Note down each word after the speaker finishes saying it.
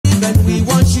when we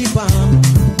worship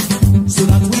Him, so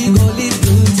that we go live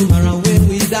good tomorrow when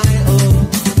we die. Oh.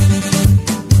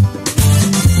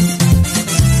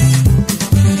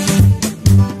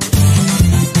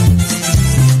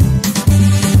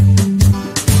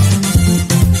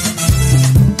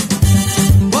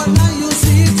 But now you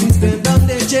see things they done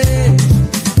they change.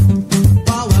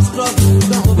 Power struggle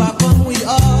don't overcome we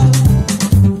all.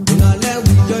 Now let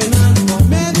we join hands for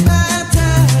make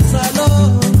better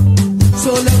salon.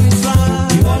 So let we try.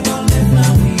 We all don't live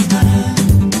now we can.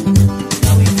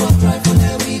 Now we go try for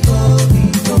there we go.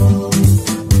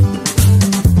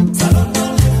 Salon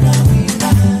don't live now we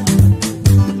can.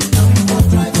 Now we go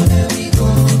try for there we go.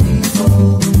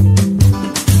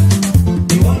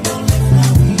 We all don't live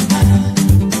now we can.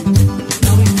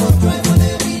 Now we go try for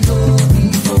there we go.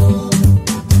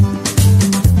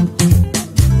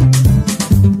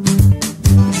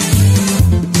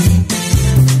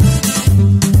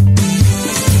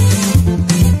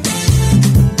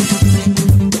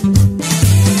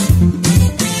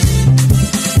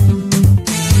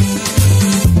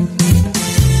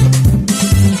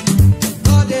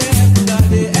 God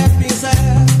they help me say.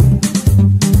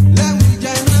 Let we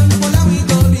join hands for let we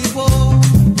go before.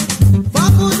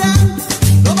 Faku them,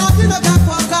 nobody no can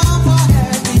come for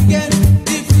help again.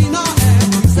 If we no help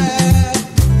we say.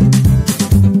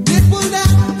 People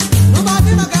them,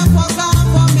 nobody no can come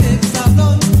for make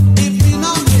salon. If we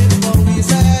no make what we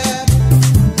say.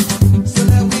 So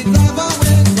let we drive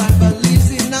away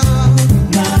tribalism now.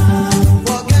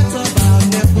 Forget about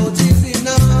nepotism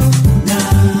now.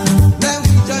 Let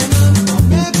we join hands for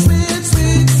make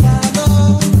sweet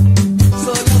salon.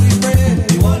 So let we pray.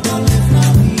 We all don't live now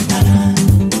we can.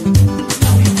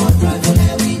 Now we go try for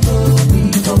there we go.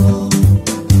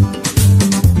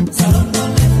 Salon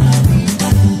don't live now we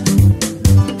can.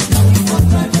 Now we go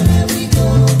try for there we go.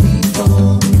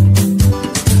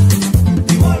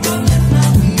 We all don't live now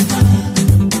we can.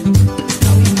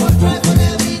 Now we go try for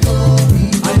there we go.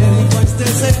 I hear the voice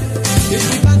they say, if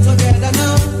we band together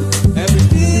now,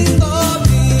 everything will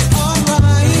be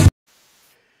alright.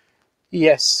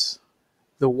 Yes,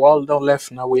 the world don't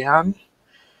left now we are.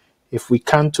 If we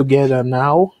come together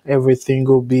now, everything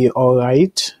will be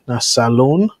alright. Now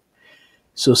salon.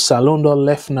 So salon don't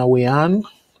left now we are.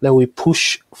 Let we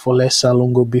push for less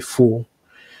salon go be full.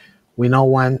 We don't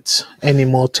want any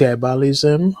more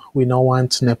tribalism. We don't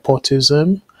want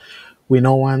nepotism. We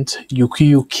don't want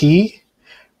yuki.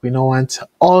 We don't want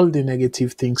all the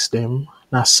negative things them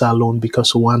na salon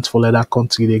because we want for let that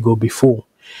country they go before.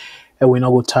 And we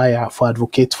not go tire for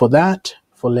advocate for that,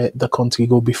 for let the country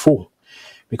go before.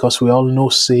 Because we all know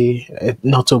say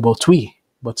not about we,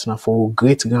 but now for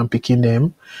great grandpicking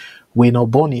them, we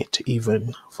not born it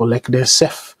even for like their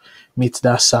self meet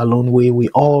that salon where we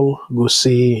all go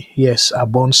say yes, I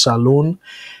born salon,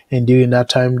 and during that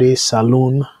time they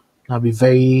salon now be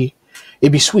very it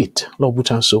be sweet, Lord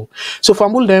Butan so. So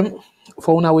for them,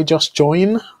 for when we just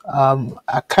join,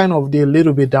 I kind of did a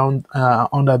little bit down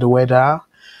under the weather.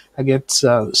 I get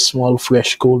small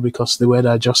fresh cold because the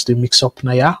weather just a mix up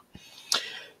now. Yeah?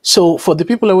 So for the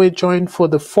people that we joined for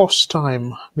the first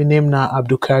time, my name na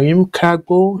Abdul Karim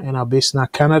Kargbo and I'm based in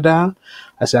Canada.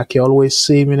 As I can always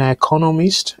say, I'm an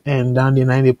economist and down the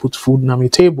line they put food on my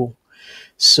table.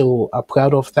 So I'm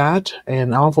proud of that.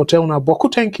 And I want to tell you,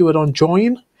 Boku, thank you for don't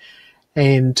join.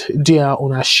 And they are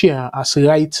on a share as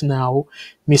right now,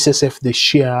 Mrs. F the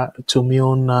share to me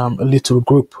on a little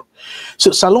group.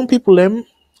 So salon people them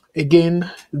again,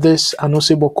 this I know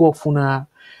say Boku of una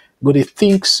go they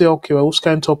think say okay, well, who's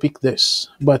kind of topic this?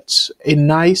 But a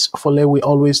nice for we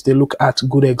always they look at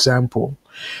good example.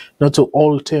 Not to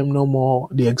all term no more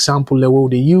the example level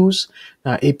they use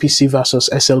APC versus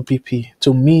SLPP.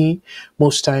 To me,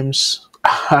 most times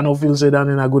I don't feel that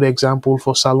in a good example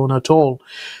for salon at all,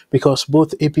 because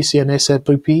both APC and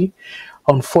SLPP,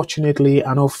 unfortunately,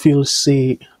 I don't feel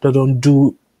say they don't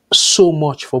do so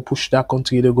much for push that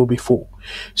country to go before.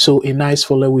 So a nice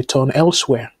for let we turn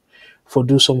elsewhere for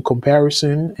do some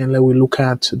comparison and let we look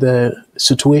at the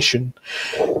situation.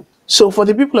 So for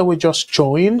the people that we just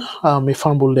join, if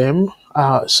humble them,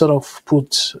 sort of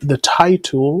put the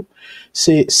title,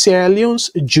 say Sierra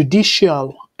Leone's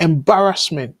judicial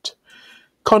embarrassment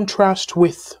contrast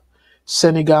with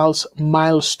Senegal's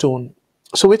milestone.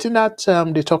 So within that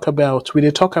they talk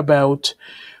about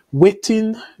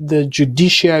waiting the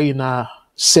judiciary in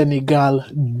Senegal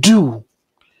do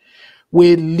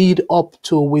will lead up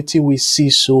to waiting we see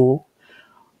so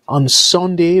on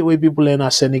Sunday where people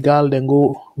in Senegal then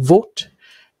go vote,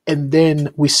 and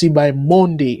then we see by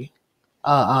Monday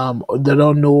they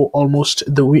don't know almost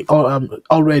the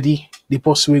already the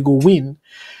person will go win,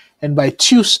 and by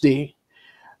Tuesday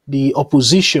the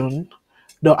opposition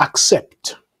don't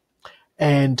accept,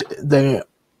 and the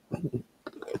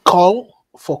call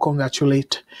for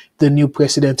congratulate the new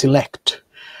president-elect.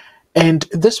 And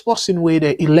this person where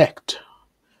they elect,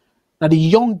 now the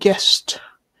youngest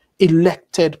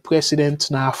elected president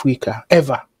in Africa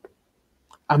ever.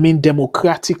 I mean,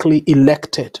 democratically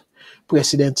elected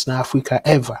president in Africa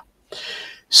ever.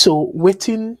 So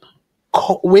waiting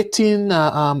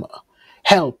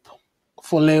help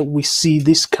for let we see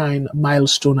this kind of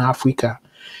milestone in Africa,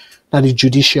 now the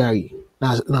judiciary,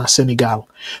 now Senegal.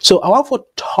 So I want to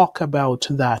talk about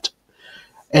that,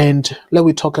 and let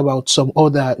we talk about some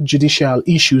other judicial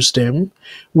issues them,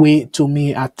 where to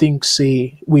me I think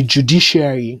say with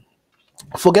judiciary,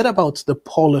 forget about the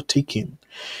politicking.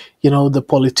 You know, the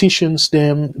politicians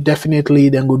them definitely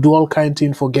then go do all kind of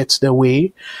things for gets their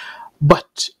way.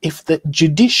 But if the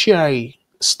judiciary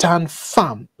stand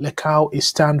firm, like how it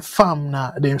stand firm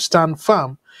now, them stand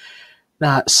firm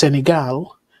now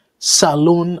Senegal,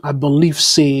 Salone, I believe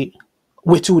say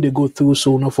what will they go through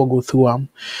so not for go through them.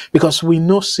 Because we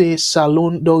know say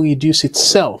Salone don't reduce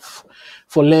itself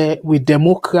for with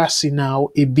democracy now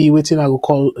it be waiting I will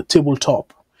call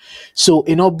tabletop. So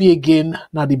it not be again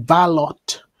now the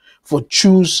ballot for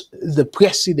choose the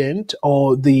president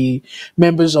or the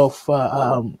members of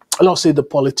let's say the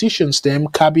politicians, them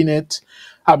cabinet,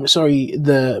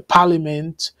 the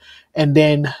parliament, and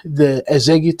then the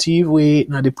executive way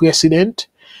now the president.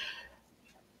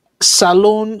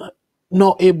 Salone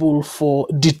not able for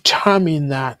determine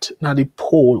that now the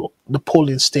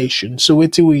polling station. So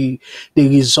what the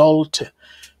result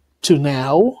to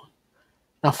now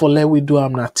for let we do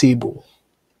am na table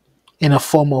in a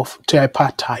form of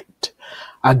tripartite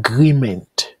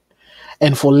agreement,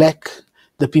 and for like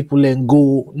the people then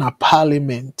go na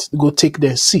parliament, go take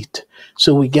their seat.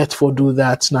 So we get for do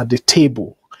that na the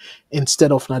table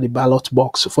instead of na the ballot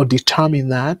box for determine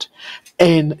that,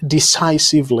 and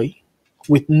decisively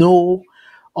with no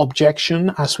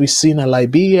objection, as we see in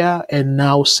Liberia and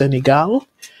now Senegal,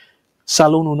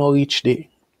 Salone will not reach there.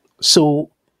 So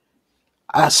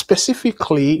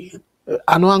specifically,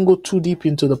 I don't want to go too deep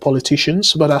into the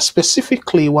politicians, but I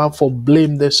specifically want to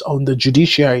blame this on the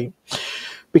judiciary,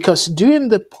 because during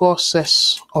the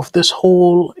process of this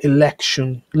whole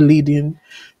election leading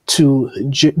to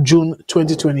June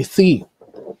 2023,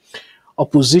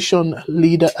 opposition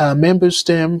leader members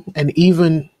them, and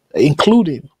even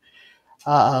including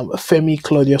Femi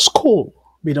Claudius Cole,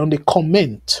 we don't they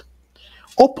comment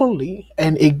openly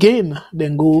and again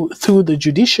then go through the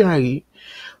judiciary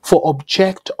for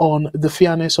object on the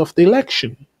fairness of the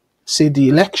election. Say the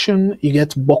election, you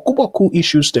get boku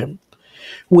issues them,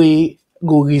 we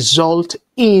go result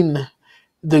in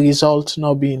the result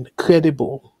not being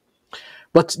credible.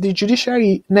 But the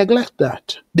judiciary neglect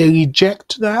that. They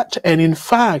reject that. And in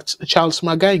fact, Charles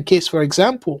Magai case, for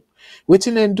example,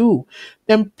 waiting and do,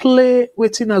 then play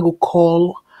waiting I go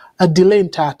call a delaying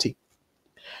tactic.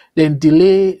 Then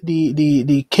delay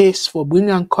the case for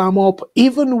bringing and come up,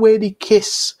 even where the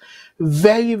case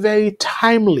very, very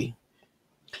timely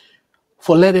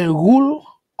for letting rule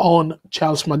on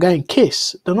Charles Magai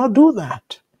case. They not do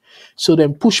that. So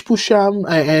then push them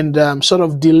and sort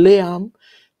of delay them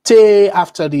till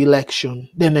after the election.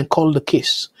 Then they call the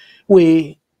case.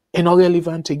 We are not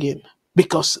relevant again.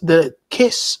 Because the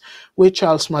case where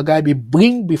Charles Magai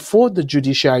bring before the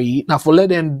judiciary, now for let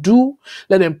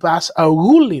them pass a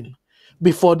ruling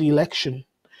before the election.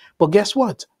 But guess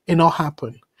what? It not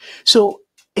happen. So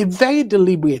it's very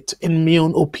deliberate in my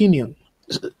own opinion.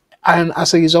 And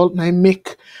as a result,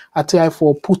 I try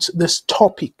for put this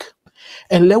topic.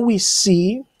 And let we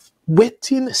see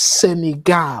waiting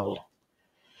Senegal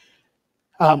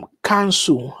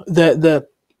council, the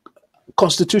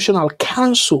constitutional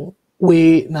council,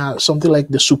 where now something like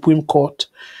the Supreme Court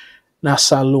now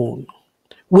Salone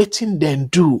waiting then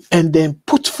do and then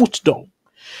put foot down.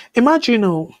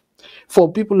 Imagine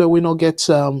for people that will not get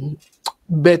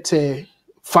better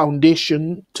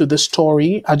foundation to the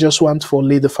story. I just want to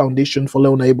lay the foundation for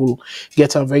Leon able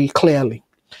get them very clearly.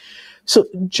 So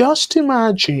just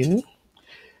imagine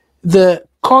the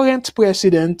current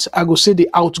president, I go say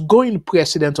the outgoing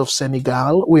president of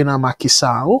Senegal, Macky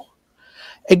Sall,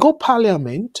 a go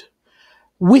parliament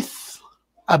with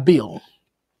a bill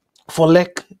for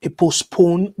like a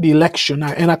postpone the election.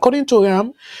 And according to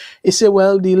him, he said,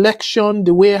 well, the election,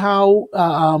 the way how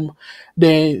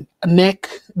the NEC,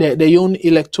 the own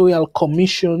electoral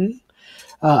commission,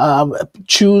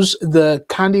 choose the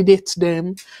candidates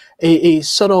them, a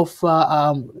sort of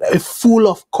a full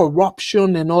of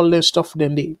corruption and all that stuff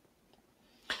then they.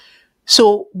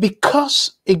 So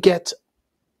because it get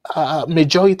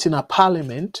majority in a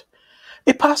parliament,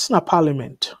 It pass na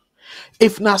parliament.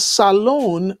 If na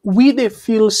salon, we they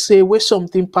feel say where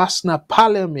something pass na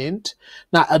parliament,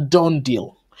 na a done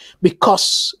deal.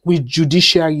 Because we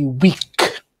judiciary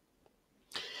weak.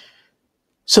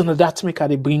 So now that make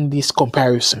they bring this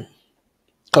comparison.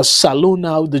 Because salon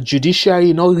now, the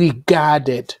judiciary not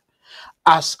regarded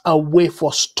as a way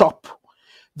for stop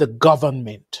the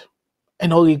government. And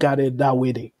not regarded that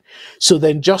way they. So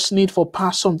then just need for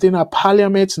pass something at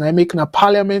parliament, and I make a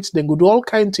parliament, then go do all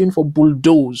kinds of things for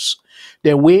bulldoze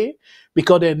their way,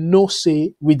 because they no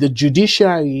say with the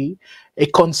judiciary a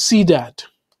considered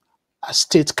a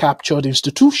state captured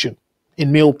institution,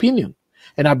 in my opinion.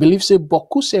 And I believe say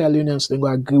Boku Sierra Leone'S they go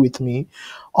agree with me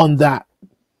on that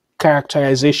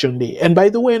characterization there. And by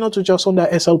the way, not to just on the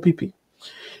SLPP,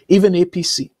 even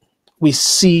APC, we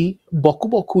see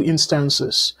Boku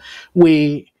instances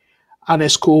where under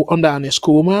an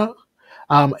escoma,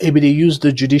 maybe they use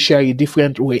the judiciary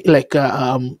different way,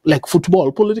 like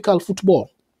football, political football.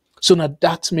 So now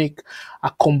that make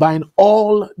combine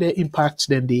all the impacts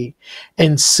then they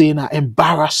and say na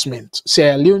embarrassment.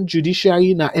 Sierra Leone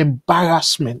judiciary na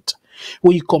embarrassment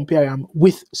when you compare them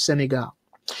with Senegal.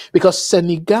 Because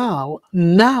Senegal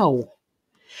now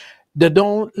they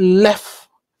don't left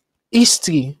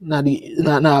history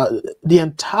the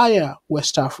entire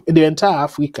the entire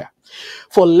Africa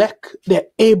for like they're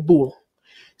able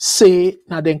say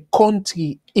now the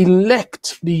country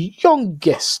elect the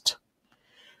youngest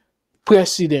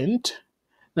president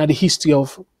now the history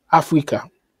of Africa.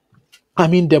 I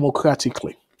mean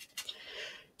democratically.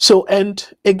 So and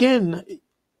again,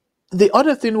 the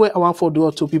other thing where I want to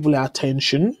draw to people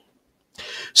attention.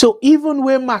 So even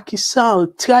when Macky Sall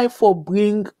try for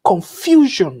bring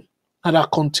confusion at our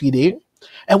country there,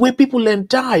 and where people then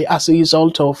die as a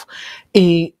result of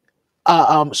a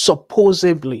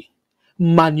supposedly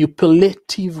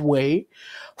manipulative way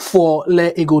for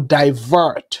let it go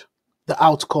divert the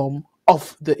outcome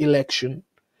of the election,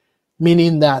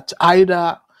 meaning that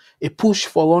either a push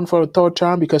for run for a third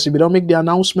term because if we don't make the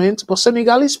announcement, but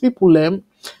Senegalese people them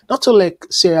not to like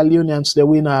Sierra Leone'S they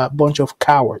win a bunch of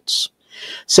cowards.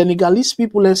 Senegalese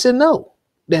people then say no,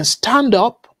 then stand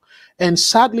up, and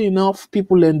sadly enough,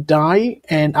 people then die,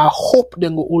 and I hope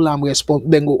then go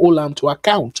hold them to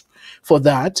account for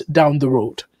that down the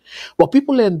road. But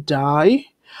people then die,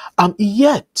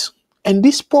 yet, and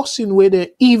this person where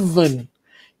they even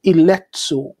elect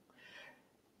so,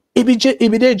 it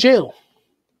be their jail.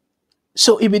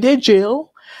 So it be their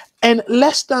jail, and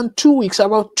less than 2 weeks,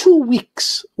 about 2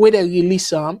 weeks, where they release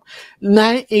them,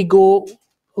 now it go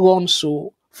run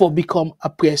so for become a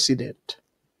president.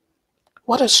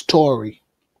 What a story.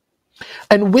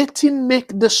 And waiting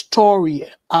make the story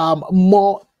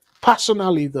more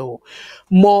personally though,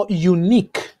 more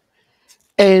unique.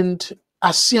 And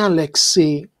as Sian like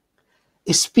say,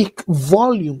 it speak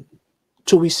volume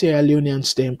to we Sierra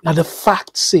Leone'S them. Now the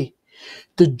fact say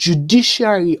the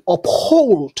judiciary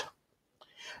uphold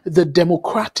the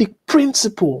democratic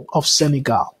principle of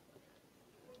Senegal.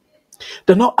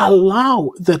 They not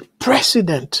allow the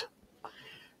president,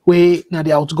 where now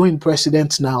the outgoing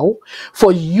president now,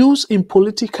 for use in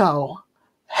political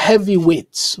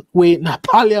heavyweights, where na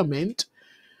parliament,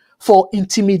 for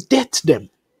intimidate them.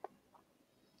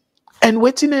 And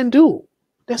waiting and do.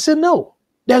 They say no.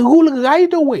 They rule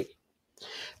right away.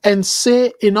 And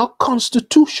say it's not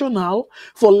constitutional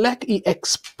for like it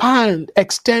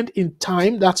extend in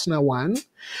time, that's now one,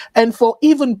 and for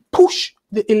even push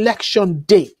the election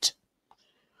date.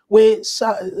 Where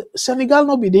Senegal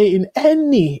not be there in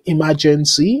any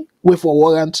emergency, where for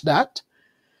warrant that.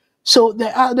 So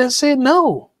they say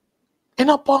no, it's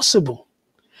not possible.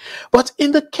 But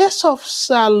in the case of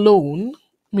Salone,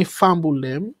 me fumble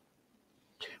them,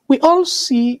 we all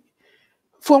see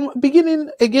from beginning,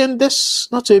 again, this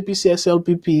not to APC,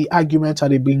 SLPP argument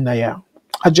that they bring now.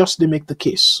 I just they make the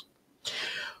case.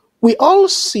 We all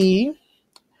see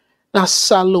that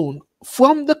Salone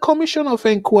from the Commission of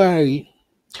Inquiry,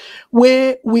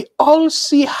 where we all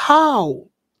see how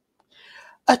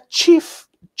a Chief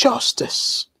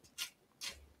Justice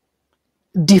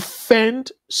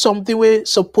defend something we're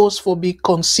supposed to be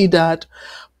considered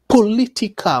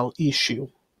political issue.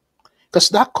 Because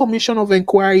that Commission of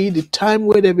Inquiry, the time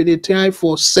where they try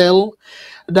for sell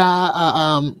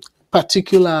that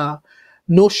particular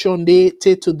notion they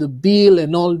take to the bill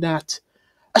and all that,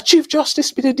 a Chief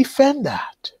Justice be the defend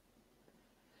that.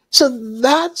 So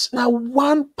that's now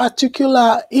one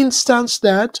particular instance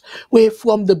that where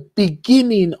from the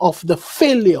beginning of the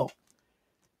failure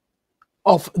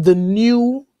of the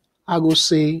new, I will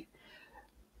say,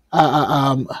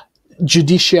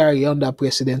 judiciary under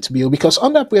President Bill, because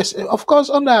of course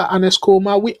under Ernest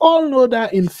Koroma, we all know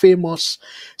that infamous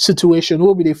situation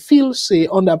where they feel say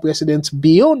under President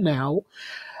Bill now,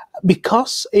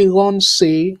 because it runs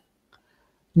say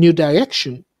new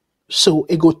direction, so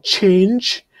it go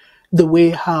change the way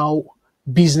how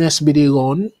business be they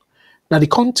run now the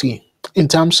country in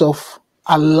terms of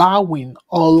allowing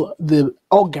all the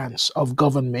organs of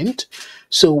government,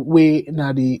 so we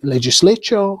now the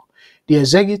legislature, the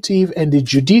executive, and the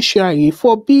judiciary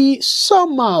for be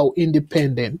somehow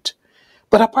independent,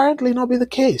 but apparently not be the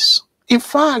case. In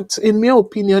fact, in my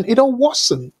opinion, it don't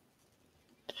worsen.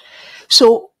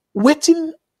 So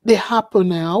waiting they happen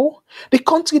now, the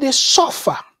country they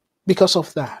suffer because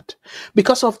of that,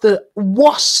 because of the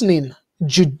worsening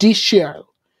judicial,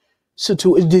 so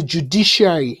to the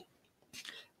judiciary,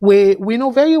 where we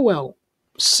know very well,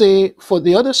 say for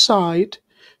the other side,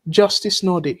 justice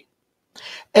no dey.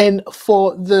 And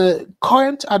for the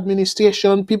current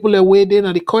administration, people are waiting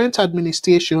at the current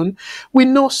administration, we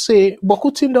know say, but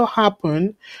thing don't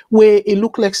happen where it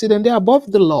look like say then they're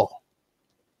above the law.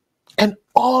 And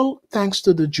all thanks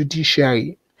to the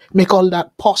judiciary, make all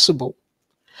that possible.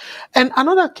 And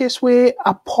another case where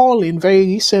appalling very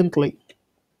recently,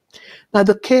 now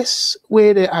the case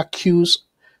where they accuse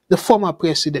the former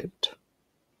president.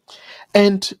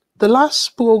 And the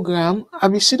last program, I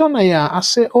be sit on here, I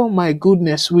say, oh my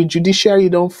goodness, we judiciary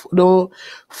don't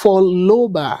fall low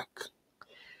back.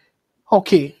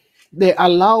 Okay, they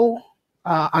allow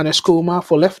Ernest Koroma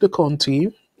for left the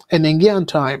country and then get on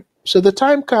time. So the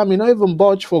time come, you know, even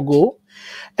budge for go.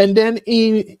 And then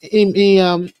in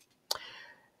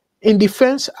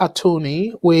defense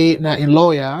attorney, where now in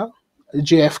lawyer,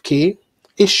 JFK,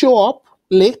 he show up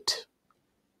late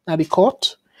at the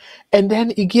court, and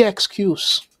then he get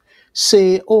excuse.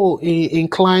 Say, oh, he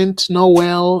inclined not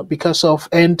well because of,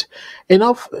 and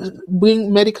enough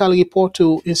bring medical report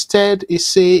to, instead he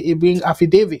say he bring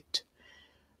affidavit.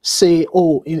 Say,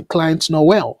 oh, inclined not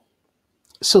well.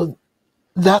 So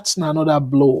that's another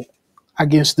blow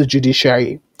against the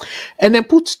judiciary. And then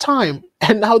put time,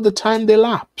 and now the time they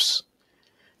lapse,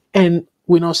 and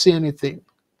we don't see anything.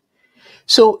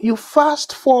 So you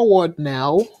fast forward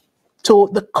now to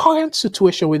the current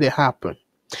situation where they happen.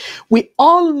 We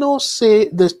all know, say,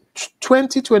 the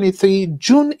 2023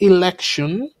 June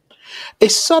election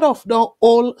is sort of the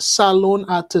whole salon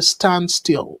at a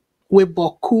standstill, where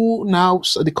Baku now,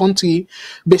 so the country,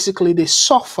 basically they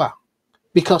suffer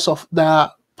because of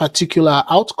the particular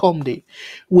outcome day,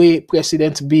 where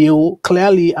President Bill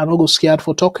clearly are not go scared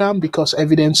for talking because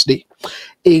evidence day,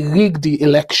 he rigged the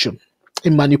election. He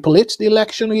manipulates the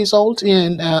election result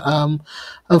in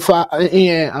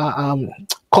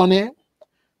Kone,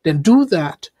 then do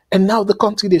that, and now the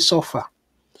country they suffer.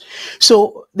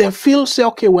 So they feel say,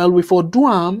 okay, well, we for do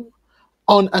on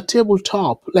a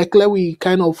tabletop, like let we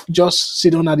kind of just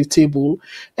sit down at the table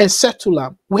and settle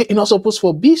them. We're not supposed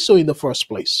to be so in the first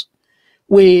place.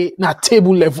 We not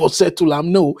table level settle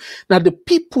them. No, now the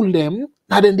people them,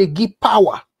 now then they give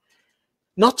power.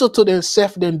 Not to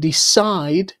themselves then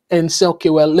decide and say, okay,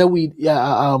 well, let we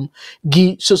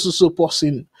give so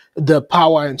person the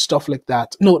power and stuff like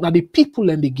that. No, now the people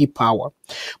and they give power.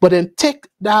 But then take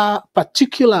that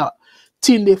particular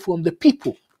thing there from the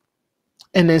people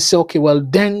and then say, okay, well,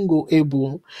 then go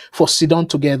able for sit down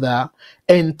together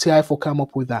and try for come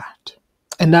up with that.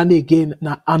 And then again,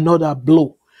 now another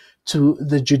blow to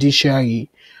the judiciary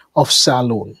of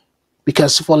Salon.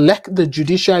 Because for like the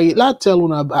judiciary, let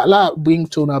bring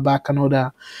to back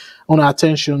another on our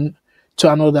attention to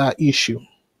another issue.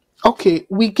 Okay,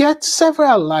 we get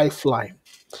several lifelines.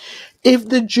 If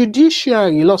the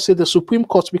judiciary, let's say the Supreme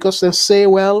Court, because they say,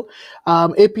 well,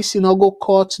 APC not go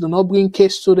court, they not bring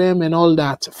case to them and all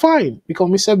that, fine, because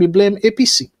we say we blame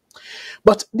APC.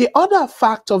 But the other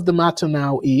fact of the matter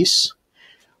now is,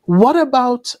 what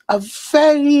about a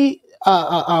very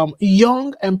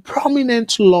young and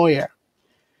prominent lawyer?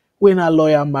 When a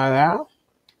lawyer Mara,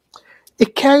 he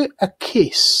carry a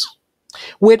case.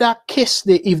 Where that case,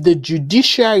 if the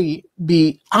judiciary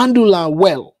be handled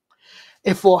well,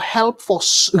 if for help for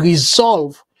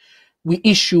resolve the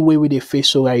issue where we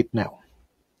face right now.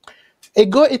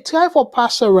 It try for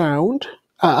pass around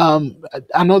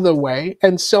another way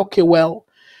and say, okay, well,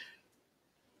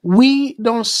 we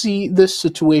don't see this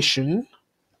situation.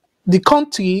 The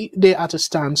country, they at a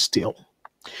standstill.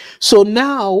 So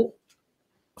now,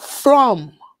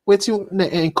 from what you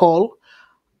call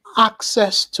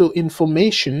access to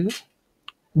information,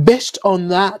 based on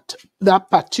that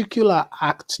particular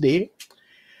act there,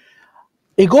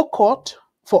 it go court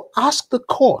for ask the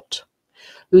court,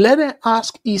 let them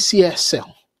ask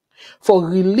ECSL for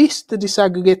release the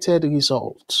disaggregated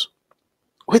results.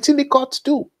 What did the court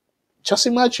do? Just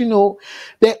imagine,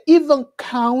 they even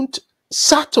count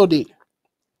Saturday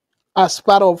as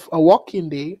part of a working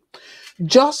day,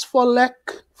 just for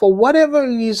whatever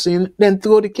reason, then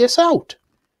throw the case out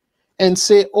and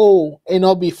say, and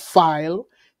not be file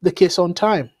the case on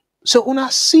time. So when I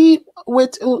see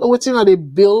what's in the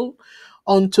bill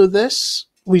onto this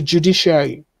with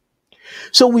judiciary.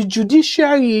 So with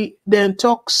judiciary, then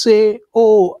talk say,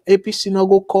 APC no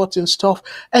go court and stuff,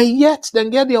 and yet then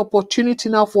get the opportunity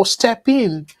now for step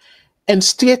in and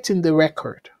straighten the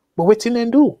record. But what did they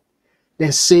do?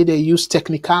 They say they use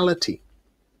technicality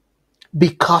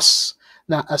because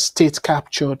now a state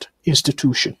captured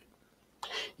institution.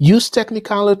 Use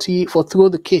technicality for throw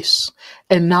the case,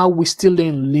 and now we still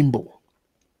in limbo.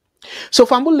 So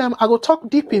Fambulem, I will talk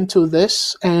deep into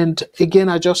this, and again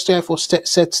I just therefore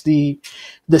sets the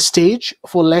stage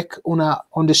for una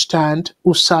understand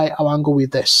usai I want go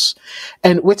with this.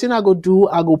 And what I go do,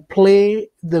 I go play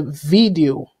the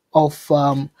video of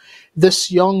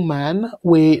this young man,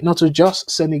 we not to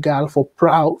just Senegal for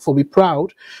be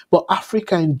proud, but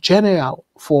Africa in general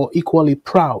for equally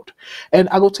proud. And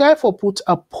I go therefore put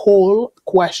a poll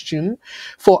question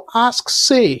for ask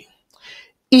say,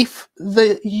 if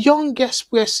the youngest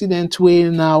president we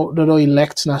now that are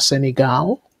elect na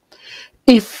Senegal,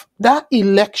 if that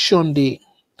election day,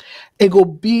 it will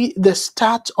be the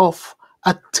start of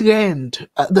a trend,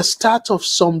 the start of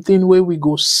something where we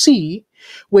go see,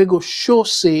 we go show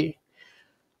say,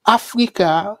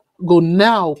 Africa go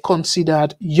now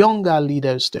considered younger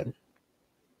leaders them.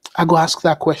 I go ask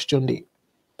that question day.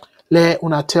 Let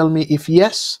una tell me if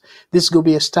yes, this go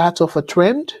be a start of a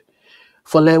trend.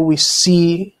 For let we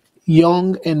see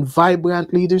young and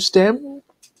vibrant leaders them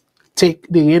take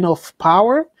the reign of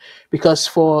power, because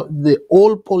for the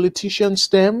old politicians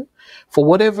them, for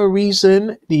whatever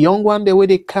reason, the young one the way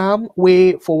they come,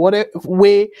 for whatever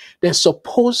way they're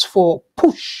supposed for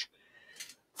push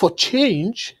for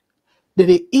change, that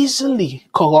they easily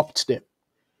corrupt them.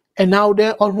 And now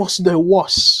they're almost the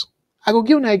worst. I will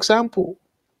give you an example.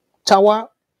 Tawa.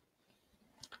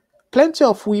 Plenty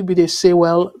of we be they say,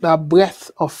 well, that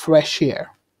breath of fresh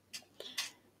air.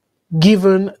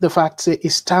 Given the fact that he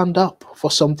stand up for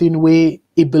something where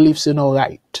he believes in all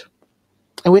right.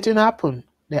 And what happen?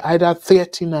 They either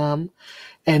threaten him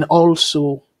and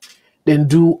also then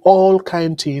do all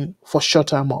kind of thing for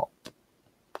shut him up.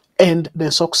 And they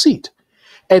succeed.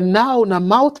 And now the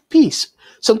mouthpiece,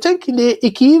 sometimes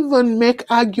it can even make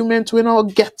argument when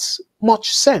not get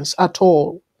much sense at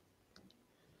all.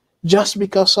 Just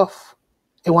because of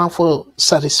a want for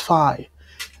satisfy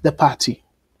the party.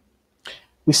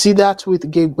 We see that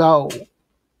with Kargbo.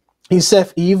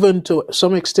 Himself, even to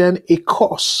some extent, a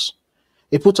curse.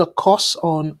 He put a curse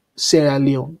on Sierra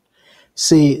Leone.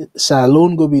 Say Sierra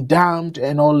Leone go be damned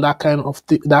and all that kind of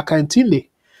thing.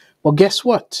 But guess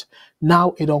what?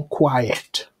 Now it don't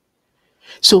quiet.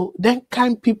 So then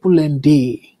kind people and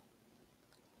they,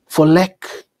 for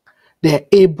they're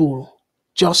able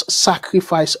just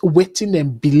sacrifice waiting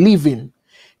and believing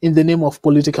in the name of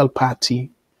political party.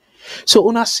 So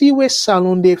una see where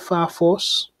Salon de far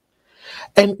force.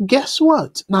 And guess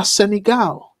what? Now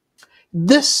Senegal,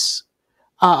 this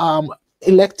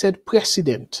elected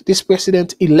president, this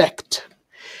president elect,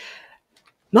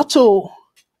 not so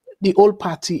the old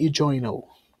party he join now.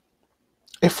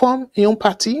 He form a young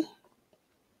party,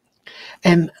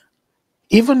 and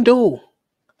even though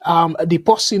the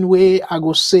person way I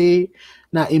go say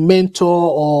na a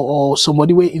mentor or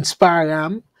somebody way inspire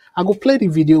them, I go play the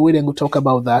video where then go talk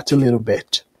about that a little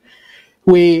bit.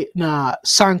 Where na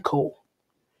Sanko,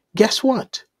 guess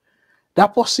what?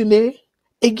 That person there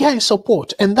again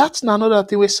support, and that's another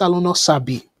thing where Salon or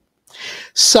Sabi.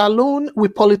 Salon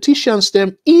with politicians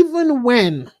them, even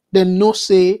when they know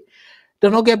say they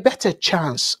not get better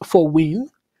chance for win,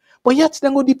 but yet they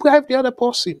go deprive the other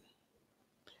person.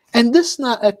 And this is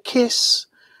not a case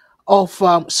of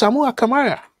Samoa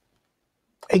Kamara.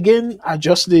 Again, I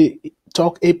just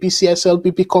talk APC,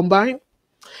 SLPP combined,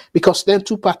 because then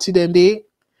two parties then they,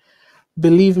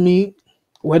 believe me,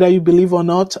 whether you believe or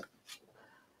not,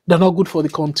 they're not good for the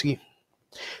country.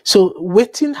 So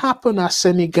waiting happen at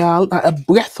Senegal, a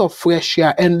breath of fresh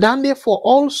air, and then therefore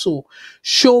also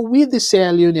show we the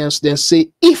Sierra Leone'S then say,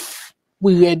 if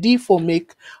we ready for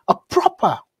make a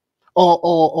proper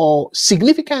or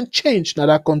significant change in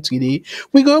that country,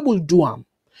 we go able to do them.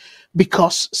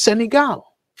 Because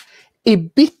Senegal,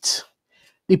 it beat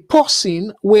the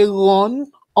person we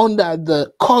run under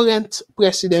the current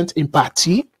president in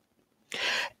party,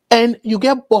 and you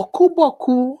get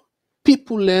boku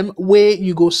people them where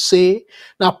you go say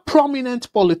now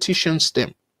prominent politicians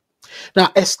them,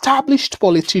 now established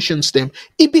politicians them,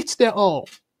 it beats them all.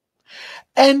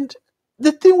 And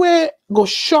the thing where go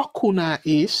shock una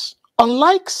is,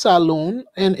 unlike Salon,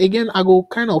 and again I go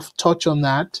kind of touch on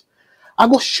that, I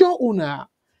go show una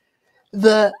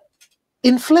the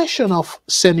inflation of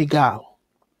Senegal,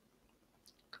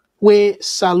 where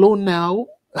Salon now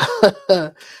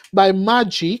by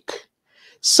magic,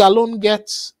 Salon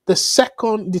gets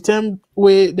the term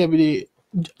where they be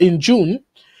in June,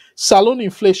 Salon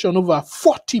inflation over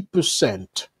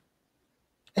 40%.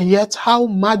 And yet how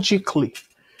magically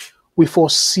we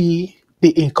foresee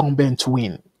the incumbent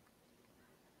win.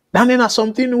 Then in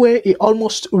something where it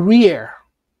almost rare.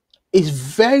 It's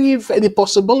very, very, the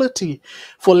possibility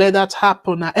for let that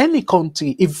happen at any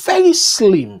country is very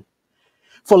slim.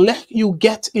 For let you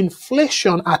get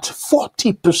inflation at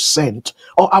 40%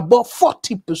 or above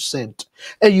 40%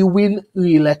 and you win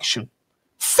re-election.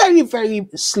 Very, very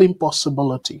slim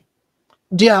possibility.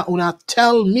 Dear, una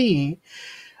tell me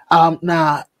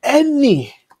now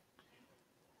any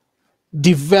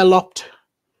developed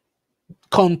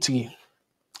country,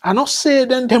 I not say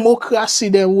then democracy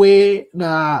them way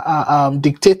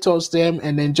dictators them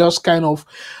and then just kind of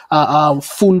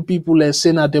fool people and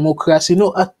say na democracy.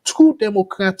 No, a true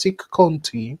democratic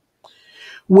country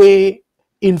where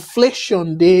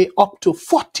inflation they up to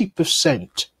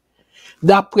 40%.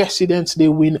 That president they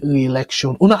win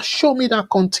re-election. Una show me that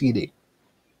country they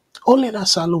only in a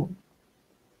Salon.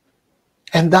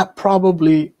 And that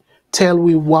probably tell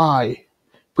we why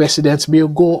presidents will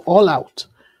go all out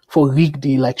for rig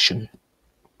the election.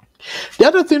 The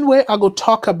other thing where I go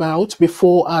talk about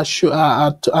before I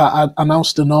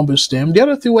announce the numbers them, the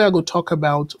other thing where I go talk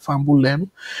about Fambulem,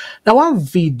 now one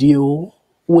video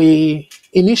where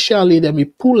initially let me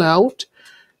pull out,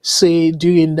 say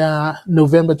during the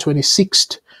November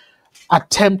 26th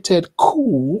attempted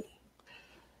coup,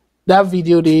 that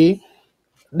video they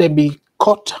be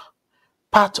cut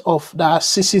part of that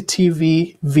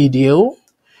CCTV video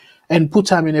and put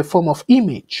them in a form of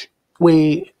image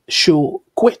where show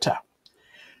Quetta.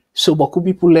 So boku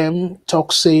people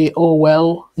talk say, oh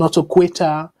well, not a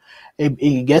Quetta,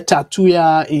 a get tattoo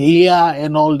here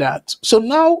and all that. So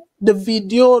now the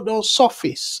video don't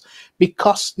surface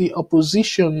because the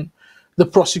opposition, the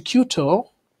prosecutor,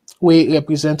 where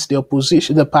represents the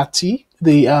opposition, the party,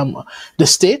 the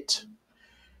state,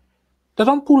 they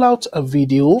don't pull out a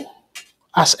video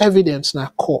as evidence in a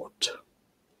court.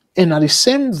 And at the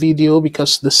same video,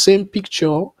 because the same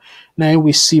picture, now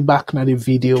we see back na the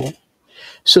video.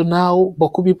 So now,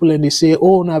 boku people and they say,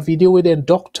 oh, na video with then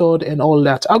doctored and all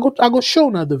that. I go show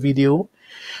na the video.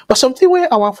 But something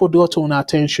where I want for draw to our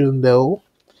attention though,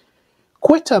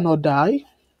 Quetta not die,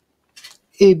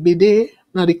 he be there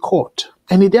na the court,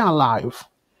 and he there alive.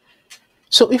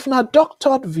 So if na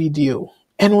doctored video,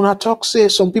 and when I talk say,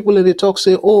 some people in the talk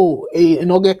say, oh, you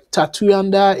know, get tattoo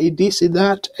under, this,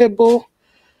 that, ebo.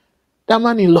 That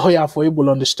man in lawyer for able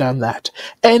to understand that.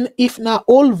 And if now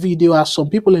all video as some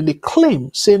people in the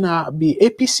claim, say now be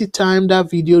APC time, that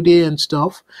video there and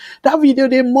stuff, that video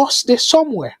they must there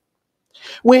somewhere.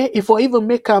 Where if I even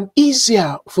make them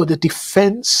easier for the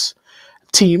defense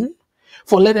team,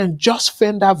 for let them just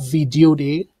find that video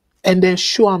there and then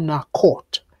show them now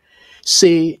court.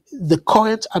 Say the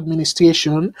current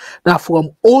administration now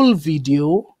from all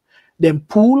video, then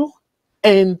pull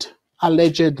and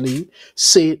allegedly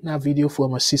say na video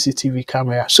from a CCTV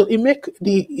camera. So it make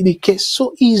the case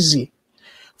so easy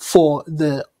for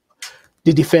the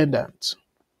defendant.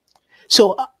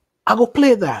 So I go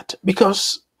play that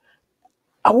because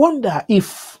I wonder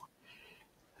if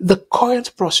the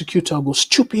current prosecutor go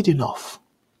stupid enough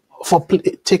for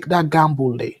take that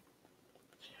gamble there.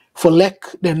 For like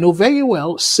they know very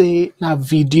well say na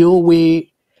video where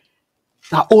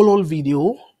na all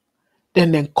video,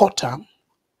 then cut them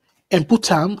and put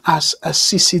them as a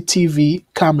CCTV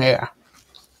camera.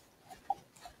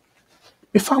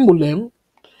 If I'm with them,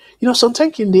 you know,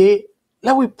 sometimes in there,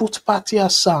 let we put party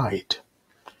aside.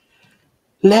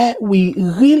 Let we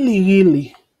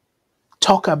really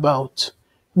talk about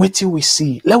what we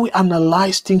see. Let we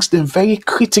analyze things then very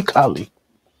critically.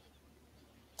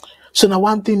 So now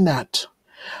one thing that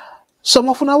some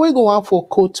of them we go out for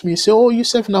quote me, say, oh,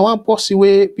 Yusuf, now one posse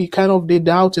way be kind of the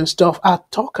doubt and stuff. I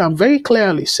talk and very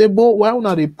clearly say, but why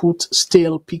not they put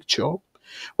stale picture?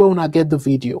 Where I get the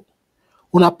video?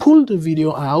 When I pull the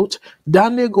video out,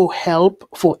 then they go help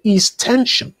for ease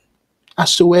tension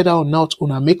as to whether or not on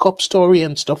a makeup story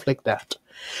and stuff like that.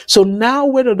 So now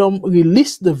whether they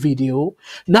release the video,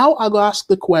 now I go ask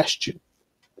the question.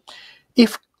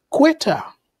 If Quetta,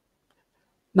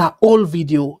 now all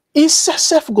video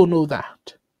Self go know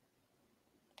that.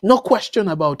 No question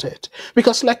about it.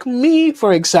 Because like me,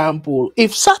 for example,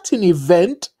 if certain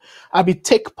event I be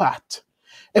take part,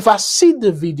 if I see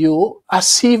the video, I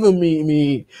see even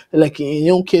me like in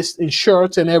your case in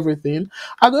shirt and everything,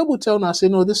 I go able to tell I say,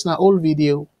 no, this is not old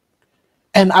video.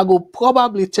 And I go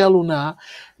probably tell una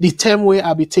the time where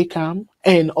I be taken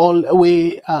and all the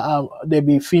way they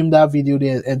be filmed that video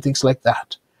there and things like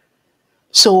that.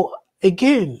 So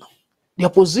again, the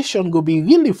opposition go be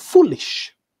really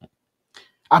foolish.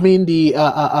 I mean the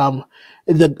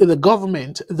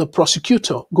government, the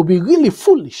prosecutor go be really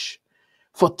foolish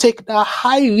for take that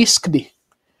high risk day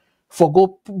for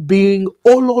go being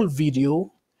all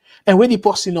video, and when the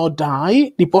person not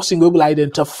die, the person will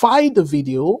identify the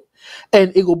video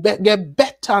and it will get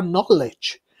better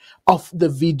knowledge of the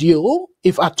video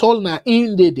if at all now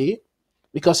in the day.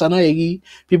 Because I know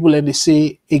people and they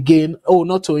say again, oh,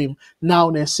 not to him.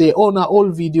 Now they say, oh, now all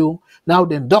video, now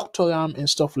then doctor and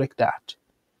stuff like that.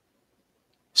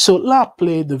 So let's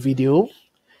play the video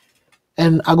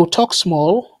and I go talk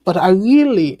small, but I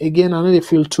really, again, I know they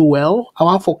feel too well. I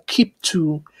want for keep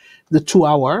to the 2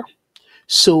 hour.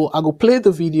 So I go play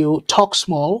the video, talk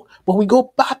small, but we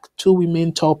go back to the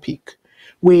main topic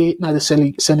where now the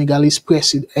Senegalese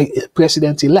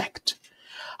president-elect.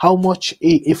 How much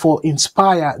it for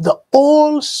inspire the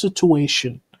whole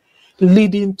situation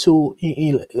leading to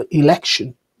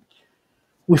election.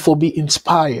 We for be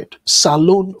inspired.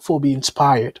 Salon for be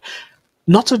inspired.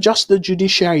 Not just the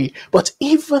judiciary, but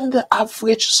even the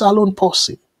average salon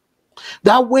person.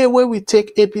 That way where we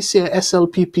take APC and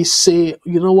SLPP say,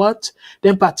 you know what?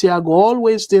 Then party go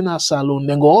always in a salon.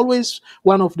 Then go always,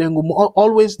 one of them go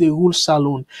always the rule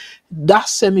salon. That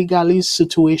Senegalese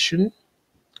situation,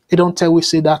 it don't tell we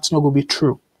say that's not going to be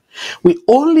true. We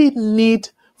only need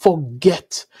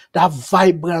forget that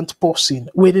vibrant person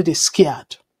when it is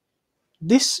scared.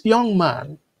 This young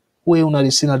man, we una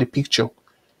seen at the picture,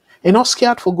 he not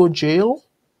scared for go jail,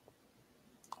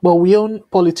 but we own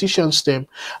politicians them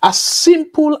as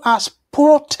simple as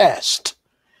protest.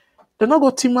 They not go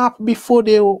team up before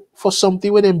they for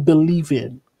something where they believe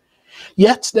in.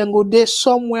 Yet then go there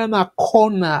somewhere in a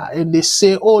corner and they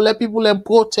say, oh, let people then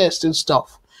protest and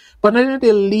stuff. But then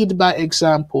they lead by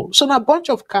example. So a bunch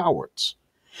of cowards.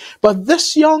 But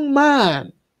this young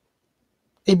man,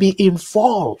 he be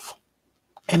involved.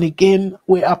 And again,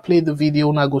 where I play the video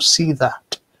and I go see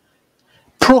that.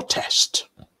 Protest.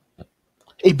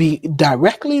 He be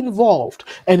directly involved.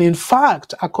 And in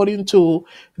fact, according to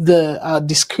the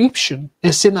description,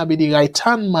 he said to be the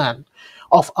right-hand man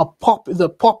of the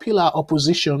popular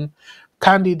opposition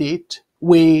candidate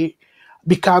where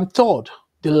became third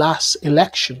the last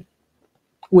election.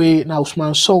 Where now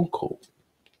Usman Sonko.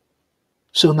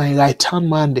 So now right-hand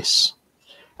man this.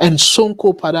 And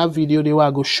Sonko for that video they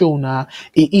were go show now,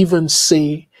 he even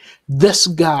say this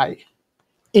guy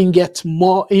he get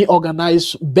more, he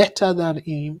organized better than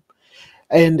him,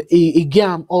 and he gave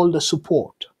him all the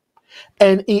support.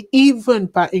 And he even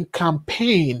by in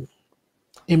campaign,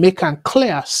 he make him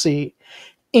clear say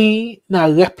he na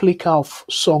replica of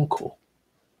Sonko.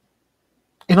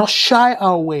 He not shy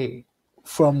away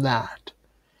from that.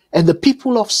 And the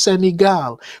people of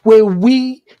Senegal, where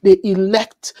they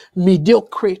elect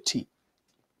mediocrity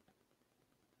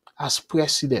as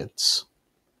presidents.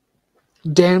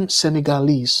 Them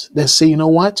Senegalese, they say, you know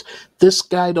what? This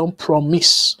guy don't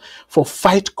promise for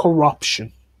fight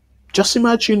corruption. Just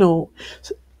imagine,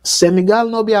 Senegal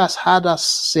not be as hard as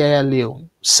Sierra Leone.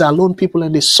 Salon people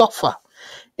and they suffer.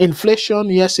 Inflation,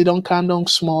 yes, it don't count down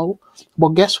small. But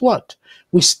guess what?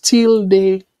 We still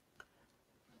there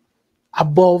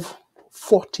above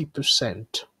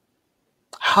 40%.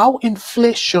 How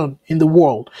inflation in the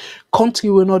world? Country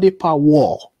will not be per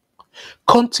war.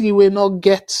 Country will not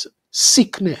get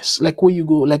sickness like where you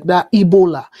go, like that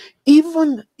Ebola.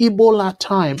 Even Ebola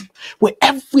time, where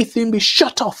everything be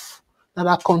shut off in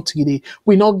that country,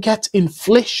 we not get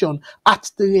inflation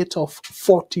at the rate of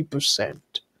 40%.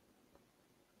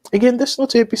 Again, this is not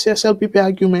APC SLPP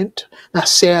argument,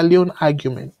 that's Sierra Leone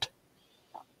argument.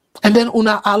 And then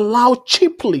una allow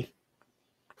cheaply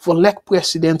for elect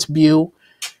President Bill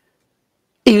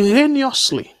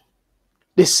erroneously.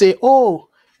 They say, oh,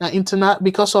 now internet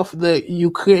because of the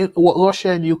Russia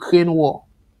and Ukraine war.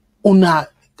 Una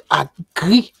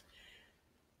agree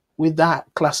with that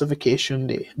classification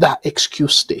day, that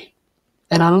excuse day.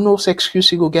 And I don't know what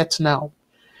excuse you go get now.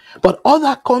 But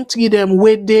other country them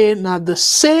where they now the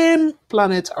same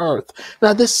planet Earth,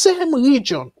 now the same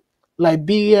region,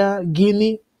 Liberia,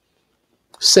 Guinea,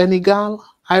 Senegal,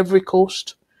 Ivory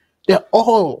Coast, they're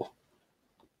all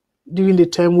during the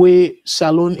time where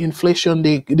salon inflation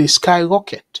they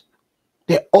skyrocket.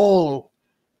 They all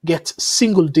get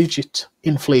single digit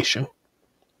inflation.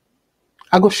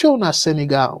 I go show now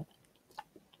Senegal.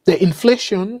 The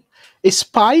inflation is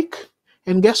spike,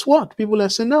 and guess what? People are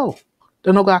saying no,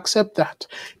 they're not gonna accept that.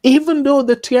 Even though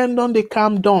the trend on they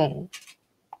calm down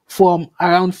from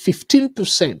around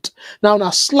 15%, now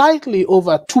slightly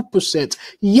over 2%,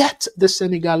 yet the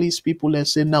Senegalese people are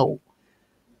saying no.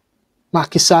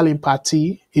 Macky Sall in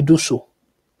party, he do so.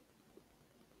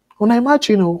 When I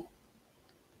imagine,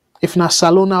 if na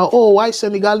salon now, oh, why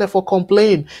Senegal therefore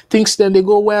complain? Things then they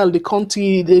go well, the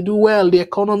country, they do well, the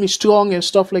economy strong and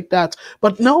stuff like that.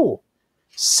 But no,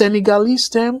 Senegalese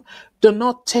them do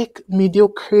not take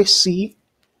mediocrity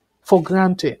for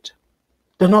granted.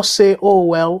 Do not say, oh,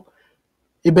 well,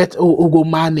 you better go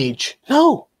manage.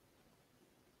 No.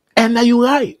 And now you're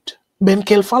right. Ben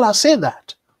Kelfala said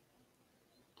that.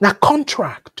 Now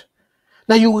contract.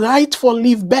 Now you right for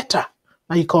live better.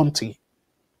 Now you country.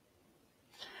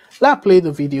 Let's play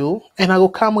the video and I will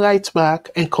come right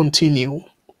back and continue.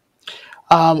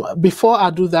 Before I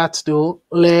do that though,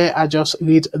 let I just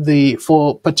read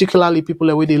for particularly people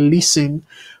that they listen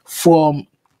from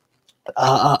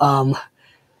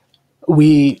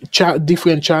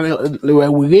different channel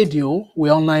where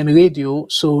we online radio.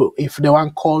 So if they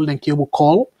want call, then cable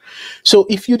call. So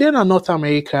if you're in North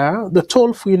America, the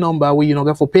toll-free number where you're not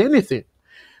going to pay anything.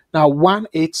 Now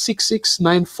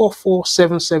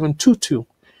 1-866-944-7722.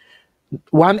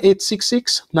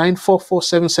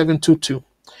 1-866-944-7722.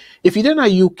 If you're in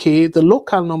the UK, the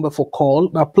local number for call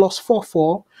now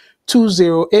 +44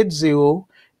 2080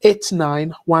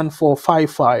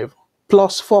 891455.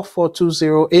 +44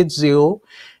 2080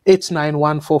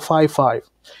 891455.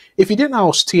 If you're in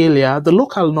Australia, the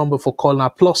local number for call now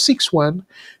 +61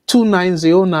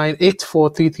 2909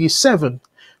 84337.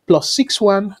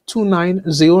 +61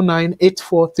 2909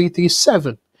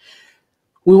 84337.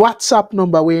 We WhatsApp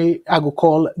number where I go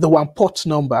call the one port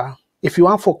number. If you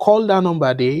want for call that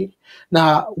number day,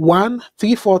 now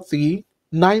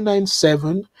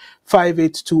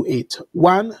 1-343-997-5828.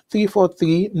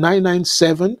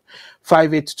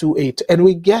 1-343-997-5828. And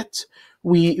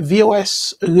we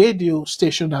VOS radio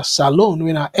station at Salon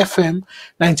with our FM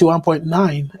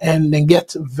 91.9 and then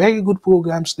get very good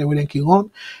programs that we then keep on.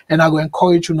 And I go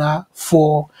encourage you now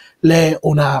for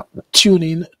tune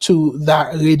in to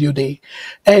that radio day.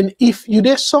 And if you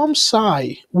there's some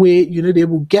side where you know they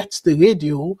will get the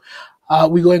radio,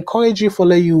 we go encourage you for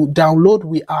let you download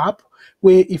we app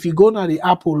where if you go to the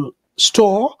Apple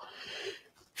store,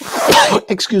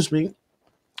 excuse me,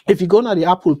 if you go to the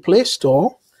Apple Play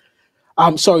Store,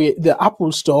 the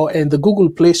Apple Store and the Google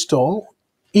Play Store,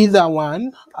 either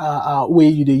one where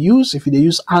you they use, if you they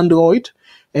use Android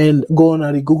and go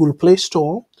on the Google Play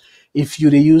Store, if you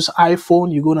they use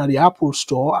iPhone, you go to the Apple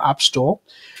Store, App Store,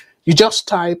 you just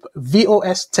type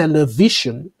VOS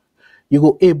television, you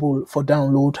go able for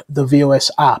download the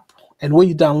VOS app. And when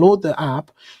you download the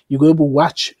app, you go able to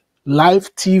watch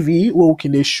live TV where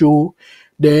can they show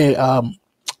the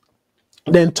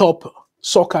then top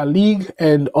soccer league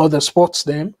and other sports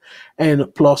them,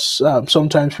 and plus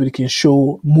sometimes we can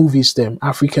show movies them,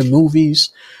 African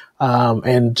movies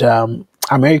and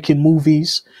American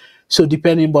movies. So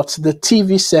depending, but the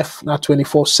TV set not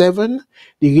 24/7,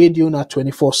 the radio not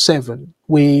 24/7.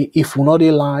 Where if we're not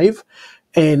live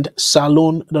and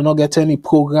Salon do not get any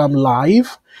program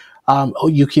live,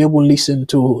 you can able listen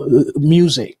to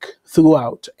music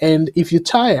throughout. And if you're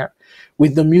tired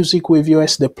with the music with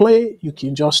US they play, you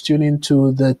can just tune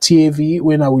into the TAV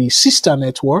when our sister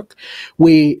network,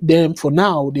 where them for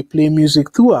now they play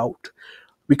music throughout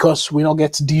because we don't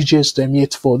get DJs them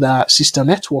yet for that sister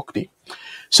network day.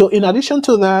 So in addition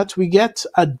to that, we get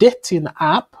a dating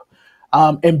app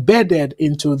embedded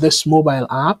into this mobile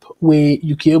app where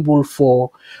you can able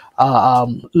for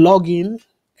log in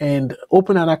and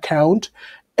open an account,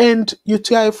 and you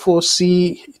try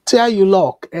you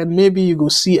lock, and maybe you go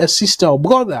see a sister or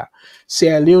brother,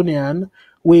 Sierra Leonean,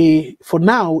 where for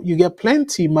now you get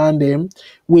plenty man them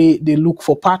where they look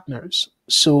for partners.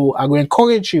 So I'm going to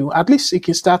encourage you, at least it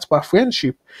can start by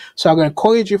friendship. So I'm going to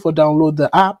encourage you for download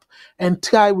the app and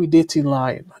try with dating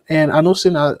line. And I know say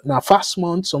now first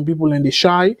month, some people in the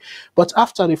shy, but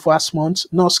after the first month,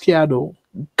 not scared though.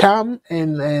 Come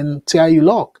and try you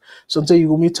luck. So until you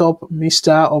go meet up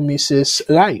Mr. or Mrs.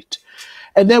 Right.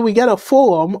 And then we get a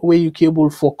forum where you can able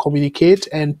for communicate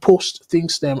and post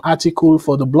things them, article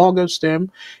for the bloggers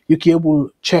them. You can able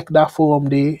check that forum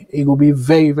there. It will be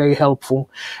very, very helpful.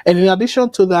 And in addition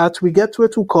to that, we get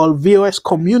what we call VOS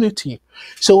community.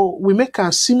 So we make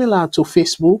it similar to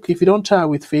Facebook. If you don't try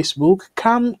with Facebook,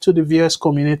 come to the VOS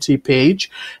community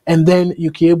page, and then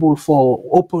you can able for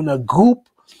open a group.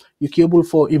 You can able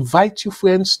for invite your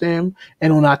friends them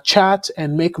and on our chat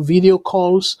and make video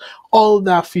calls. All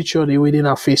that feature they within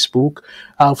our Facebook.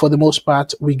 For the most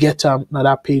part, we get on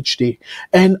that page there.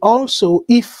 And also,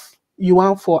 if you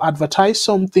want for advertise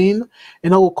something,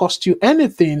 and it will cost you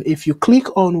anything. If you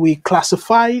click on we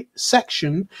classify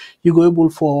section, you go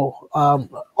able for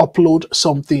upload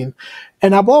something.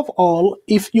 And above all,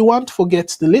 if you want to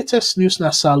get the latest news in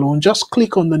a salon, just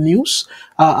click on the news,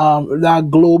 that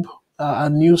globe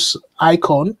news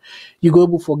icon. You go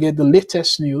able to get the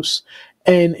latest news.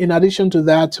 And in addition to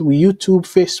that, we YouTube,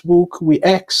 Facebook, we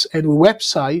X, and we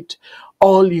website.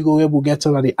 All you go able to get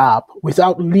on the app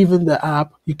without leaving the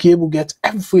app. You can able to get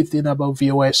everything about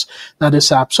VOS now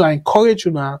this app. So I encourage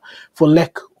you now for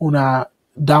let una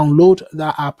download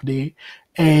that app there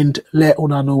and let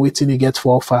una know what you get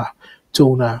for offer to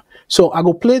una. So I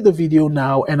go play the video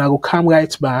now and I go come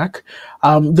right back.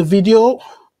 The video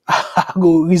I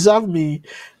go reserve me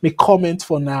comment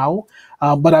for now.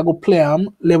 But I go play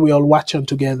them, let we all watch them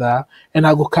together, and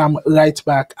I go come right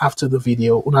back after the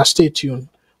video. Una stay tuned.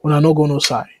 Una no go no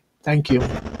side. Thank you.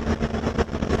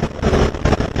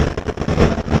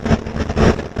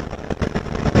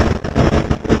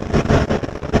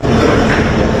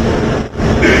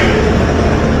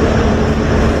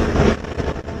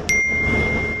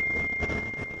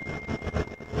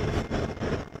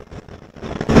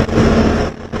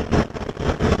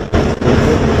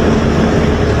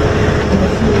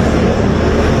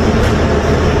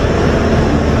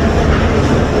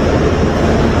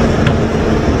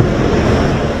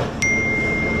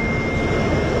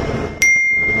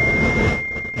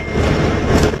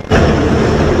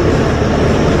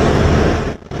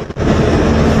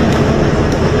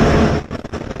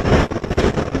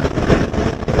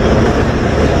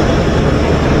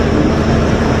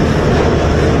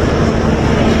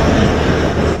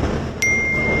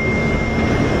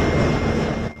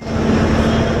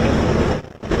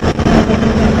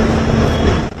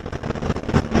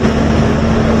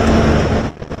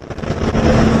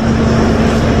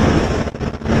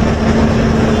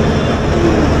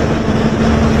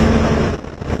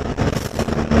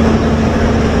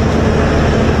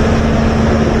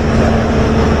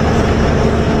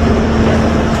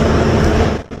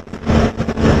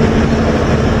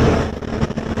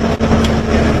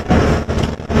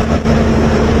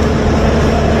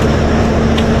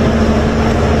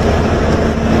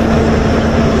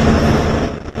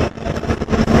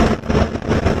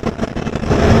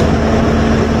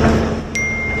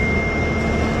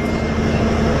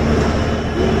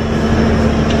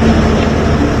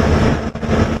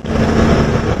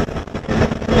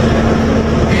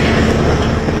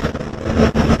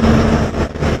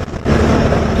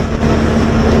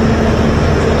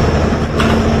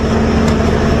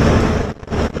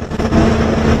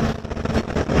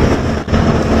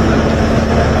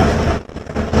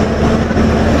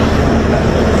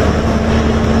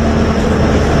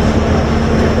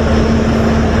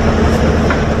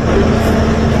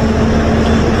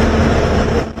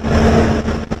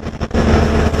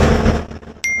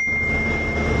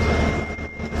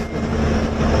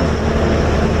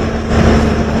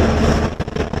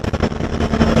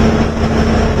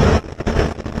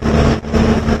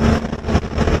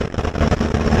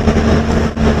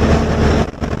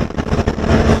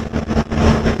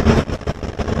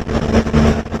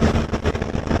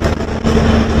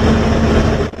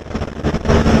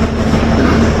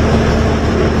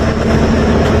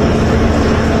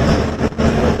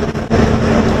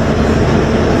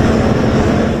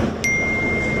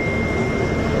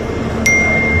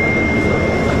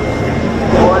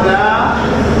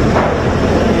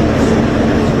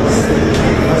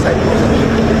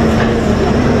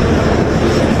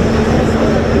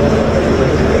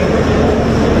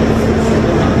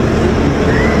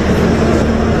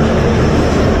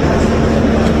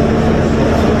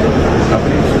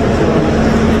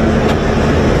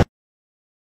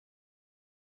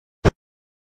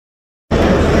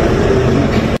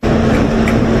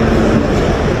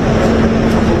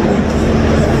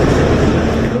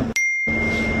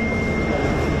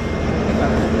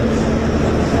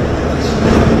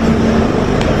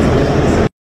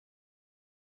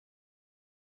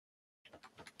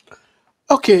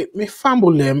 Okay, me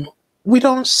family, we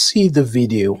don't see the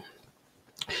video,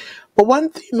 But one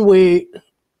thing we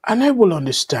unable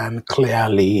understand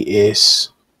clearly is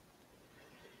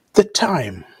the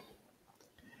time.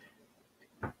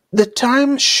 The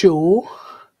time show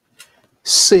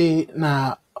say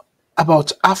now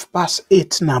about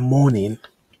 8:30 in the morning.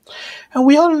 And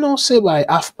we all know say by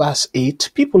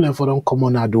 8:30, people never don't come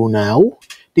on a do now.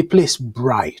 The place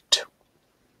bright.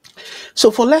 So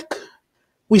for like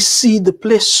we see the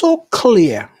place so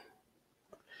clear.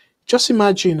 Just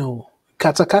imagine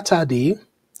kata day,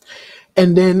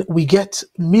 and then we get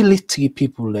military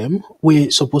people them we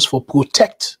supposed for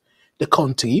protect the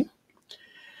country.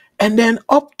 And then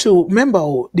up to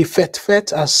remember the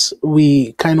fet as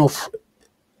we kind of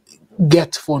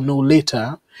get for no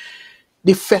later.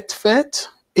 The fet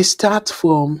it start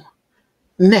from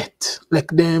net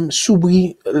like them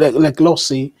subri like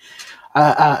lossy.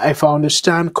 If I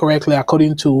understand correctly,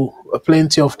 according to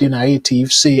plenty of the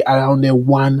narratives, say around the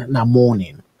 1 in the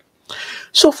morning.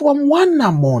 So from 1 in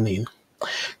the morning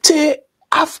to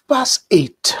 8:30 in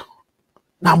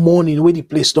the morning, where the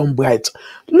place don't bright,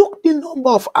 look the number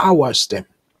of hours them.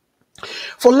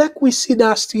 For like we see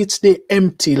that streets they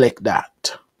empty like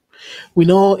that. We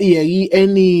know hear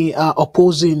any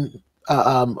opposing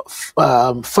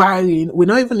firing. We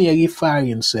not even hear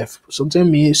firing self.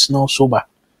 Sometimes it's not sober.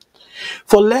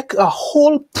 For like a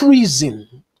whole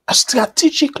prison, a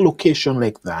strategic location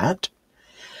like that,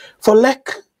 for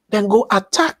like then go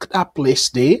attack that place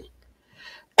there,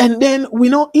 and then we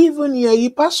not even hear you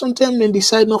pass sometimes then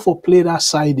decide not for play that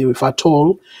side if at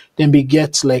all, then we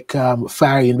get like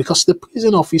firing because the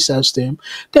prison officers them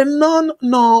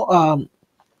no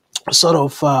sort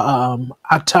of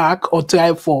attack or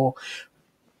try for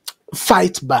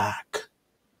fight back.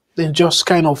 Then just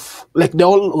kind of like they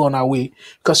all run away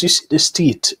because you see the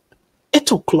street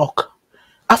 8 o'clock,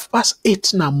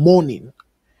 8:30 in the morning,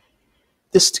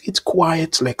 the street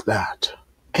quiet like that,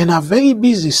 and a very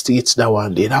busy streets that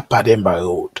one day that Pademba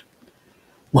Road,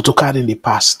 motorcar in the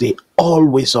past day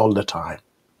always all the time,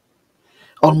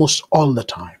 almost all the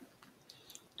time.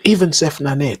 Even Sef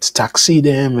Nanet, taxi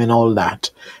them and all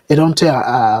that. They don't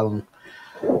tell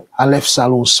I left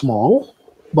salon small.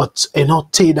 But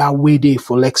not take that way day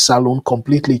for like salon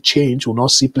completely change. We'll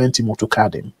not see plenty more to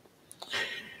them.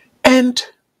 And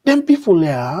then people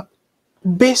there,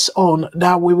 based on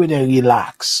that way where they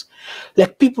relax,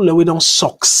 like people that we don't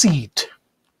succeed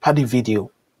by the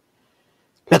video.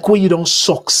 Like when you don't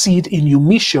succeed in your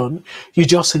mission, you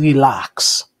just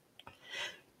relax.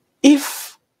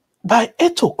 If by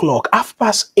 8 o'clock,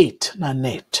 8:30 na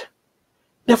net,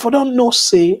 therefore don't know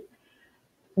say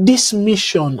this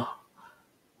mission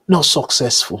not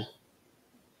successful.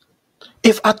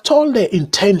 If at all their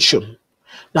intention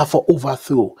now for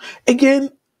overthrow, again,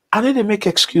 I need to make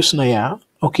excuse now, yeah?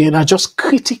 Okay, now just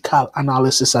critical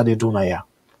analysis that they do now, yeah?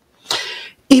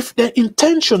 If the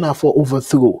intention are for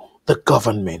overthrow the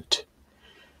government,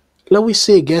 let we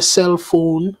say get cell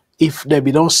phone, if they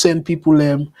be don't send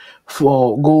people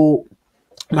for go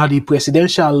now the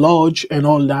presidential lodge and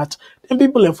all that, then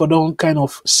people for don't kind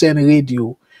of send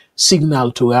radio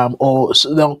signal to them or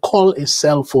they'll call a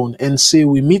cell phone and say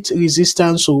we meet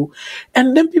resistance, so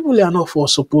and then people are not for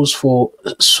supposed for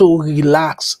so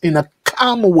relax in a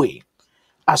calm way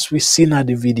as we seen at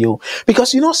the video,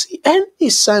 because you don't see any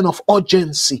sign of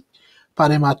urgency for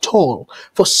them at all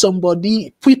for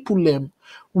somebody people them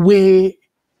where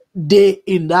they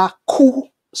in that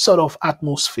cool sort of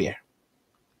atmosphere.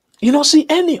 You don't see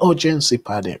any urgency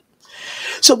for them.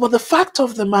 So, but the fact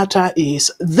of the matter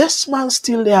is, this man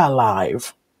still there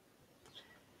alive.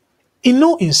 He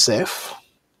know himself.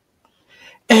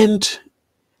 And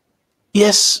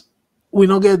yes, we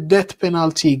not get death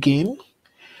penalty again.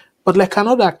 But like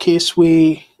another case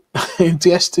where,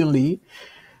 interestingly,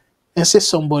 and say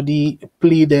somebody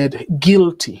pleaded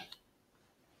guilty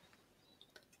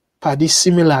for this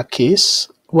similar case,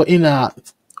 but in a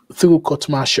through court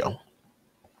martial.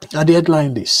 And the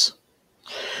headline this.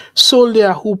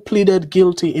 Soldier who pleaded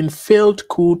guilty in failed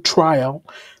coup trial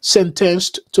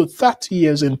sentenced to 30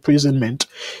 years imprisonment.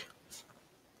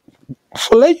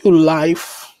 For let your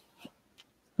life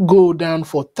go down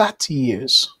for 30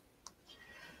 years.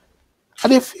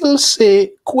 And they feel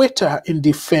say quitter in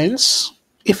defense.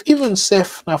 If even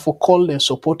self now for call their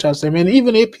supporters them, and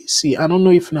even APC, I don't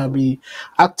know if now be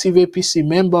active APC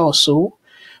member or so,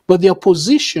 but their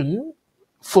position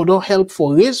for don't help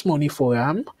for raise money for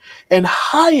them and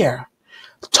hire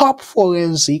top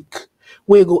forensic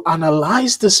we go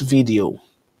analyze this video.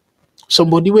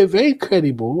 Somebody were very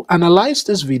credible, analyze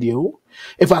this video.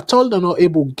 If I told them not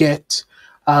able to get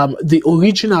the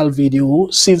original video,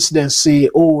 since then say,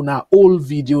 oh, now old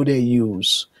video they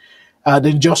use.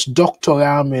 Then just doctor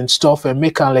him and stuff and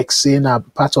make her like saying a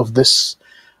part of this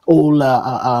whole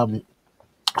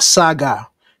saga.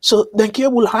 So then Kia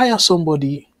will hire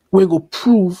somebody we go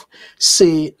prove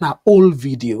say na old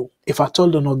video. If I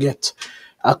told them not get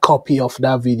a copy of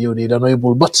that video, they don't know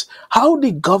able. But how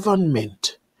the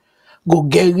government go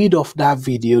get rid of that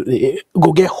video,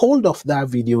 go get hold of that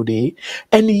video there,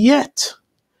 and yet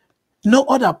no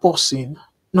other person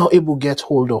not able get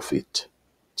hold of it.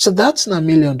 So that's a $1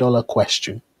 million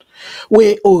question.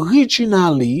 Where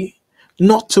originally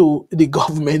not to the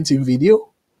government in video.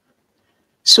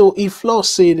 So if law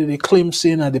say that they claim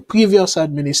saying that the previous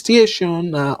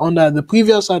administration, under the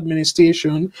previous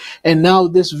administration, and now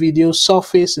this video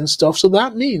surface and stuff, so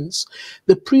that means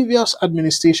the previous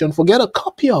administration forget a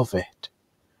copy of it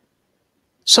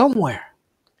somewhere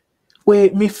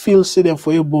where me feel say them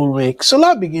for able make. So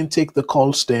I begin take the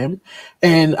calls them,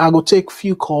 and I go take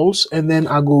few calls, and then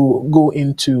I go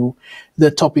into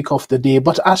the topic of the day.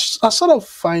 But I sort of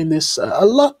find this a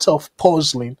lot of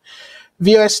puzzling.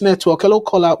 VS Network, hello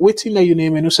caller, waiting that you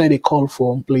name and who say they call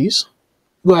for, please.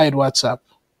 Go ahead, WhatsApp.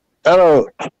 Hello.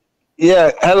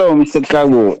 Yeah, hello, Mr.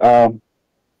 Kargbo.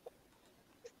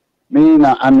 Me,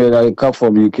 I come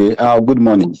from UK. Good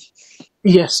morning.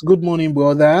 Yes, good morning,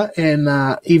 brother, and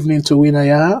evening to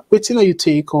Winaya. Waiting that you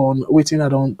take on, waiting I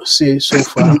don't say so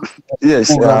far.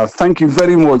 Yes, thank you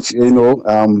very much. You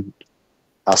know,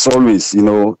 as always, you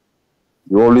know,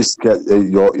 you always get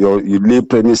you lay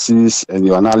premises and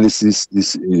your analysis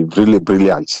is really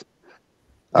brilliant.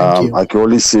 I can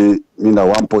only say, you know,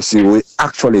 one person who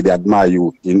actually they admire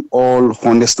you in all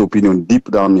honest opinion, deep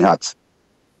down my heart.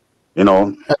 You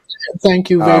know.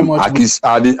 Thank you very much.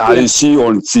 I see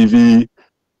on TV,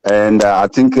 and I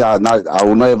think I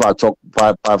will not ever talk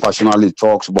professionally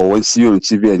talks, but when I see you on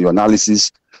TV and your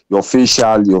analysis, your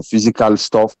facial, your physical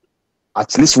stuff,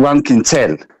 at least one can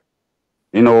tell.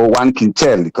 You know, one can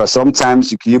tell, because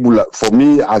sometimes you can able, for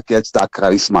me, I get that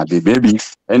charisma. Maybe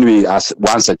anyway, as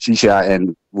once a teacher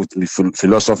and with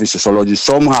philosophy, sociology,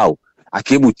 somehow I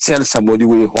can able tell somebody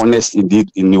who is honest indeed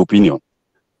in the opinion.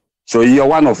 So you're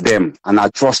one of them, and I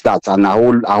trust that, and I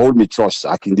hold me trust.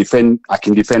 I can defend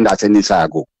that any time I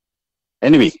go.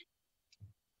 Anyway,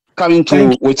 coming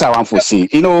to what I want to say,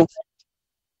 you know,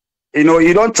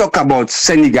 you don't talk about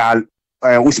Senegal.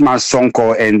 Usman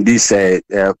Sonko and this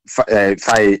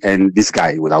Faye and this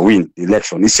guy would have win the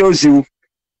election. It shows you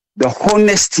the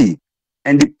honesty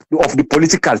and of the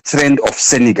political trend of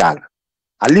Senegal.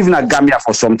 I live in Gambia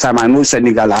for some time. I know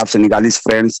Senegal. I have Senegalese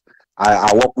friends.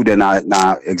 I work with an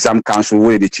exam council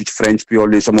where they teach French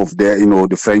purely. Some of the, you know,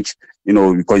 the French, you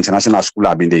know, we call international school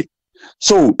have been there.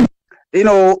 So, you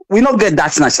know, we don't get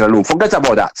that national. Forget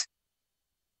about that.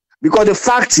 Because the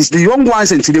fact is, the young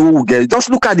ones and today we will get, just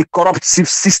look at the corruptive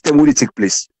system where it take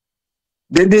place.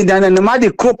 Then they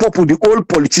crop up with the old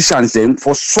politicians then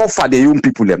for so far the young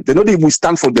people them. They know they will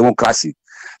stand for democracy.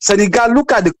 Senegal,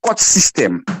 look at the court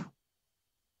system.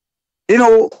 You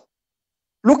know,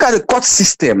 look at the court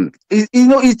system. You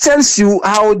know, it tells you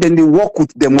how then they work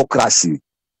with democracy.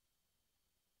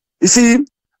 You see,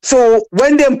 so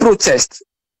when they protest,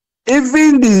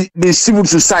 even the civil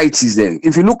societies then,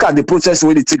 if you look at the protests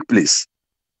where they take place,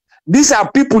 these are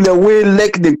people that will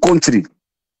like the country,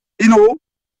 you know,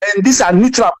 and these are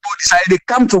neutral bodies, and they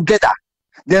come together.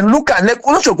 Then look at, like,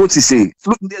 what you're going to say,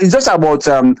 it's just about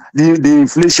the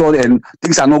inflation and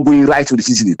things are not going right with the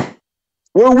citizen.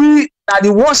 Well, we are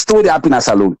the worst story that happened as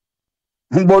alone.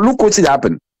 But look what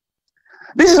happened.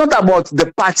 This is not about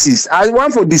the parties. I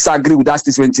want to disagree with that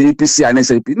statement, APC and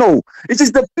SAP. No, it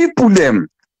is the people them.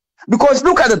 Because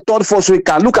look at the third force we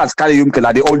can look at Kari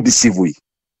Yumkela, they all deceive we.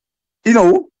 You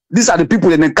know, these are the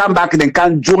people that then come back and they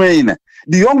can't join.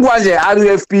 The young ones, the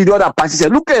RUFP, the other parties,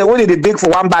 look at when they beg for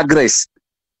one bag race.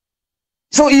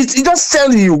 So it just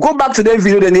tells you, go back to that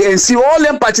video and see all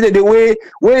them parties that the way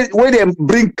they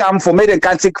bring camp for me, they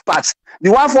can take part.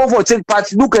 The one for take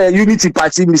part, look at Unity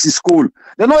Party, Mrs. Cole.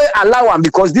 They don't allow them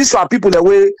because these are people that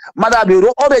way, Mother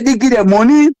Bureau already give them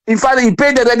money. In fact, he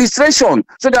paid the registration.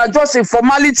 So they are just a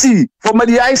formality for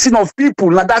the icing of people.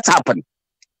 Now that happened.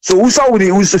 So we saw with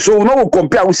it, so we don't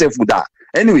compare ourselves with that.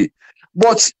 Anyway,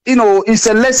 but you know, it's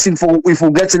a lesson for if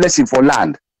we get a lesson for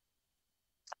land.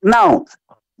 Now,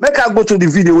 make I go to the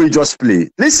video we just play.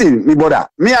 Listen, me brother,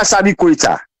 me Asabi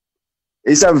Koita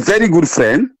is a very good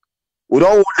friend. With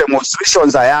all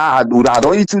demonstrations I had, with I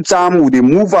don't eat two time, would they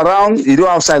move around? You know,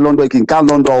 outside London, you can come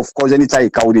London, of course, anytime you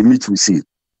can, would they meet, we see.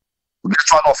 We get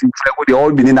one of him friends, they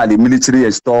all been in at the military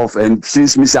and stuff, and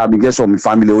since me say I've been getting some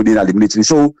family holding at the military.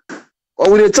 So,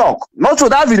 when they talk, not to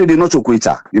that video, they not to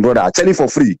Koita, you brother, I tell you for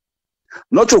free.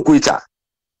 Not to Koita.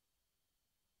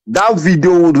 that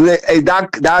video, that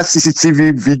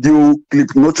CCTV video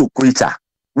clip, not to Quetta.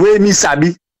 Where me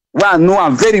sabi, where I know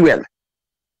I'm very well.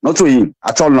 Not to him,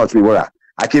 at all, not me, brother.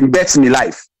 I can bet me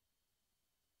life.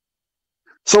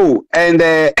 So, and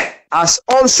as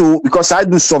also, because I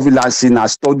do surveillance, I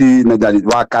study, you know, that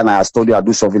what can I study, I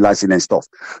do surveillance and stuff.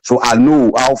 So I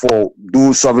know how to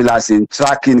do surveillance in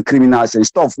tracking criminals and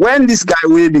stuff. When this guy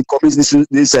will be committing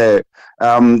this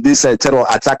terror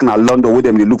attack in London, where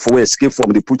they look for way escape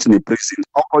from the put in the prison,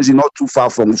 of course, it's not too far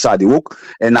from where they work,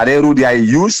 and at the road they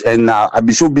use, and I'll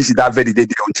be so busy that very day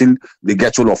until they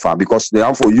get all of her, because they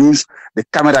have to use the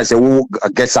camera who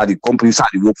gets at the company side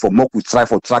work for more we try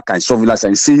for track and surveillance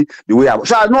and see the way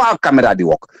so I know how camera they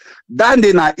work. Then they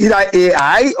either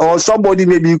AI or somebody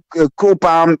maybe crop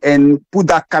arm and put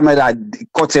that camera,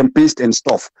 cut and paste and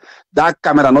stuff. That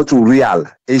camera not too real.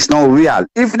 It's not real.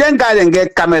 If then guy then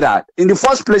get camera in the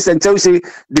first place and tell you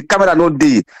the camera not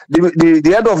there,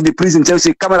 the head of the prison tells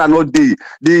you camera not there,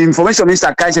 the information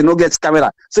minister can't no gets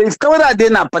camera. So if camera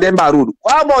then at Pademba Road,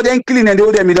 how about then killing and the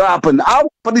other middle happen? How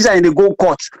police and they go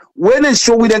court? When they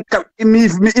show with them,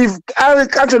 if I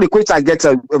actually quit, I get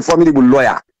a formidable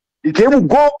lawyer. You can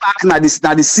go back now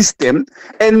the system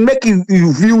and make you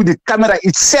view the camera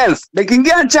itself. They can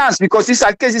get a chance because it's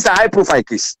a case, it's a high profile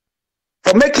case.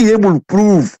 For making able to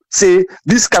prove, say,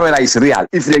 this camera is real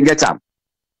if they get them.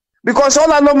 Because all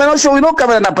along, may not show you no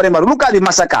camera in the perimeter. Look at the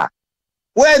massacre.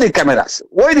 Where are the cameras?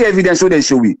 Where are the evidence where they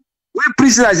show you? Where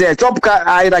prisoners are top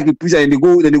hierarchy prison and they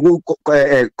go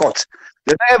court.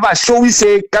 They never show you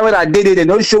say camera did they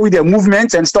don't show you their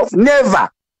movements and stuff. Never.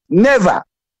 Never.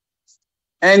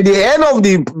 And the head of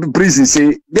the prison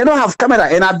say they don't have camera,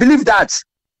 and I believe that.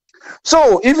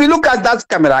 So if you look at that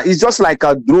camera, it's just like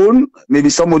a drone.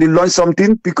 Maybe somebody launch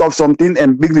something, pick up something,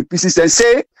 and bring the pieces and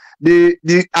say the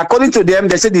according to them,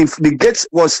 they say the gate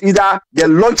was either they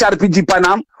launch RPG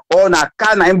Panam or na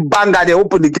can and banger, they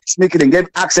open the gates, make it and get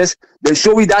access. They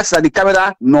show you that's the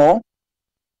camera. No.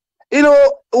 You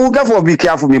know, we got to be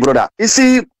careful, me brother. You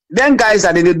see, then guys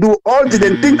that they do all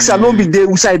the things are not be there,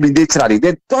 who say be literally.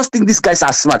 They just think these guys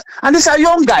are smart. And these are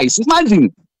young guys.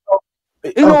 Imagine.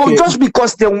 You know, just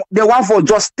because they want for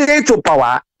just stay to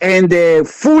power and they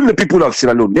fool the people of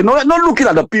Sierra Leone. They're not looking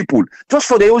at the people, just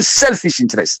for their own selfish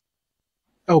interest.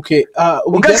 Okay.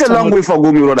 We get a long way for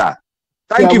go, my brother.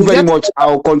 Thank you very much.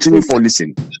 I'll continue for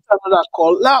listening. Another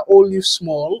call. That only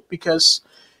small because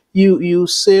you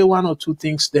say one or two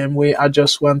things them where I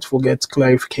just want to get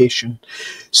clarification.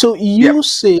 So you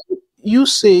say you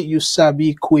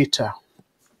sabi Quetta.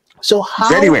 So how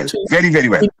very well, very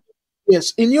well.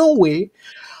 Yes, in your way,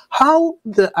 how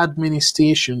the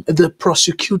administration, the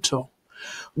prosecutor,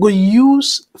 will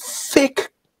use fake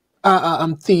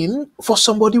thing for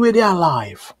somebody where they're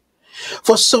alive,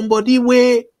 for somebody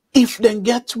where if they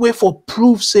get way for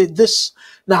proof, say this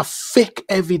now fake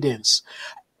evidence,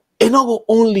 it not will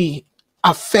only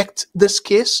affect this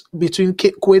case between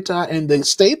Quetta and the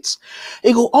states,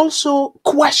 it will also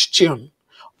question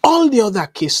all the other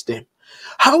case them.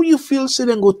 How you feel say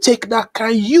then go take that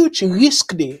kind of huge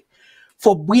risk there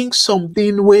for bring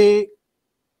something where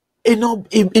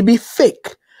it be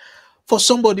fake for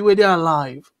somebody where they're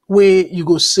alive, where you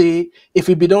go say if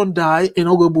it be don't die, it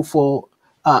not go before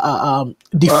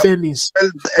defending.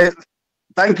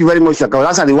 Thank you very much, Shaka.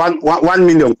 That's the 1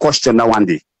 million question now one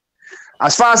day.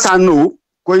 As far as I know,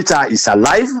 Quetta is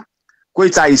alive.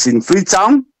 Quetta is in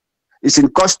Freetown. It's in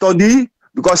custody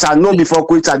because I know before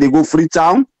Quetta they go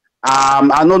Freetown.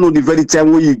 I don't know the very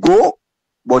time where you go,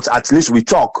 but at least we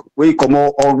talk. Where you come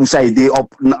all outside day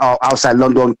up outside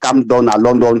London, come down at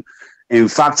London. In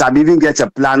fact, I've even get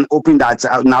a plan open that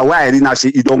now where I now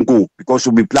say you don't go because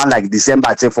we'll be plan like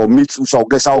December for me to so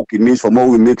guess how okay means for more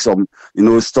we make some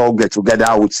stuff get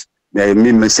together with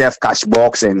me myself cash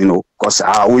box and because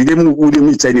we didn't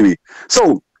meet anyway.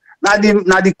 So now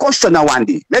the question now one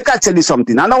day, let me tell you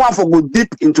something. I don't want to go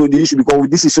deep into the issue because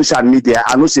this is social media.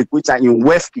 I know say Quetta in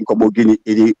West in Kobogini,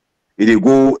 it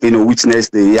go witness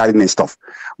the hearing and stuff.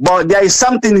 But there is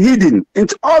something hidden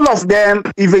into all of them.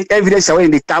 Even evidence when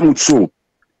they come with so.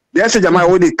 The actual Jama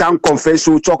when they come confess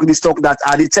so talk this talk that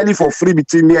are they telling for free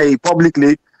between me and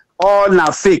publicly all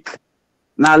now fake,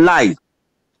 now lie.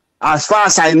 As far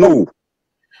as I know.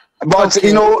 But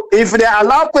if they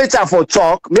allow Quetta for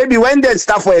talk, maybe when they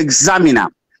start for examiner,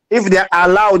 if they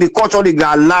allow the court or they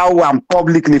allow and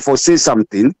publicly for say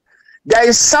something, there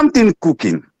is something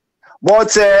cooking.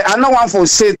 But I don't want to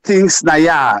say things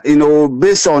now,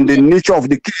 based on the nature of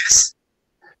the case.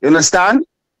 You understand?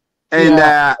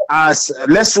 And as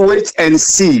let's wait and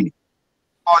see.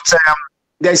 But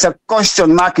there's a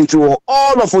question mark into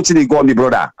all of what they got, my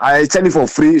brother. I tell you for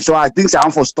free, so I think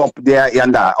I'm for stop there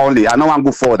and only. I don't want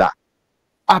to go further.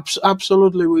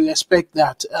 Absolutely, we respect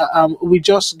that. We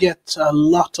just get a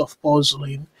lot of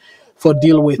puzzling for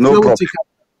deal with. No problem.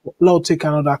 We'll take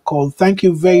another call. Thank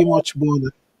you very much,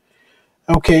 brother.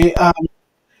 Okay.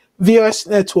 VOS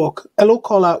Network. Hello,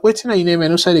 caller. What's your name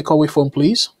and who said they call with phone,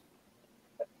 please?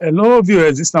 Hello,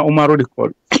 viewers. This is now Omar the call.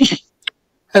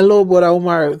 Hello, brother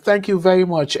Omar. Thank you very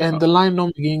much. And the line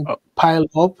number again pile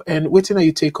up. And waiting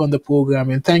you take on the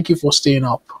program. And thank you for staying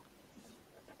up.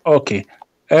 Okay.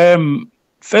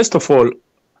 First of all,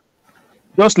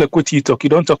 just like what you talk, you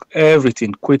don't talk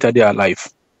everything. Quit they are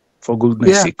alive, for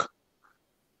goodness sake.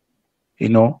 You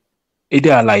know, they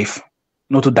are alive,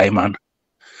 not to die, man.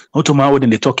 Not to man when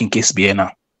they talk in case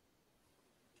Biena.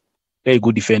 They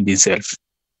go defend themselves.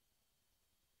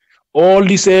 All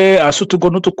this, I should to go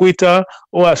not to quit her,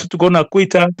 or I should to go not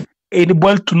quit her, it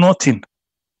boil to nothing.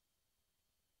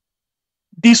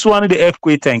 This one, the help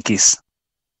quit in case.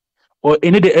 Or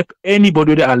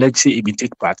anybody that alleged say he been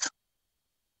take part.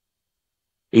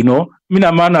 You know, me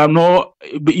na man, I'm not,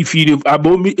 if you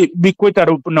about me, be quite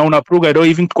now on a program, don't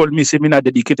even call me, say me a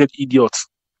dedicated idiot.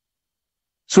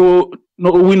 So,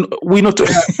 no, we not,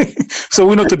 so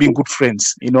we not to be good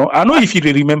friends, you know. I know if you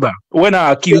remember, when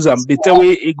I accuse him, they tell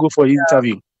me he go for his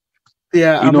interview.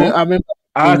 Yeah, you know,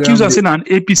 I accuse him saying an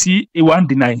APC, he won't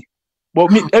deny.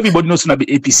 But me, everybody knows not be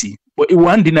APC, but he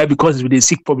won't deny because they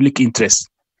seek public interest.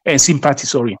 And sympathy,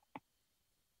 sorry.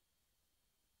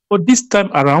 But this time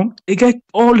around, he get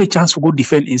all the chance to go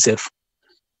defend himself.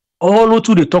 All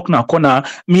to the talk now, corner,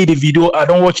 me the video, I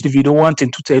don't watch the video,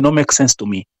 wanting to tell it don't make sense to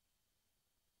me.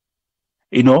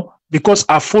 You know, because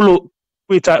I follow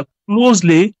Twitter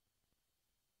closely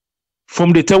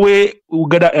from the way we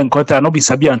gather encounter, not be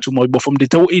Sabi and too much, but from the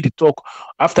way they talk,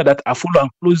 after that, I follow him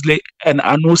closely and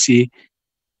I know say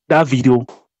that video,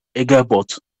 a girl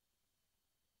bought.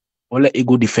 Or let it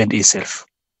go defend itself.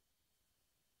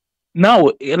 Now,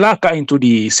 like into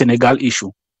the Senegal issue.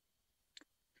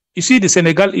 You see the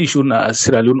Senegal issue in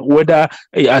Sierra Leone, whether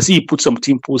as he put some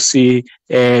people say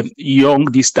young,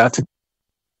 this, that.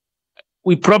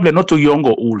 We problem not too young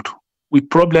or old. We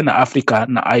problem in Africa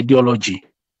na ideology.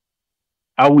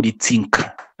 How would they think?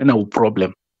 And our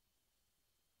problem.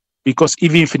 Because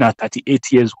even if in a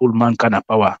 38 years old man can have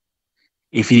power,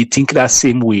 if he think that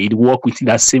same way, he work within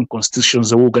that same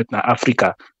constitutions that we get in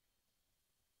Africa,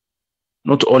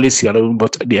 not only Sierra Leone,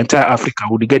 but the entire Africa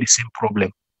would get the same problem.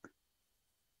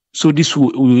 So this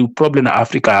will problem in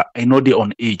Africa, I know they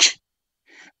on age.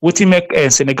 What he make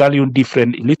Senegal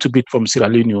different a little bit from Sierra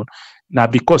Leone now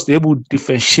because they will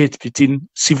differentiate between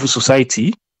civil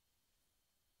society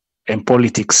and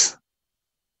politics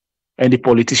and the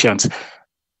politicians.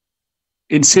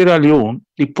 In Sierra Leone,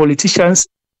 the politicians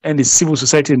and the civil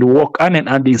society in the work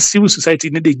and the civil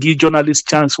society need to give journalists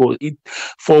chance for it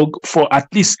for at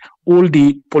least all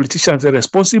the politicians are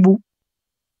responsible.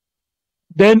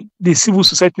 Then the civil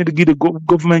society need to give the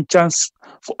government chance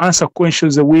for answer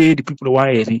questions the way the people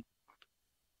want it.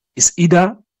 It's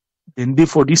either they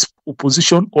for this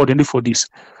opposition or they for this.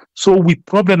 So we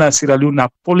problem at Sierra Leone now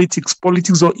politics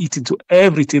don't eat into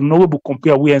everything. No one will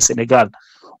compare we and Senegal.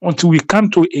 Until we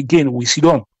come to again, we sit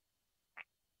down.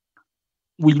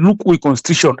 We look with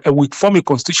constitution and we form a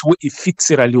constitution where it fits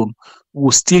Sierra Leone,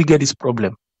 we'll still get this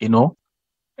problem, you know.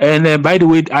 And by the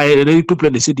way, I really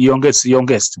people they say the youngest.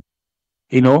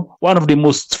 You know, one of the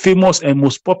most famous and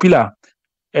most popular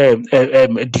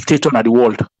dictator in the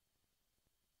world.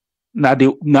 Now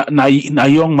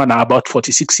young man about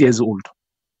 46 years old.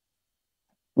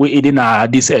 We in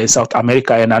this South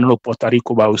America and I know Puerto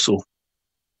Rico also.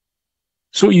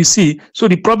 So you see, so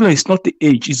the problem is not the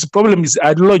age, the problem is the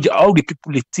ideology, how the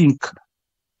people they think,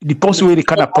 the possible way they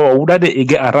kind of power, would they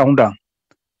get around them.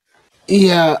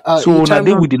 Yeah. So now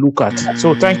they will look at.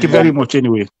 So thank you very much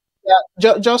anyway.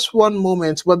 Yeah, just one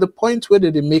moment. But the point where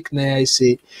they make now, I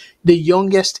say, the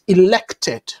youngest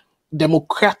elected,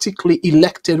 democratically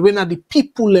elected, when are the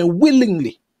people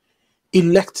willingly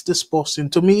elect this person.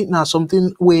 To me, now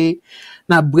something where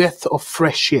now breath of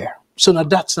fresh air. So now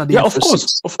that's not the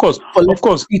emphasis. Of course.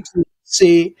 People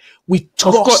say we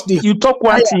trust the. You talk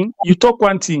one thing.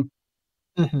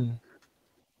 Mm-hmm.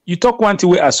 You talk one thing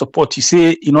where I support. You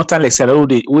say you not like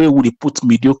where would they put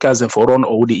mediocres and for run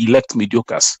or would they elect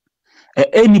mediocres?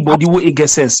 Anybody who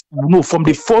gets sense, no, from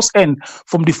the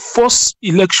first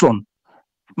election,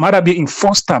 might be in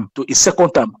first term to a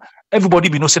second term, everybody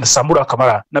be no say the Samura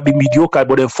Kamara, not be mediocre,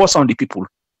 but then force on the people.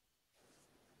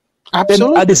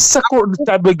 Absolutely. Then at the second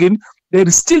time again, there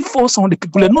is still force on the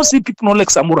people. And no see people not like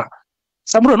Samura.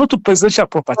 Samura not to presidential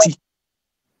property.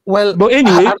 Well, But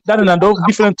anyway, that is another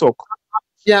different talk.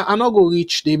 yeah, I'm not going to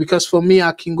reach there because for me,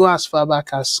 I can go as far back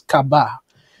as Kaba.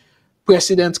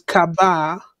 President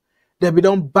Kaba, they be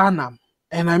done ban him,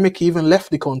 and I make he even left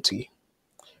the country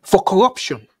for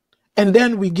corruption. And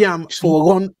then we get him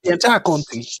for run the entire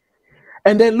country.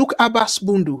 And then look Abbas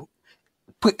Bundu,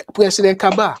 President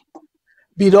Kaba,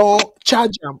 be don't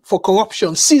charge him for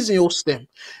corruption, seizing host them.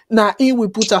 Now he will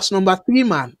put us number 3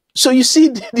 man. So you see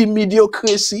the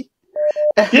mediocrity.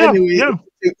 Yeah, Anyway, yeah.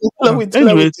 let me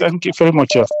take, Thank you very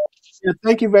much. yeah,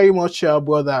 thank you very much,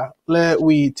 brother. Let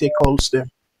we take calls them.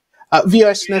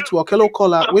 VS Network, hello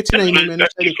caller. Waiting a name and tell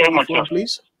the phone,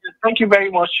 please. Thank you very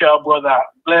much, brother.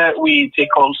 Let we take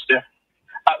calls there.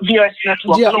 VS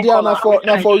Network, hello caller.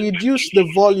 Now for reduce the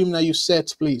volume that you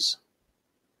set, please.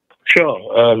 Sure,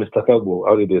 Mr. Kargbo,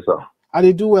 how do you do, sir? I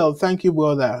did do well, thank you,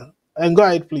 brother. And go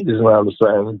ahead, please. This is my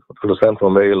understand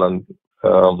from Maryland.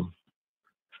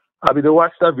 I mean,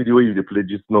 watch that video you played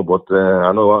just now, but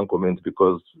I know one comment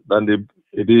because then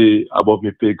they above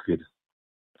me pay grade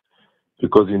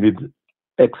because you need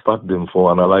expert them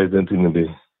for analyzing in the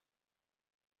day.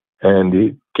 And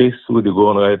the case we go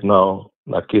on right now,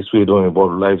 that case we don't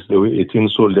involve lives, the way 18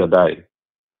 soldiers died.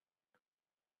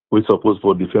 We supposed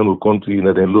for defend the country and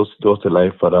then lost a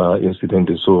life for the incident.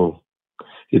 So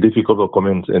it's difficult to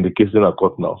comment, and the case is in a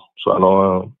court now. So I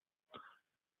know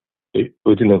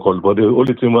waiting in court. But the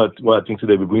only thing what I think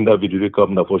they will bring that video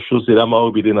come now for sure. Say that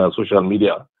will be in social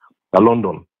media, in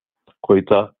London,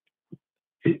 Koita,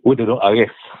 where they don't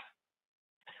arrest.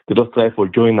 They just try for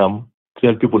join them,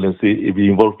 tell people and say if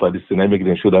you involved by this, and I make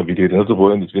them show that video. They're not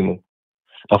for anything.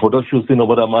 And for that show, say no,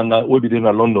 but that man will be there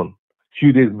in London.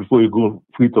 Few days before you go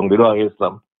free tongue, they don't arrest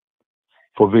them.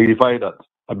 For verify that.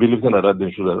 I believe that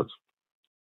they should that.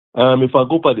 If I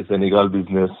go by the Senegal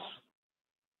business,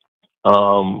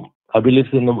 I believe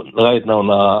right now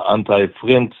na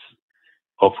anti-French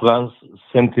or France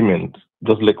sentiment,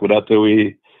 just like with that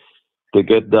way to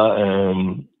get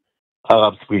the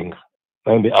Arab Spring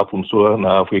and the happen so in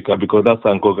Africa, because that's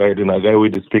a guy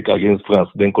with the speak against France,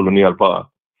 then colonial power.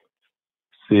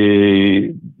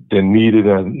 Say they need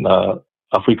an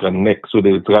African neck, so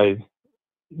they try,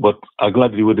 but I'm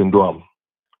glad they wouldn't do them.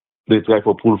 They try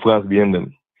for pull France behind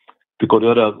them. Because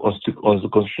the other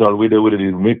constitutional way they would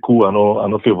make coup, I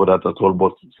don't favor that at all,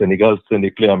 but Senegal send a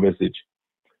clear message.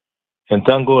 And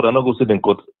thank God, I'm not going to say them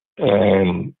court,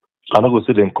 I'm not going to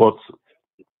say them court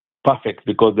perfect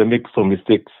because they make some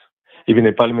mistakes. Even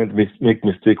the parliament make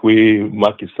mistake, we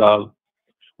Macky Sall,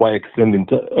 why extend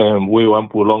we want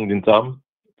prolong in term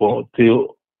for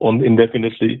till on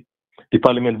indefinitely. The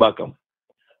parliament back them,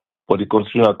 but the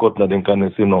constitutional court now then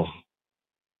can say no.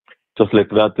 Just like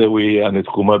that way, and it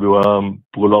could maybe one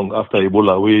prolong after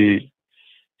Ebola.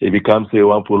 It becomes say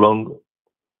one prolong.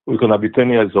 We're gonna be 10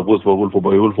 years supposed for Wolf, but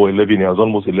Wolf for 11 years,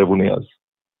 almost 11 years.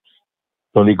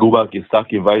 When he go back, he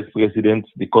sack a vice president.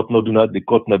 The court not do that. The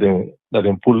court not then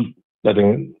pull that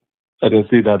then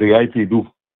say that the IT do.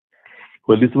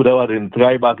 Well, this would have then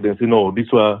try back. Then say no, this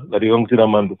was that the wrong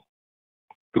thing man do.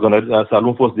 Because as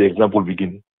Salon first the example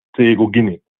begin. Say go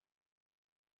Guinea.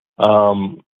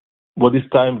 But this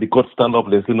time the court stand up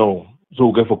and say no. So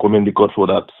we get for commend the court for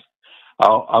that.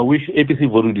 I wish APC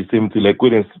would do the same thing. Like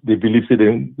when they believe say they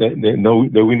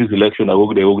win this election, they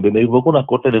go then they go to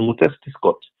court and they will test this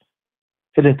court.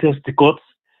 Say they test the court.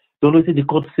 Don't know say the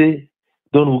court say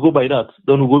don't we go by that.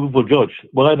 Don't we go for judge.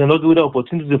 But I did not give the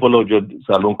opportunity to follow judge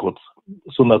Salon court.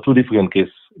 So now 2 different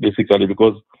cases basically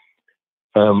because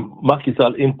Macky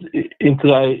Sall in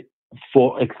try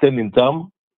for extending term.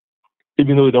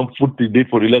 Even though we don't put the date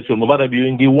for the election, no matter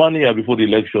being 1 year before the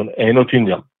election, and not change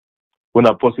them. When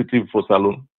I'm positive for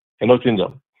Salon, and not change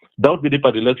them. Doubt be the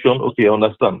part election, okay, I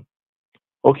understand.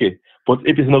 Okay, but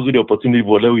if it's not good the opportunity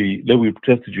for let we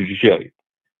test the judiciary.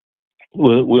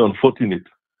 We're unfortunate.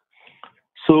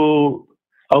 So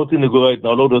out in the go right now,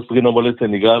 all those 3 numbers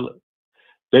Senegal,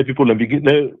 let people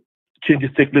begin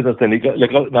changes take place in Senegal,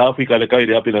 like in Africa, like how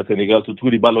they happen in Senegal, to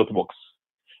through the ballot box.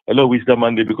 Hello, which that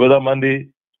Monday, because that Monday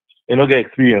you not get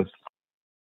experience.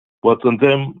 But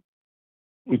sometimes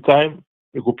with time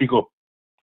you go pick up.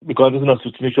 Because it's not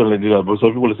situation like that. But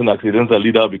some people listen accidental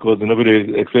leader because they never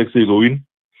expect to go win.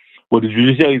 But the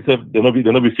judiciary itself they not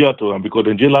be fair to them because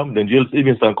then jail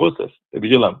even Sankos they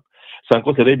jail them.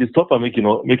 Sankos they stop and making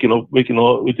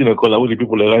within a call all the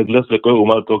people arise. Let's like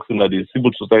Omar talks in the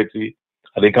civil society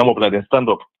and they come up and they stand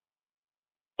up.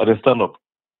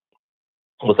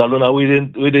 But Salona, we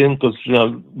didn't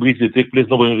constitutional breach they take place,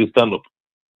 nobody will stand up.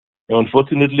 And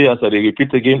unfortunately, as I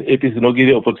repeat again, APC not give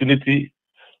the opportunity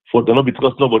for they not be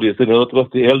trust nobody. They say they don't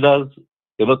trust the elders,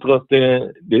 they don't trust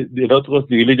the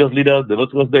religious leaders, they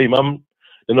don't trust the imam,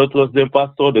 they don't trust them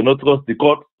pastor, they don't trust the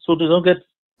court, so they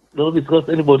don't discuss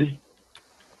anybody.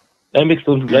 I make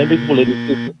people for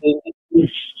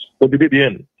the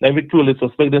end. I make people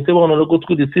suspect. They say, "Well, I want to go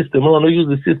through the system. I want to use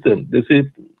the system." They say,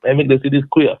 they say this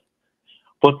clear.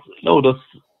 But now just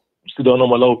sit down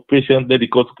and allow patient, let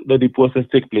the process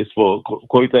take place for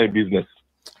quality in business.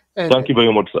 Thank you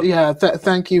very much, sir. Yeah,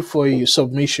 thank you for your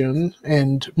submission,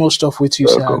 and most of which you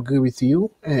say I agree with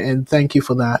you, and thank you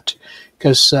for that.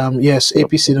 Because yes,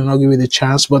 APC did not give it the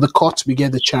chance, but the courts will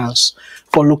get the chance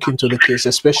for looking into the case,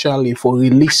 especially for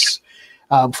release,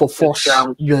 for force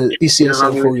the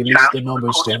ECSL for release the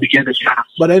numbers then.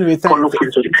 But anyway,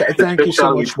 thank you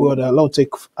so much, brother. I'll take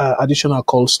additional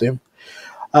calls then.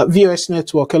 VOS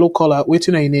Network, hello caller,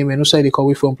 waiting on your name and who side you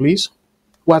call from, please?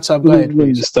 WhatsApp, go ahead,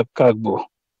 please. Mr. Kargbo.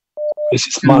 This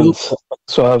is Mans.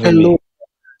 So having me.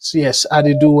 Yes, I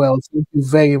did do well. Thank you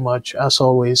very much, as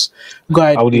always. Go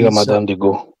ahead, how did please. Ramadan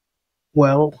go?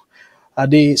 Well, I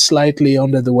did slightly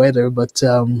under the weather, but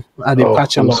I did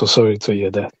patch along. I'm so sorry to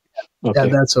hear that. Okay. Yeah,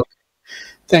 that's okay.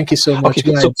 Thank you so much.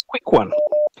 Okay, so quick one.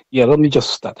 Yeah, let me just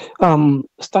start.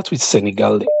 Start with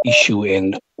Senegal issue,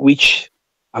 and which,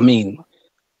 I mean,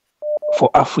 for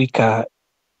Africa,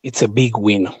 it's a big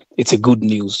win. It's a good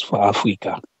news for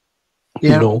Africa.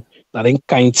 Yeah. You know, I think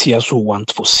kind tears who want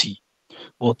to see.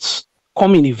 But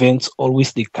coming events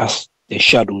always they cast their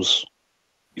shadows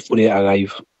before they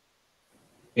arrive.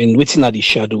 And waiting at the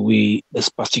shadow way this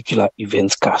particular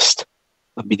event cast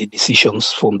will be the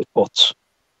decisions from the courts.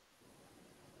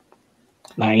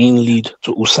 Now in lead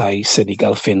to Usai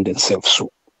Senegal fend themselves so.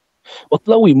 But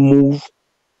now we move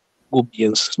go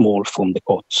beyond small from the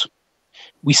courts.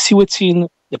 We see waiting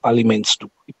the parliaments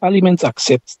do. The parliament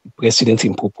accepts the president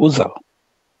in proposal.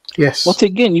 Yes. But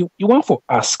again, you want to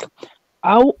ask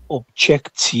how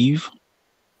objective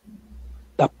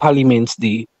the parliament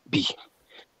they be.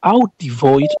 How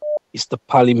devoid is the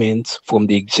parliament from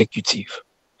the executive?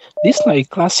 This is a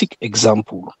classic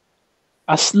example.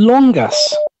 As long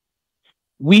as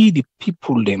we, the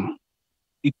people, them,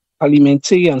 the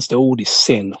parliamentarians, they all the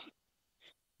same,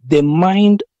 their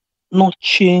mind not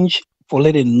change for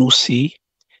letting know say,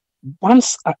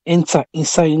 once I enter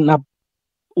inside a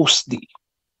host day,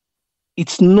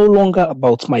 it's no longer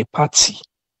about my party.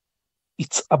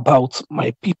 It's about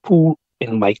my people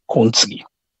and my country.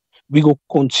 We will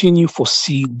continue to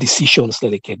see decisions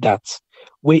like that,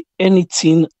 where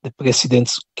anything the president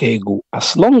can go,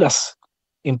 as long as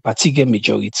in particular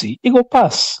majority, it will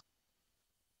pass.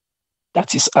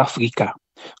 That is Africa,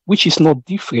 which is not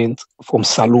different from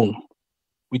Salon,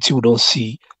 which you don't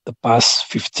see the past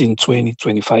 15, 20,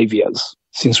 25 years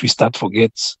since we start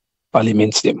forget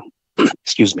parliaments them.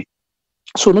 Excuse me.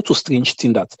 So not a strange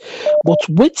thing that, but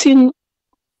waiting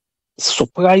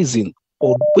surprising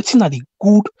or waiting at the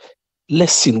good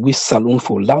lesson with Salon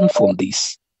for learn from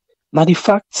this. Now the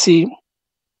fact say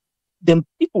them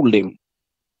people them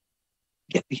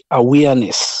get the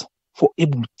awareness for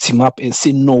able to team up and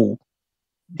say no,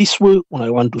 this way when I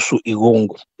want to do so wrong,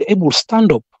 they're able to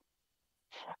stand up.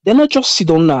 They're not just sit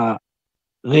on a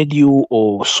radio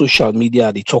or social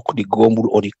media, they talk, they grumble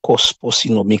or they cause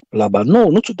posting or make blah blah. No,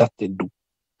 not that they do.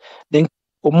 Then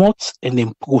come out and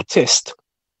then protest.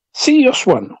 Serious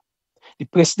one. The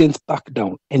president back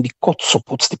down and the court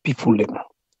supports the people then.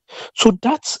 So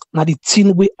that's not the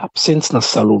thing we absent in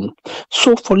Salon.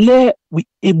 So for there we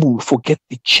able to forget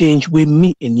the change we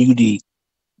me and you they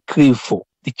crave for,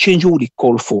 the change we they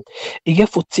call for. And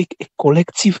therefore take a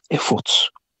collective effort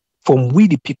from we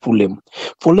the people them.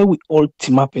 For there we all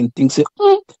team up and think say,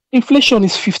 inflation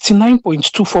is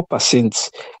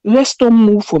 59.24%. Let's don't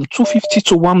move from 250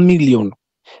 to 1 million.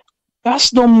 Gas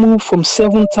don't move from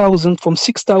 7,000, from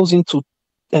 6,000 to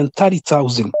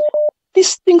 30,000.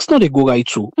 These things not they go right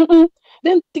through.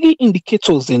 Then 3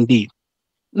 indicators then they.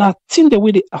 Now think the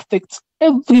way they affect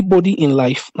everybody in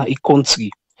life na a country.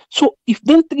 So if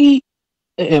then 3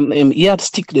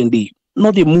 yardstick then they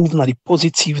not they move na the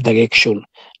positive direction,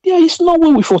 there is no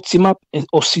way we for team up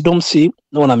or sit down say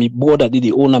no na me brother did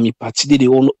they own na me party did they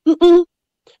own.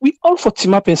 We all for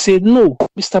team up and say no,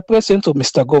 Mr. President or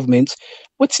Mr. Government,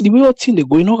 what's the way thing they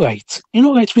going all right? You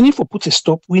know, right? We need for put a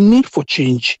stop. We need for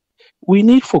change. We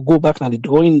need for go back to the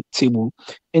drawing table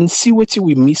and see what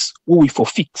we miss, what we for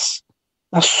fix.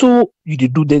 Now, so you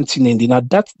do then thing and now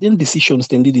that then decisions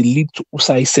then they lead to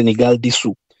Usai Senegal'S,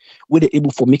 where they're able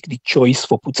to make the choice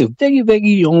for put a very, very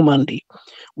young man there.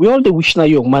 We all the wish now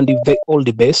young man all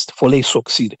the best for they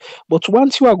succeed. But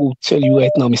one thing I will tell you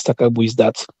right now, Mr. Kargbo, is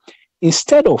that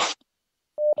instead of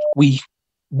we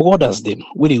borders them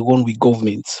where they run with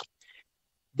governments,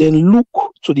 then look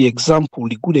to the example,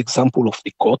 the good example of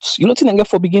the courts. You know what I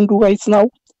for begin to right now?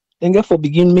 Then therefore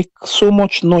begin make so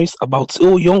much noise about,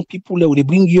 oh, young people, they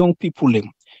bring young people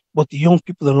in. But the young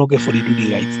people are not get for they do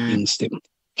the right things them.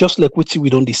 Just like what we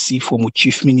don't see from a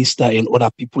chief minister and other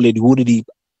people, they already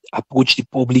approach the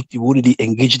public, they already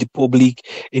engage the public,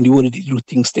 and they already do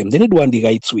things them. They do it the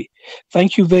right way.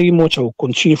 Thank you very much. I will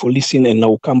continue for listening, and I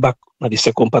will come back on the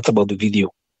second part about the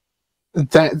video.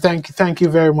 Thank you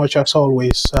very much as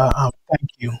always.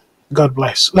 Thank you. God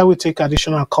bless. Let me take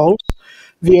additional calls.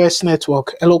 VS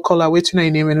Network. Hello, caller. What's your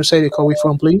name and you say they call me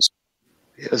from, please?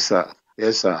 Yes, sir.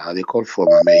 Yes, sir. I call from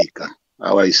America.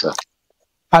 How are you, sir?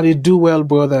 I did do well,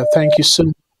 brother. Thank you so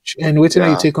much. And what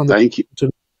you take on the thank you.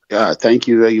 Yeah, thank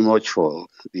you very much for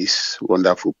this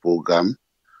wonderful program.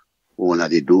 What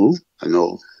they do, I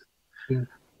know.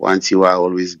 One thing I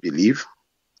always believe,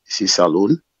 this is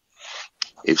Salone.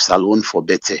 If Salone for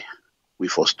better, we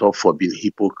for stop for being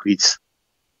hypocrites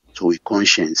to we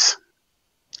conscience.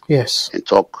 Yes. And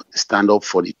talk, stand up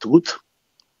for the truth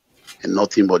and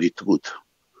nothing but the truth.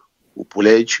 We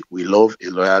pledge we love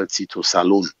and loyalty to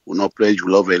Salone. We not pledge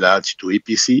we love and loyalty to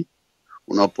APC.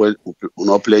 We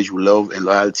not pledge we love and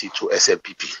loyalty to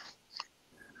SLPP.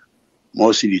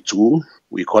 Mostly the two,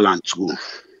 we call them true.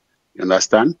 You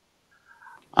understand?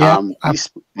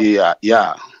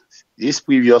 Yeah. This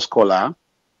previous caller,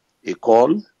 he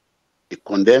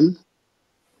condemn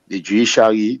the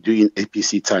judiciary during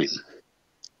APC time.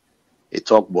 He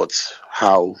talk about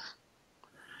how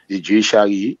the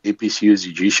judiciary, APC used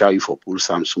the judiciary for Paul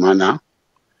Samsumana,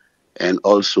 and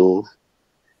also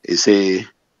he say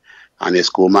an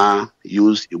Escoma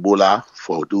used Ebola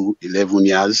for 11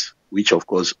 years, which of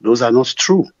course those are not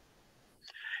true.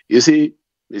 You see,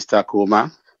 Mr.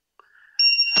 Koma,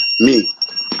 me,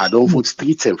 I don't vote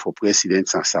 3 terms for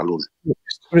president and Salone.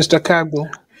 Mr. Kargbo.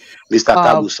 Mr.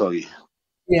 Kargbo, sorry.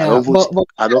 Yeah, I don't vote. but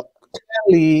I don't.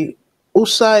 Clearly,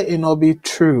 Usai it not be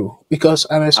true because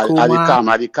I come.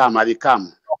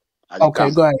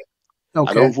 Okay, go ahead.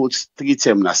 Okay. I don't vote 3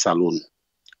 terms na Salone.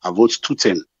 I vote 2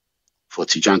 terms for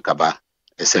Tijan Kaba,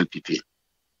 SLPP.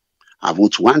 I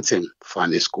vote 1 term for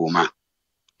an Escoma,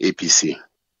 APC.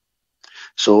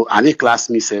 So I class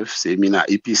myself say me na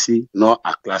APC, no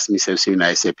I class myself say na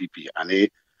SLPP. And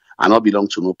I not belong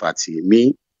to no party.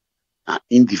 Me, an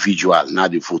individual, now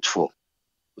they vote for,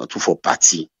 not for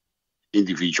party,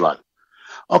 individual.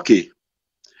 Okay,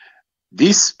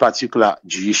 this particular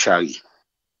judiciary,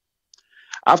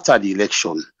 after the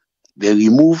election, they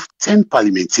remove 10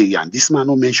 parliamentarians. This man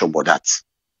no mention about that.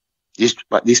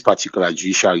 This particular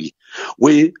judiciary,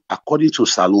 where according to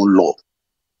Salone law,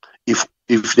 if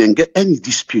they get any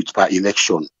dispute by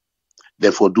election,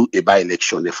 therefore do a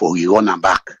by-election, therefore we run them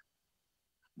back.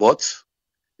 But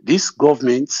this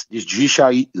government, this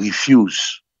judiciary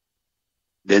refuse.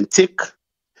 Then take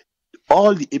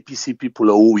all the APC people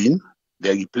who win,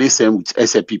 they replace them with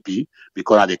SLPP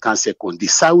because they can't second. The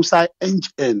Southside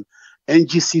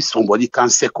NGC, somebody can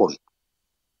second.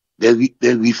 They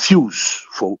refuse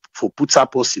for put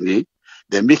up us in it.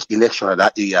 They make election at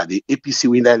that area. The APC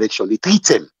win that election. They 3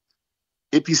 term.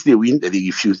 APC they win, then they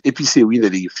refuse. APC they win,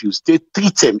 then they refuse. They 3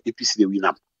 term. APC they win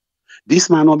them. This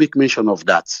man not make mention of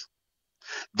that.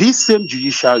 This same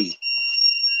judiciary,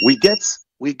 we get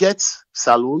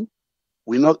Salone.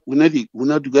 We not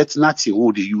get nothing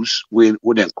who they use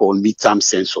what they call midterm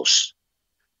census.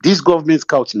 This government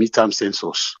count midterm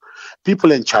census.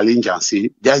 People in challenge and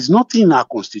say there is nothing in our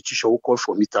constitution who call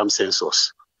for midterm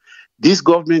census. This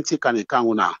government take an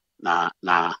account na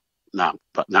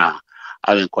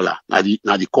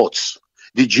the courts.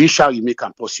 The judiciary make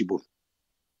it possible.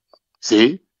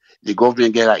 Say the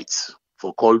government get rights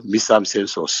for call midterm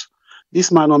census.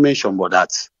 This man not mention about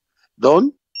that.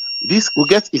 Done. This will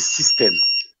get a system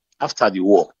after the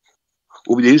war.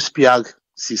 We will use PR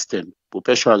system,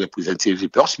 proportional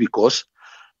representative, just because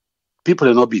people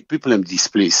are not be people are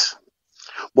displaced.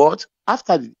 But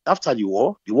after the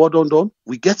war done,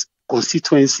 we get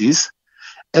constituencies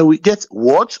and we get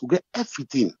wards, we get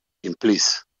everything in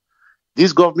place.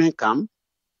 This government come,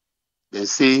 they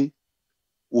say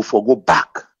we'll go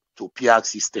back to PR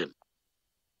system.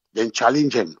 Then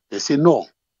challenge them. They say no.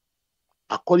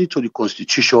 According to the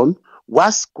constitution,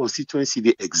 once constituency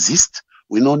they exist,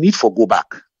 we no need for go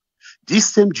back.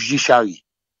 This same judiciary,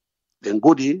 then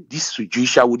go there, this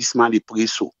judiciary with this man they pray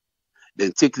so.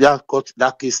 Then take that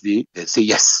case there, then say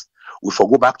yes, we for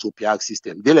go back to PR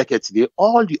system. They like it today,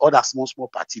 all the other small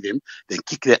party them, then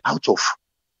kick them out of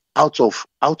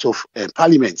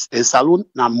parliament. And Salone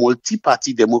na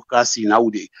multi-party democracy now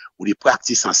they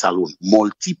practice in Salone.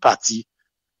 Multi-party,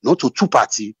 not to 2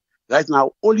 party. Right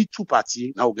now, only 2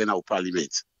 parties now get our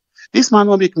parliament. This man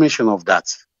will make mention of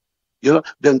that. You know,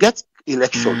 then get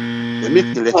election. They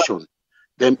make election.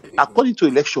 Then, according to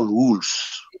election rules,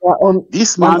 Yeah,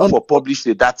 this man for publish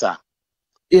the data.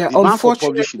 Yeah, The man for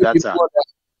publish the data.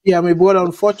 My brother,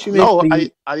 unfortunately. No,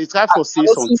 I try to say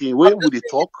something. Where would they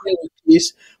talk?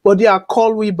 But they are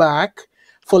call we back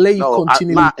for let you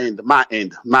continue. My end.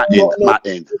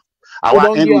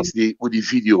 Our end with the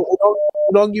video.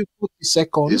 Don't give 40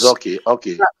 seconds. It's okay.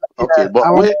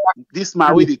 But where this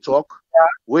man where they talk,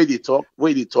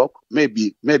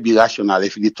 maybe rational.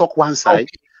 If they talk one side,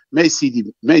 may see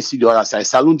the other side.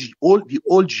 Salon the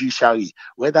old judiciary,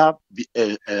 whether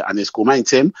an escoma in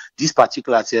term, this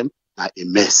particular term are a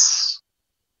mess.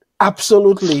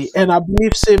 Absolutely, and I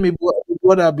believe me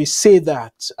brother be say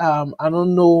that. I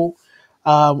don't know.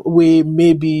 We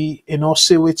maybe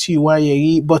say with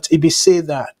you but it be say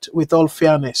that with all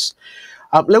fairness.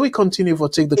 Let me continue for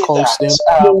take the calls then.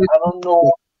 I don't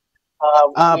know.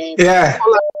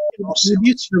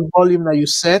 Reduce the volume that you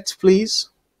set, please.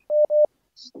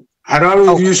 I don't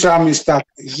review Mr.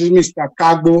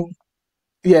 Kargbo.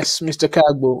 Yes, Mr.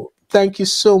 Kargbo. Thank you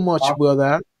so much,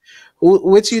 brother.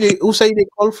 Who say they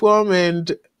call from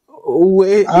and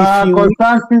where?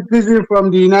 Concerned citizen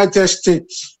from the United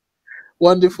States.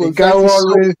 Wonderful. The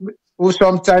guy who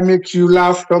sometimes makes you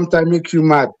laugh, sometimes makes you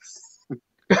mad.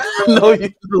 No,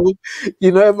 you don't.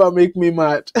 You never make me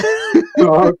mad.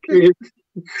 Okay.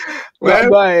 Well,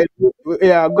 go ahead.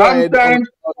 Yeah, go ahead.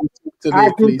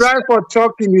 I can try for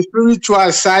talking the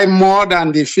spiritual side more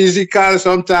than the physical.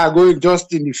 Sometimes I go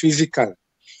just in the physical.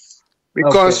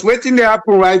 Because waiting they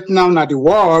happen right now in the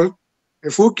world,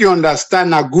 if we can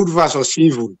understand a good versus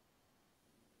evil.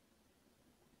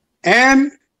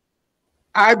 And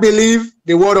I believe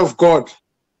the word of God.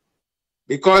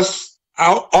 Because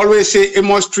I always say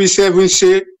Amos 3:7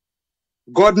 say,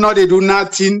 God not they do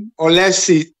nothing unless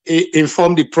he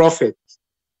inform the prophet.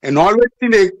 And always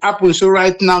thing they happen so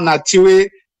right now, not way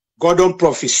God don't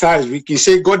prophesy. We can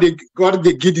say God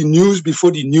they give the news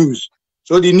before the news.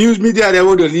 So the news media they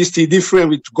will the list is different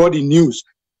with God in news.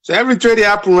 So every trade they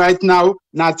happen right now,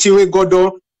 not way God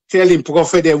don't tell him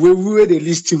prophet that we the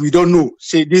list we don't know.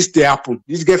 Say this they happen.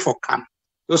 This get for come.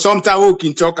 So sometimes we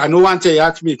can talk. I know one day you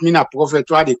ask me, it mean a prophet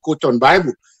why they quote on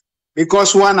Bible.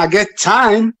 Because when I get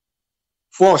time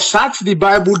for search the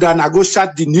Bible than I go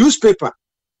search the newspaper.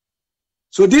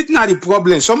 So this not the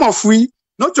problem. Some of we,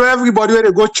 not to everybody where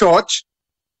they go church,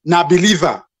 na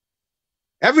believer.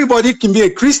 Everybody can be a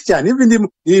Christian. Even the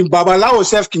Babalawo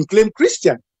self can claim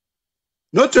Christian.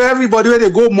 Not to everybody where they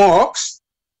go mosques,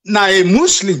 na a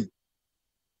Muslim.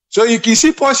 So you can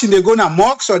see person they go na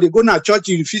mosques or they go na church,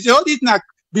 you say, oh, these not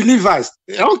believers.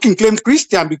 They all can claim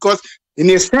Christian because in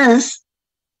a sense,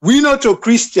 we not a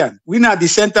Christian. We not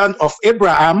descendant of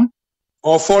Abraham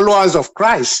or followers of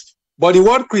Christ. But the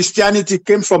word Christianity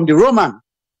came from the Roman.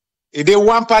 They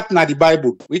one part na the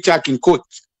Bible, which I can quote.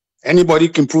 Anybody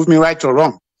can prove me right or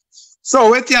wrong. So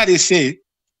what here they say,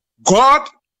 God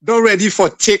don't ready for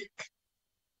take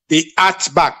the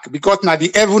earth back because now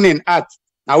the heaven and earth.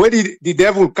 Now where did the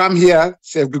devil come here,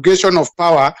 segregation of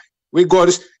power, we God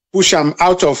push him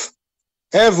out of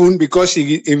heaven because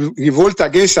he revolt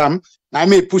against him. Now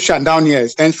may push him down here.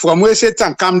 And from where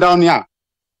Satan come down here,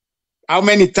 how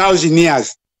many thousand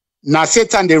years? Now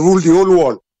Satan they rule the whole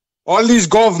world. All these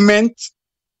government,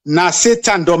 now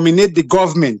Satan dominate the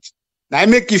government. Now I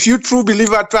make if you true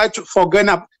believer try to forget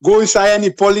go inside any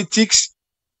politics,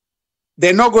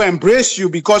 they're not going to embrace you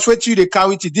because what you they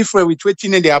carry it different with what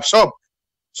they absorb.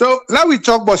 So now we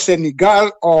talk about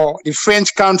Senegal or the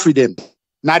French country then.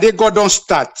 Now they go don't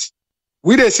start.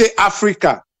 We they say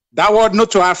Africa. That word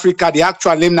not to Africa, the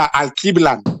actual name na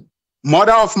Al-Qiblan.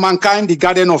 Mother of mankind, the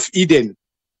Garden of Eden.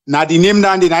 Now the name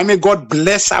down then I may God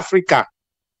bless Africa.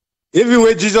 Even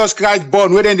when Jesus Christ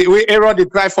born, when Herod they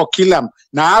try for kill him.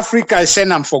 Now Africa is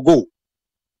send him for go.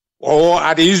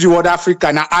 Or they use the word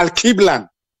Africa. Now Al-Qiblan.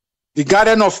 The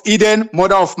Garden of Eden,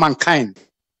 mother of mankind.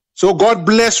 So God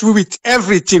bless we with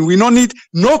everything. We don't need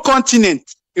no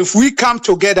continent. If we come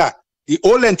together, the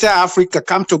whole entire Africa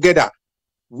come together.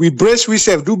 We brace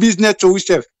ourselves, do business to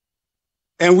ourselves.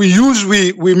 And we use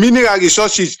we mineral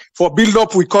resources for build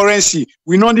up with currency.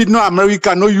 We don't need no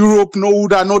America, no Europe, no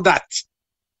Uda, no that.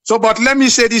 So, but let me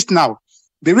say this now.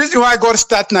 The reason why God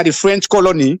started now the French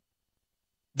colony,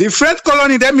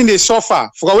 that mean they suffer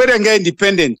for where they get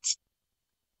independent.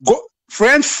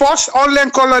 French first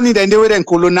all-land colony, then they were then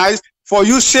colonized for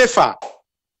you safer.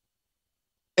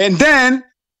 And then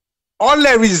all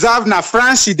they reserve na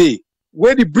France today,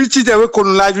 where the British they will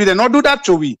colonize, we they not do that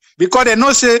to we. Because they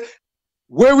not say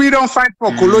where we don't fight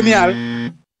for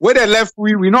colonial, where they left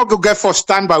we not go get for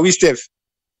stand by we self.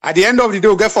 At the end of the day,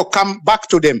 we get for come back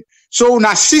to them. So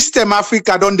na system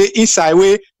Africa don dey inside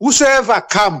way whosoever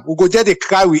come we go get a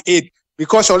cry we aid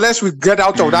because unless we get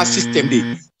out of that system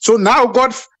dey. So now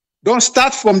God don't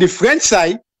start from the French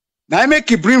side. Now make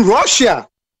it bring Russia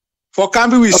for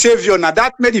can be with savior. Now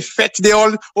that made it fetch they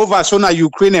all over so now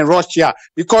Ukraine and Russia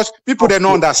because people they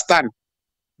don't understand.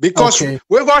 Because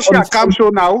when Russia comes so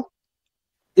now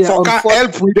for can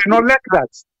help we they not like that.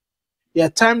 Yeah,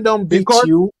 time don't beat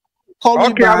you. Call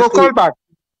me back. I will call back.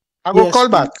 I will call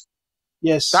back.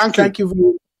 Yes. Thank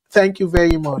you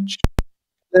very much.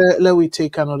 Let me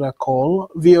take another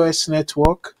call. VOS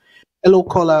Network. Hello,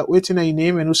 caller. Waiting on your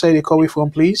name and who say they call you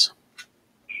from, please?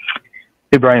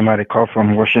 Ibrahim, I call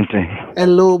from Washington.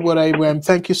 Hello, brother Ibrahim.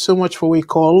 Thank you so much for your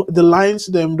call. The lines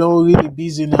them don't really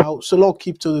busy now, so let's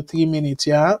keep to the 3 minutes.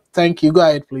 Yeah. Thank you. Go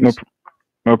ahead, please.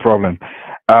 No problem.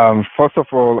 First of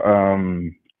all,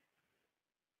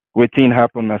 what thing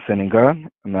happened in Senegal,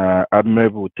 an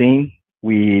admirable thing.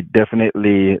 We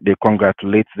definitely they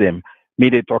congratulate them. Me,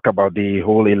 they talk about the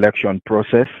whole election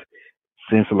process.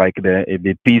 Seems like it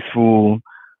be peaceful.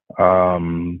 I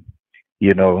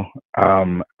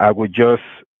would just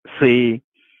say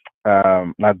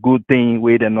a good thing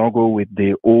where they don't go with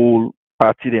the old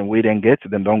party, then wait and get,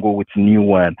 then don't go with new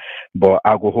one. But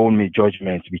I go hold me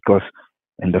judgment because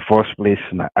in the first place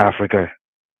in Africa,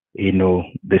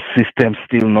 the system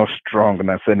still not strong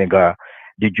in Senegal.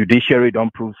 The judiciary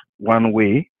don't prove one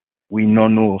way. We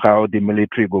don't know how the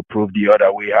military go prove the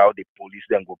other way, how the police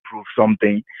then go prove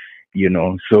something,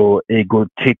 So it go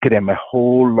take them a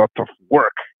whole lot of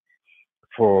work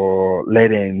for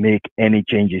letting make any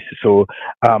changes. So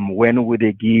when would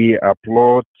they give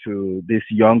applaud to this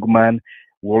young man,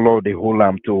 we'll the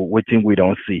whole to waiting we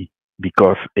don't see.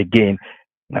 Because again,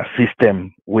 a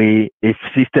system if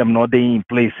system not in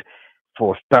place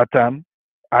for start time,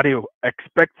 I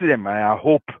expect them, I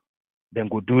hope then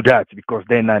go do that because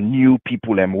then new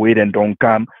people and wait and don't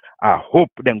come. I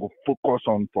hope then go focus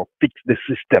on for fix the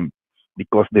system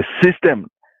because the system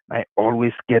I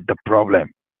always get the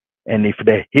problem. And if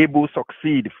they able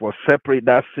succeed for separate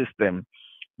that system,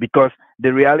 because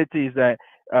the reality is that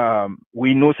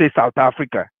we know say South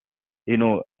Africa,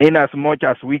 in as much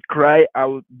as we cry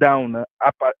out down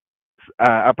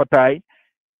apartheid,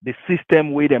 the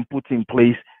system we then put in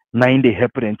place 9 day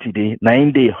happening today,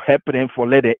 9 day happening for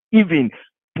let it even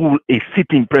pull a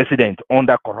sitting president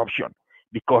under corruption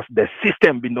because the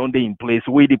system been under in place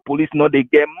where the police not they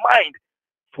get mind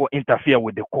for interfere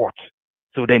with the court.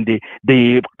 So then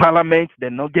the parliament they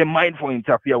not get mind for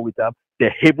interfere with them.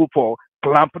 They're able for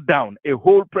clamp down a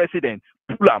whole president,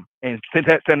 pull them and send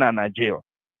them in jail.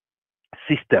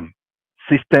 System.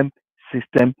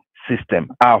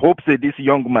 I hope say this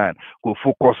young man will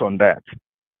focus on that.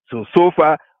 So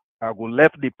far, I will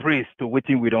left the praise to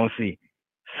waiting we don't see.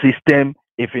 System,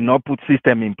 if we not put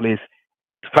system in place,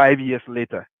 5 years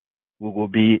later, we will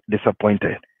be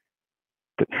disappointed.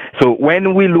 So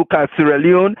when we look at Sierra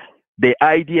Leone, the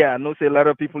idea, I know say a lot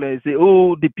of people say,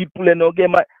 oh, the people they not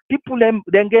get mind. People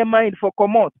then get mind for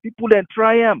commot. People then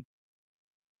triumph.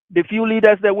 The few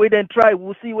leaders that wait and try,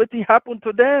 we'll see what happen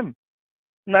to them.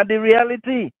 Now the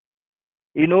reality.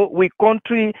 We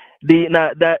country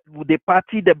the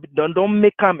party that don't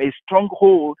make them a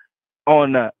stronghold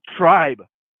on a tribe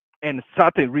and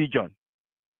certain region,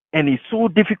 and it's so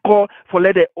difficult for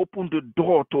let it open the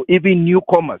door to even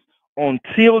newcomers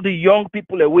until the young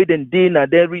people are waiting in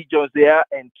their regions there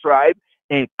and tribe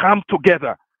and come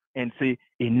together and say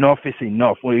enough is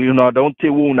enough. Don't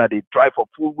tell una they try for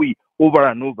full week over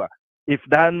and over. If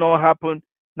that not happen,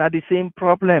 now the same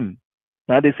problem.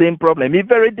 It's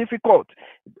very difficult.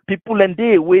 People and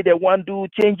they where they want to do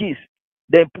changes,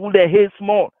 then pull their hair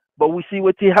small, but we see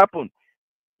what happen.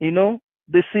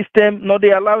 The system, not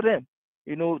they allow them.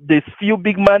 There's few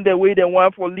big man the way they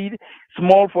want for lead,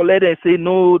 small for let and say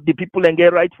no, the people and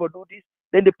get right for do this.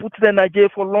 Then they put them in jail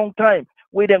for a long time.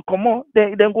 Where then come on,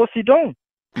 then go sit down.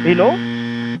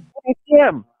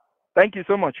 Thank you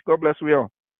so much. God bless you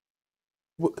all.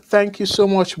 Thank you so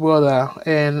much, brother.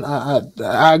 And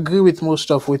I agree with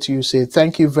most of what you say.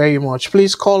 Thank you very much.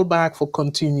 Please call back for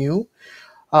continue.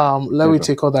 Let me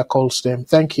take other calls then.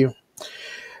 Thank you.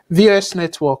 VOS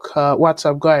Network,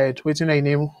 WhatsApp, go ahead. What's your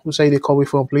name? Who say they call me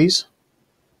from, please?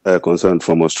 Concern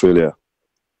from Australia.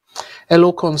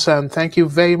 Hello, Concern. Thank you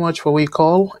very much for your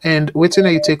call. And what's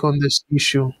your take on this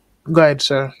issue? Go ahead,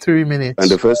 sir. 3 minutes. In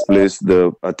the first place,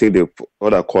 I think the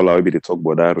other caller will be to talk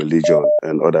about that religion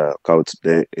and other cults,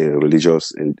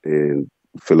 religious in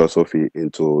philosophy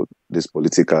into this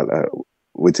political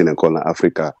waiting and calling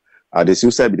Africa. At the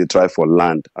suicide, they try for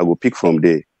land. I will pick from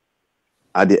there.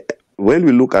 At the when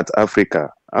we look at Africa,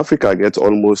 Africa gets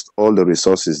almost all the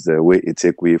resources the way it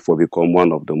take way for become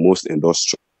one of the most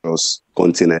industrious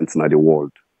continents in the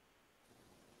world.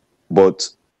 But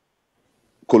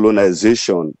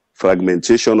colonization,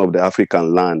 fragmentation of the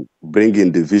African land,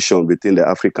 bringing division within the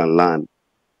African land,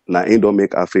 now it don't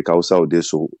make Africa also there,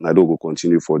 so now don't go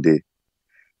continue for day.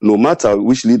 No matter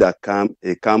which leader come,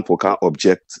 a camp or can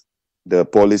object the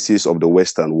policies of the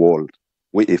Western world,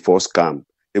 where a force come,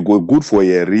 it go good for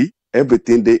Yeri,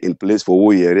 everything they in place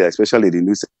for Yeri, especially the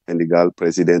new Senegal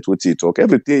president, what he talk,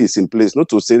 everything is in place. Not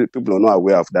to say people are not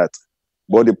aware of that.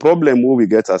 But the problem we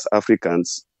get as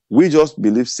Africans, we just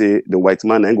believe, say, the white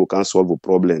man ain't go can solve a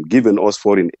problem. Giving us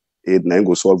foreign aid ain't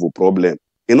go solve a problem.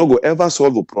 You know, go ever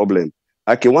solve a problem.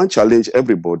 I can want challenge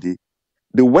everybody.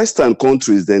 The Western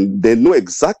countries, then they know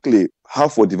exactly how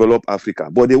to develop Africa,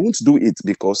 but they won't do it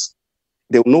because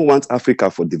they don't want Africa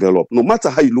to develop, no matter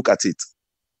how you look at it.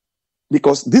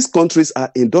 Because these countries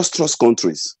are industrious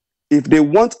countries. If they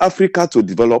want Africa to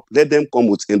develop, let them come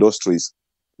with industries.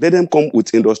 Let them come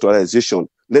with industrialization.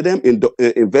 Let them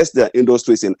invest their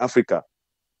industries in Africa.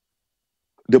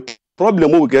 The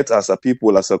problem we get as a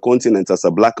people, as a continent, as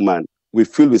a black man, we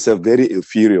feel ourselves very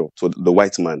inferior to the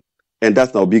white man. And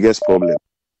that's our biggest problem.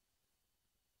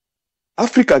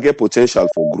 Africa get potential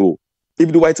for growth.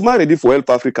 If the white man ready for help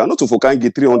Africa, not to can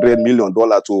get $300 million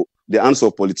to the hands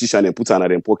of politicians and put in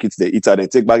their pockets, they eat and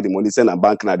take back the money, send a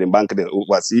bank now, then bank them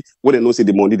overseas, when they know say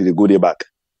the money, they go there back.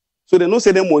 So they don't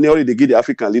say them money already they give the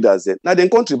African leaders there. Now then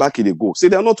country back they go. So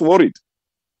they're not worried.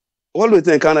 Always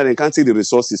in Canada, they can't see the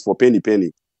resources for penny.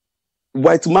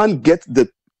 White man get the,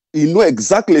 you know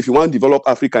exactly if you want to develop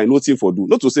Africa, you know nothing for do.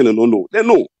 Not to say no. They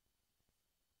know.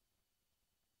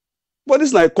 But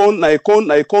this na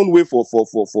icon way for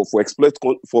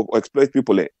exploit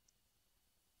people.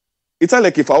 It's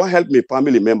like if I want help my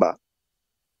family member,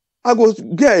 I go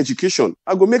get education.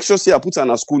 I go make sure say I put her in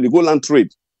a school, you go learn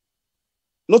trade.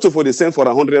 Not for the send for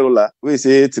 $100. We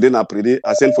say today na pretty,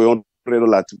 I send for $100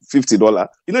 to $50.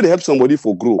 You know they help somebody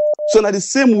for grow. So now the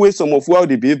same way some of how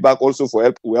they behave back also for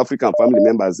help with African family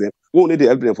members. We need to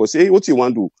help them for say, hey, what you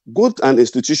want to do? Go to an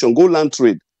institution, go learn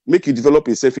trade, make you develop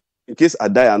yourself. In case I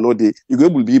die or not, you go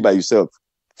able to be by yourself.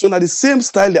 So now the same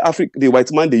style the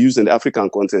white man they use in the African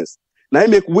context. Now I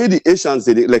make way the Asians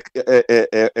they like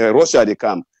Russia they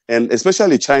come, and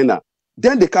especially China.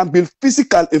 Then they can build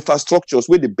physical infrastructures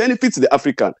where they benefit the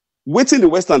African. Waiting the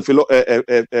Western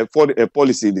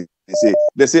policy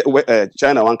they say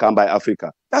China won't come by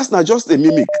Africa. That's not just a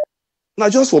mimic.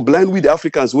 Not just for blind with the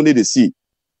Africans who need to see.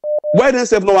 Why then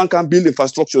say no one can build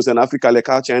infrastructures in Africa like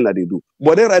how China they do?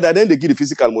 But then rather than they give the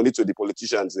physical money to the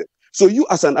politicians. So you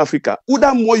as an Africa, who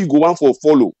that more you go on for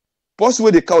follow? Post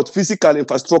where they count physical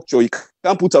infrastructure, you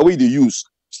can't put away the use.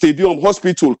 Stadium,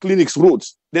 hospital, clinics,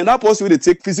 roads. Then that post where they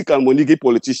take physical money, give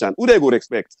politician. Who they go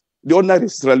expect? The ordinary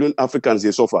Australian Africans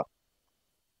they suffer.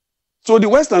 So the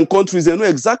Western countries, they know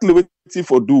exactly what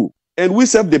to do. And we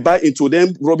self they buy into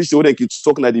them rubbish they keep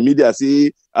talking at the media,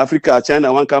 say Africa,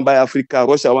 China one can buy Africa,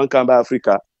 Russia one can buy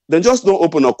Africa. Then just don't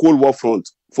open a Cold War front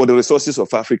for the resources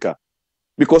of Africa.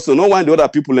 Because no one the other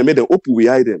people they made them open we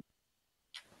hide them.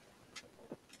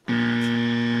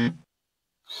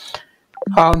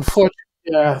 Unfortunately,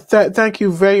 yeah. Thank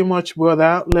you very much,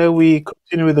 brother. Let we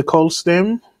continue with the call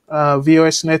stem.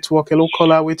 VOS Network, hello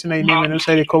caller, waiting a name and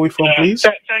where they call from, please.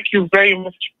 Thank you very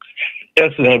much.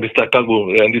 Yes, Mr.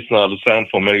 Kargbo, and this is Lucien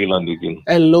from Maryland again.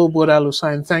 Hello, brother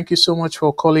Lucien. Thank you so much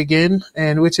for calling in.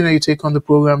 And waiting you take on the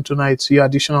program tonight, your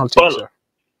additional tips, sir.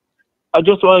 I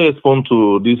just want to respond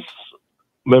to this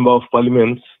member of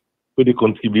parliament where they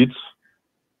contribute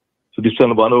to this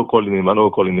channel, but I'm not calling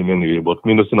him anyway, but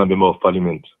me not a member of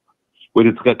parliament where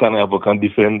they can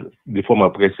defend the former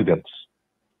president.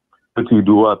 What we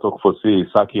do, I talk for say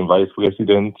sacking vice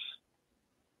president,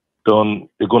 then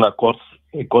they're gonna court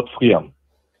free him.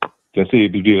 Can say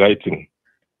it be right thing.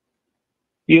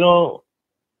 You know,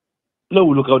 now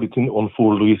we look how the thing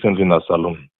unfold recently in a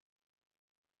salon.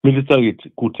 Military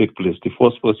could take place. The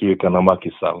first person we can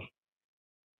Macky Sall.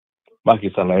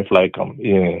 Macky Sall and fly come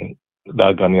the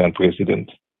Ghanaian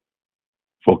president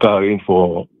for carrying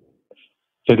for.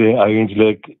 So they arrange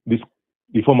like this.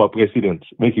 The former president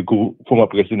make it go. Former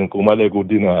president come let go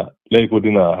dinner.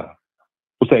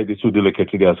 Outside the two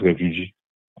delegated as refugee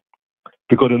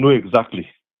because they know exactly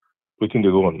what they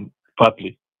go on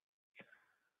partly.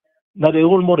 Now they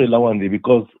all more one day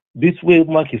because this way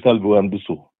Macky Sall go and do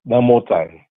so. Now more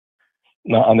time.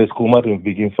 Now and the schoma to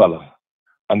begin falla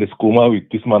and the schoma with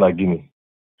this man again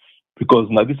because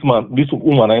now this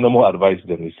woman I no more advise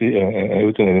them. He say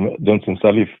everything Johnson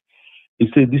Salif. He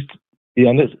said this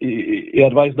He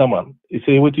advised that man. He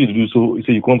said, what you do so? He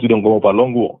said, you country don't go up a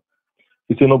long war.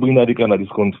 He said, no bring that kind of this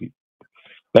country.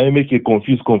 Now you make it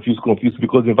confused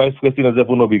because the vice president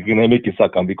will not be green. I make it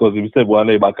sack him because if you say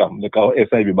one back him, like our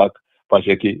SI be back,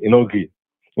 Pacheke, you know, agree.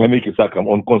 I make it sack him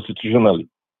unconstitutionally.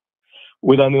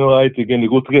 Whether you know right again, they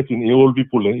go threaten all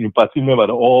people in party member,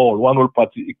 all one whole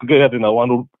party, greater than a one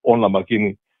whole on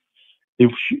Lamakini.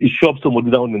 If he shops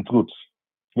somebody down in truth,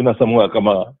 when a Samuel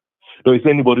Kamara. So if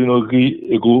anybody no agree,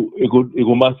 it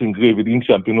go mass engrave with ink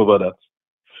champion over that.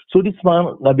 So this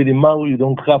man, na be the man who you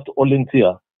don't craft all in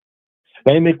here.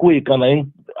 Now you make way can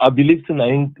I believe in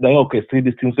I orchestrate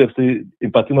this thing say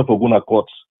in particular for going to court.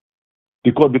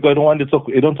 Because I don't want to talk.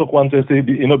 I don't talk one say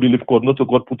you know believe court not to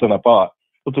court put on a power,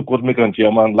 not to court make a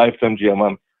chairman lifetime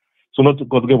chairman. So not to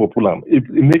court give a pull him. It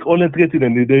make all in treated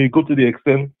and they go to the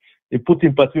extent it put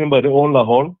in particular by the own la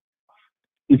hall.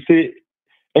 It say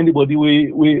anybody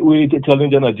we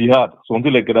challenge a jihad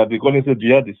something like that. They call it a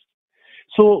jihadist.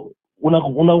 So when I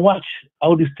watch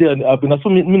how this thing happen, so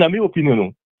me na my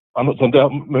opinion. I'm not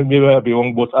sometimes maybe I be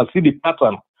wrong, but I see the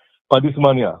pattern for this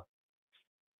man here.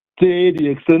 To the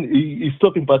extent he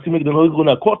stop in party, make them not going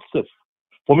to court stuff.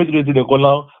 For me to read the call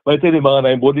now, but I tell them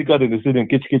I'm bodyguard and they say them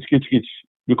catch.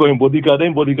 Because in bodyguard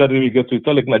we get to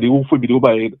tell like na the wolf will be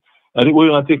over head. And they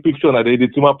go and take picture and they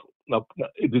team up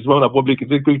this one public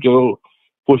take picture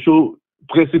for show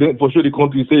president for show the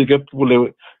country say you get people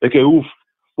like a wolf.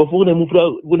 But for them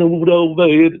move over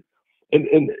head. And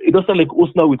it doesn't like us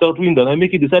now without window. I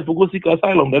make it decide to go seek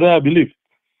asylum. That I believe.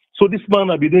 So this man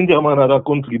will be danger man at that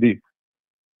country day.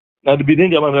 Now be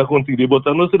danger man at that country day. But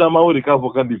I know say that man will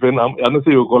can defend them. I know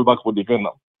say you call back for defend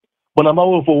them. But I'm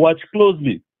out for watch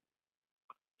closely.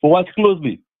 For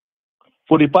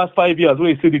the past 5 years,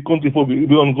 where you say the country for be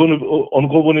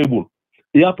ungovernable.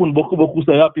 It happened boku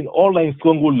say happen all the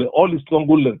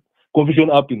stronghold confusion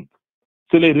happen.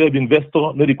 Say like the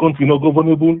investor, the country not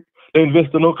governable, the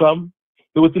investor no come.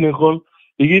 They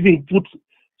even put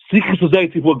secret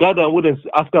society for gather and wouldn't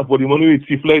ask for the money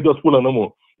with fly just full and no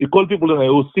more. He call people in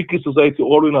a secret society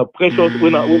all in a precious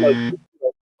when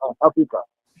Africa.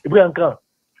 If we can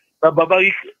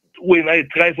barbaric when I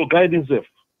try for guide himself.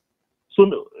 So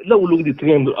let me look at the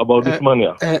trend about this man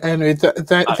here. Anyway,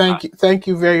 thank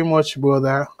you very much,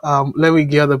 brother. Let me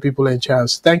give other people a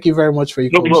chance. Thank you very much for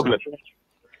your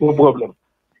No problem.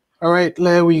 All right,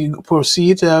 let we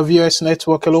proceed. VOS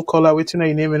Network, hello caller, what's your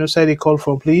name and who the call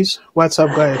from, please? What's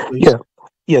up, guy, please?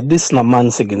 Yeah, this is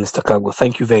Namans again, Mr. Kargbo.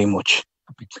 Thank you very much.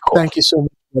 Thank you so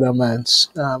much, brother Mans.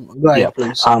 Go ahead,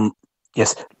 please.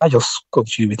 Yes, I just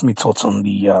got you with me thoughts on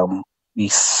the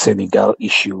Senegal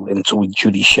issue and so with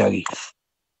judiciary.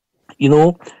 You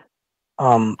know,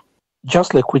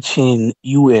 just like within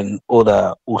UN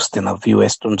other hosting of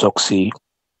VOS don't talk say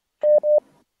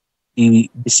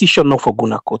the decision not for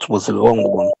Guna Court was the wrong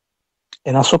one.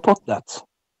 And I support that.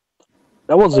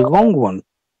 That was the wrong one.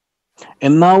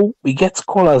 And now we get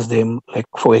scholars them, like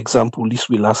for example, this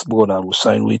we last brother who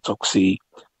signed with talk say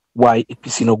why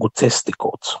APC no go test the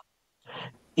court.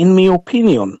 In my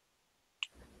opinion,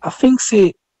 I think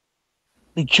say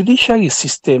the judiciary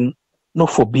system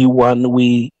not for be one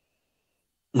way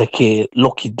like a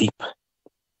lucky dip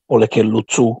or like a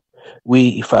lotto way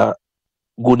if I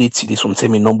go to see this one say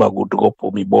my number go drop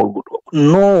or my ball go drop.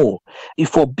 No. If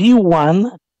for be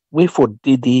one way for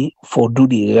day for do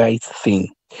the right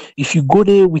thing. If you go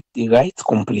there with the right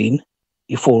complaint,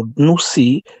 if for no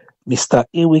see Mr.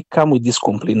 A will come with this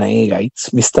complaint and right,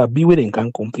 Mr. B will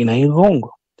can complain and wrong.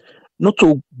 Not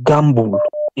to gamble.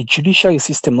 A judiciary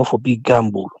system not for big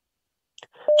gamble.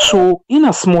 So in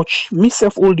as much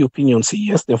myself all the opinions say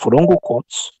yes, then for don't go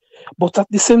courts, but at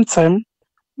the same time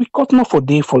we court not for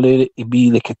day for let it be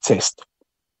like a test.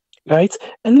 Right?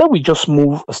 And now we just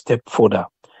move a step further.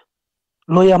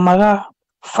 Lawyer Mara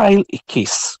file a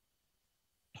case.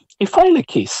 He file a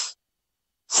case.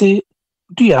 Say,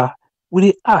 dear,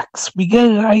 we ask, we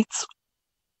get right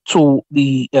to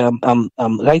the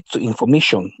right to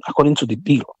information according to the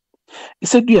bill. He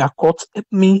said, dear court, help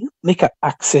me make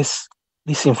access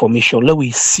this information. Let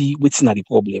we see what's not the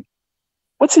problem.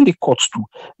 What's in the courts do?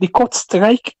 The court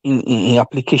strike in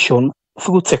application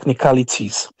through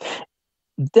technicalities.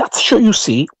 That show you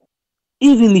say,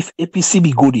 even if APC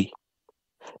be goody,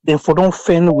 then for don't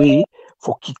find way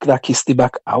for kick that case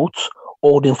back out,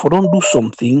 or then for don't do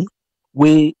something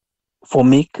way for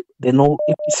make they know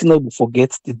APC not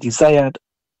forget the desired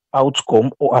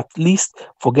outcome, or at least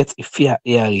forget a fair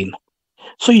hearing.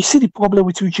 So you see the problem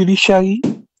with the judiciary.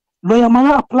 Lawyer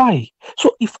Mara apply.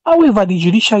 So if however the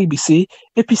judiciary be say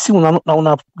APC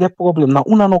una get problem now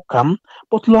una no come,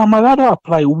 but lawyer Mara don't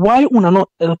apply. Why una not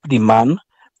help the man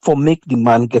for make the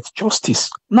man get justice.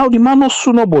 Now the man not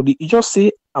sue nobody. He just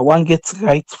say, I want get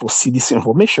right for see this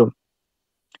information.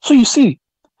 So you see,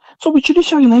 so with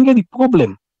judiciary, you get the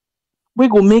problem. We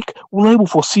go make we're not able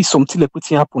to see something like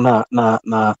putting happen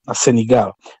na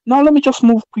Senegal. Now let me just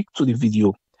move quick to the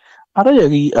video. I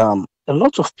really a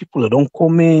lot of people don't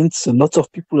comment, a lot of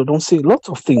people don't say a lot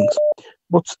of things,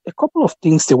 but a couple of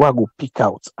things they will go pick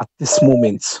out at this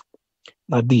moment.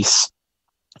 Now this,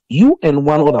 you and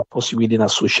one other person within a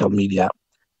social media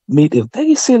made a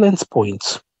very salient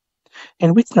point,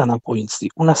 and with another points, they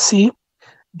wanna say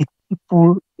the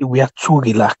people we are too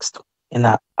relaxed. And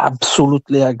I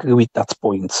absolutely agree with that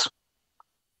point.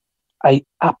 I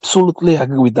absolutely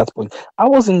agree with that point. I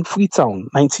was in Freetown,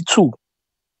 92,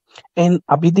 and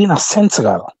I be in a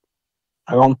central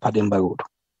around Pademba Road.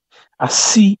 I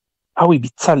see how we be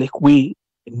like way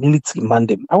military man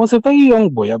them. I was a very young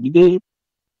boy. I be there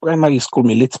primary school,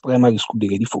 my late primary school, they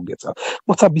ready for get out.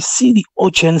 But I be see the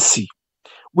urgency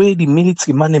where the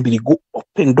military man them be go up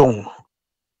and down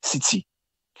city.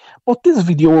 But this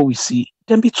video what we see,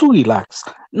 then be too relaxed.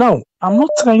 Now, I'm not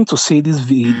trying to say this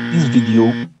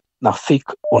video na fake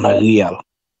or na real.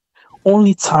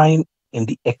 Only time and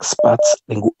the experts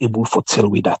then go able to tell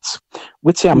with that.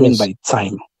 What I mean by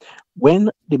time, when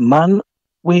the man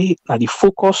way na the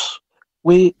focus,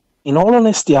 way in all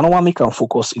honesty, I don't want to make him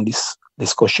focus in this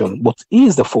discussion, but he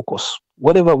is the focus.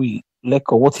 Whatever we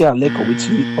like or what you like or which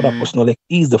other person like,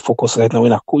 he is the focus right now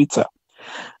when I quit.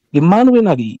 The man when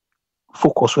na the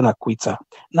focus when I quit.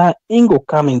 Now, Ingo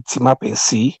come and team up and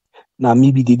see now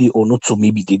maybe did it or not, so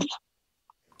maybe did it.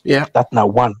 Yeah. That now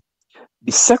one.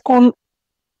 The second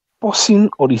person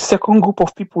or the second group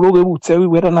of people who will tell you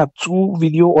whether or not true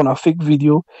video or a fake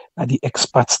video are the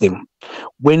experts them.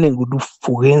 When they go do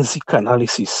forensic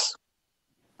analysis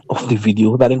of the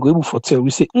video, that they go able to tell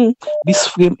we say, this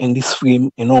frame and this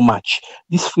frame and no match.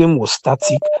 This frame was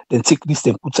static, then take this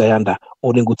and put it under,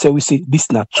 or then go tell we say this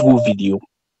not true video.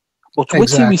 But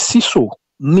exactly. What we see so,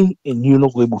 me and you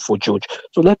not able for judge.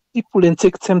 So let people then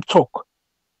take time talk.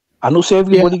 I know say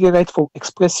everybody get right for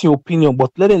express your opinion,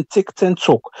 but let them take 10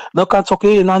 talk. Now can't talk,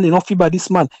 hey, now they not feel by this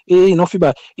man, hey, not feel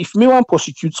by. If me want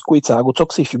prosecute Quetta, I go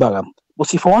talk say feel by them.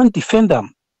 But if I want defend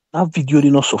them, that video is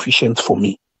not sufficient for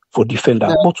me for defend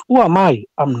them. But who am I?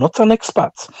 I'm not an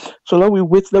expert. So let we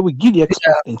wait, let we give the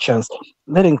expert a chance.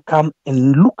 Let them come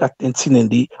and look at anything and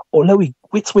they, or let we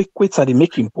wait at the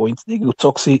making points. They will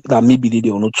talk say that maybe they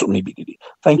or not, so maybe they.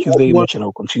 Thank you very much, and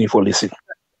I'll continue for listening.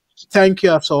 Thank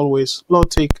you as always. We'll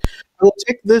take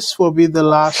this will be the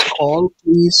last call,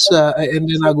 please, and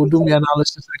then I go do my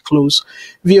analysis and close.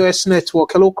 VOS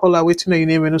Network. Hello, caller. Waiting on your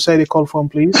name and who the call from,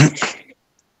 please.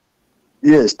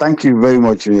 Yes, thank you very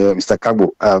much, Mr.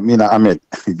 Kargbo. Mina Ahmed.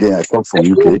 Again, I come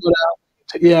from UK.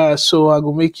 Yeah, so I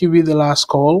will make you be the last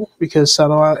call because I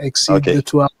don't exceed the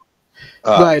 2 hours.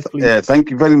 Go ahead, please. Yeah,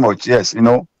 thank you very much. Yes,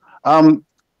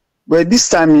 but this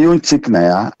time you don't check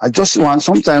now. I just want,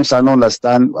 sometimes I don't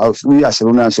understand. We as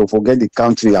Leone'S so forget the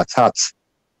country at heart.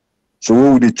 So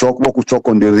what we talk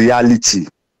on the reality.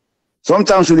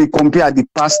 Sometimes we compare the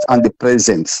past and the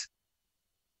present.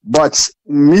 But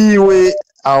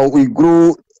how we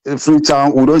grow in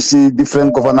Freetown, we don't see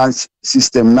different governance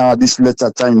system now, this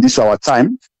later time, this our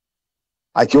time.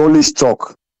 I can always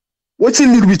talk. What's a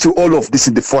little bit to all of this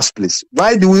in the first place?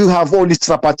 Why do we have all this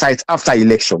tripartite after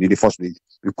election in the first place?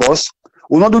 Because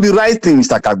we don't do the right thing,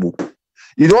 Mr. Kargbo.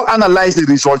 You don't analyze the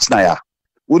results now.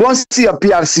 We don't see a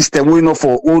PR system we know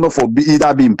for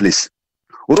either be in place.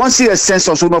 We don't see a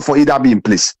census we know for either be in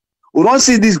place. We don't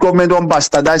see this government on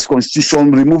bastardized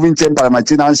constitution, removing 10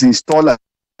 parliamentarians, install a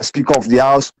speaker of the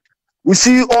house. We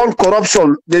see all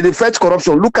corruption, the first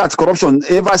corruption. Look at corruption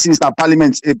ever since the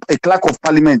parliament, a clerk of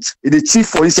parliament, the chief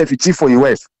for himself, a chief for your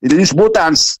wife. They use both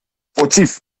hands for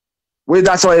chief. Well,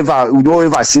 that's however, we don't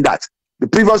ever see that. The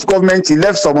previous government, he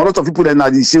left a lot of people in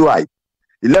the CY.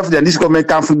 He left them, this government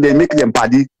can't free, they make them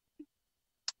party.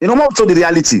 You know what? So the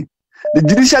reality. The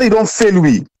judiciary don't fail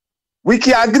we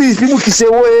can agree. People can say,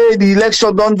 well, the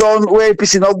election done, well,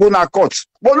 PC not go to court.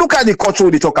 But look at the court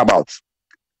what they talk about.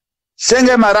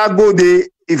 Marago,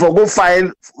 if I go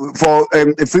file for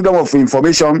freedom of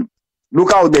information,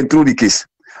 look how they threw the case.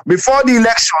 Before the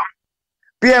election,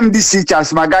 PMDC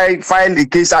Charles Magai filed a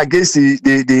case against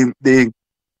the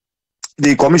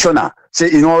commissioner,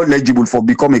 say you're not eligible for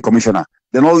become a commissioner.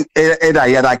 They don't hear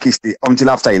that case until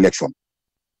after election.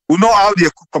 We know how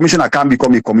the commissioner can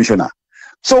become a commissioner.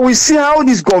 So we see how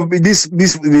this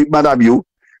Madam you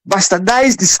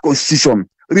bastardize this constitution,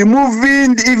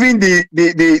 removing even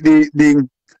the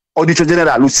Auditor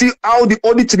General. We see how the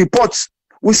audit reports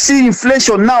We see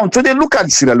inflation now. So they look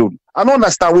at Sierra Leone. I don't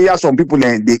understand where some people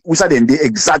they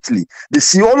exactly. They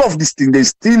see all of these things. They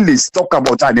still talk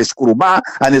about an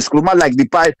eskroma like the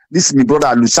pie. This is my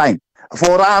brother Lucine.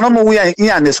 For I don't know where in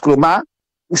an eskroma,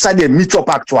 we say they meet up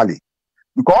actually.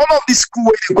 Because all of this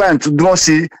school they go and to don't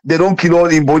say they don't kill all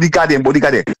in bodyguard and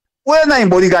bodyguard. We're not in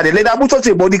bodyguard. Let them put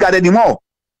a bodyguard anymore.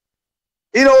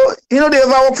 You know, they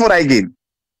ever work for again.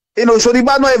 You know, so the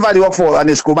bad not ever work for an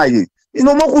eskroma again. You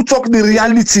know, more could talk the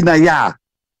reality now, yeah.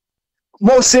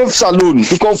 More safe saloon.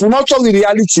 Because we not talk the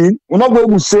reality, we're not going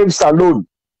to save saloon.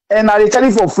 And I tell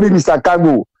you for free, Mr.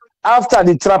 Kargbo, after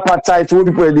the tripartite, what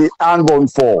people they hang on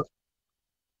for.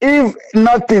 If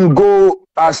nothing go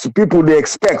as people they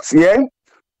expect, yeah,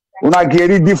 we not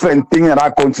get a different thing in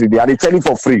our country. They are telling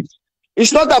for free.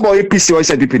 It's not about APC or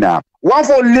SDP now. One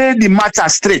for lay the matter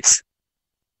straight.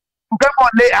 People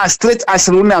lay as straight as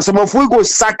now. Some of we go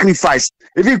sacrifice.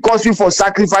 If it costs you for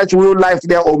sacrifice real life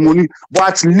there or money, but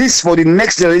at least for the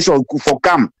next generation for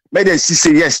come, may they see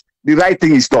say yes, the right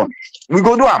thing is done. We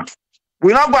go do them.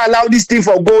 We're not going to allow this thing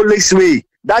for go this way.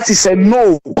 That is a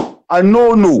no, a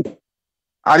no.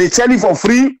 And they tell you for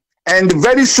free, and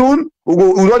very soon we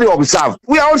don't observe.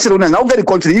 We are all Sierra now get the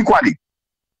country equally.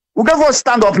 We can go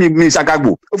stand up, Mr.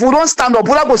 Kargbo. If we don't stand up,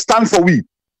 we're not going to stand for we.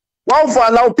 Why for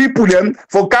allow people them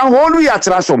for can hold we at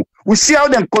ransom? We see how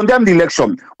them condemn the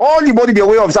election. All the body the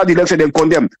way observe the election, they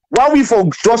condemn. Why we for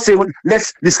just say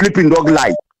let the sleeping dog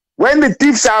lie? When the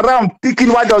thieves are around picking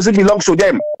what doesn't belong to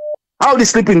them, how the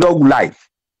sleeping dog lie?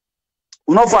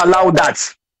 We not for allow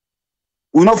that.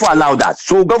 We not for allow that.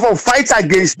 So we go for fight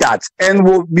against that, and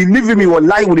we'll believe me, we'll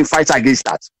lie with the fight against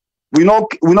that. We know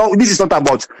this is not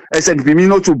about SNP, we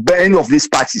know to bear any of these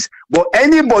parties, but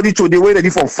anybody to the way ready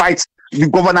for fight the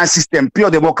governance system,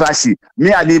 pure democracy,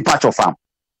 me are the part of them.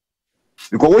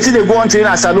 Because what they go on train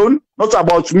as alone, not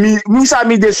about me,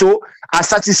 they so are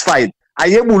satisfied.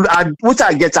 What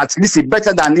I get at least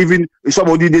better than even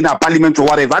somebody in a parliament or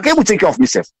whatever. I can able to take care of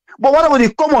myself. But what about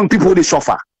the common people they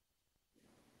suffer?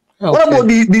 Okay. What about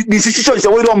the situations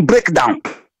that we don't break down?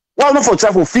 Why not for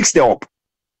try to fix them up?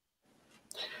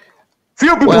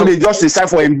 Few people they just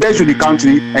decide for embed to the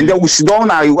country and then we sit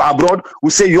down abroad, we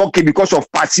say you're okay because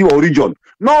of party or region.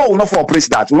 No, we're not for oppress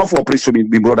that. We're not for oppress to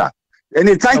be brother.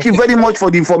 And thank you very much for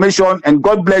the information and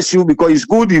God bless you because it's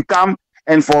good you come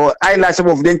and for highlight some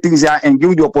of them things here and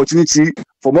give you the opportunity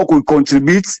for what we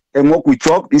contribute and what we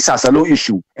talk. This is a low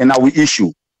issue and our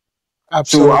issue.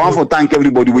 Absolutely. So I want to thank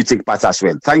everybody who take part as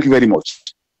well. Thank you very much.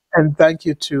 And thank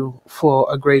you too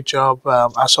for a great job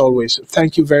as always.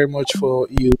 Thank you very much for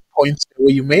your points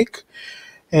that you make.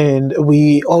 And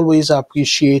we always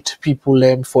appreciate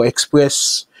people for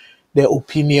express their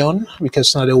opinion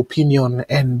because now their opinion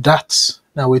and that's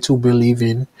now we to believe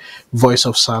in voice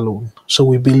of saloon. So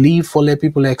we believe for let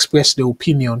people express their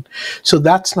opinion. So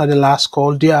that's not the last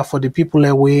call. There for the people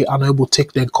that we are unable to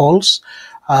take their calls.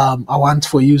 I want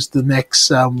for use the next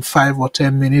 5 or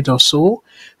 10 minutes or so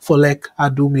for like I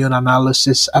do me an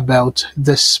analysis about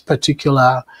this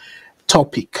particular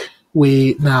topic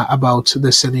now about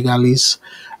the Senegalese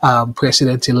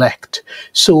president-elect.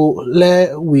 So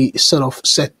let we sort of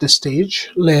set the stage.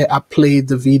 Let I play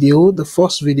the video. The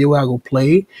first video I will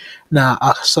play now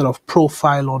a sort of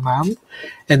profile on them,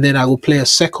 and then I will play a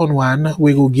second one.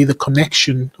 We will give the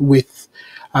connection with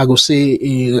I go say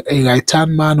a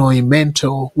right-hand man or a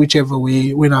mentor, whichever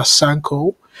way, when I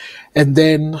sanko, and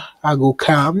then I go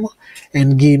come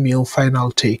and give me a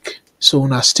final take. So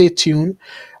now stay tuned.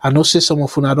 I know say some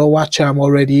of you don't watch them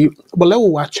already, but let me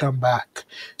watch them back.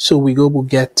 So we will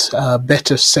get a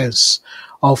better sense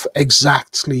of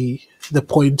exactly the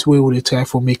point where we try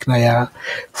for make Naya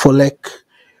for like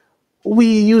we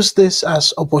use this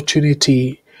as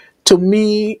opportunity. To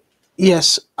me,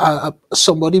 yes,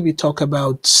 somebody we talk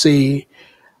about say,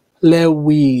 let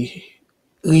we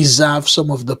reserve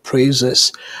some of the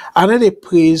praises. And then they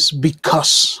praise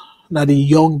because now the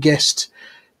youngest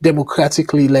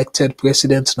democratically elected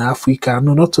president in Africa.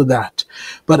 No, not to that.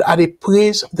 But they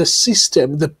praise the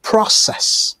system, the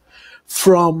process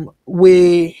from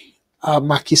where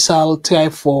Macky Sall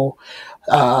tried for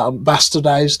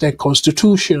bastardize their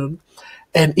constitution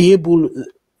and able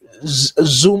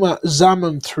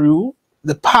zoom through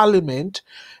the parliament,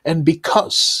 and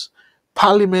because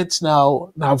parliament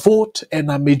now vote and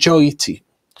a majority.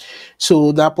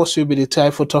 So that possibility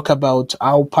for talk about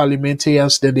how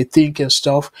parliamentarians then they think and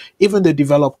stuff, even the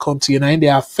developed country and they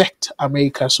affect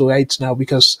America so right now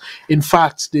because in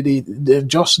fact they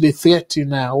threaten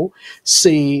now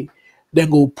say then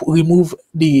go remove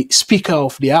the Speaker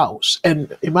of the House.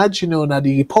 And imagine now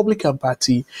the Republican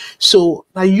Party. So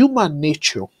now human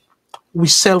nature we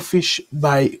selfish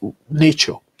by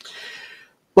nature.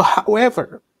 But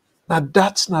however, now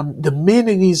that's not the main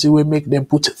reason we make them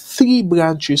put 3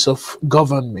 branches of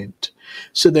government.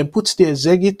 So then put the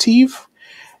executive,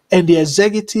 and the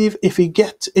executive, if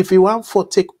he want for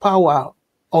take power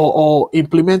or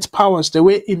implement powers the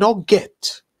way he not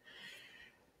get,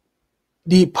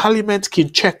 the parliament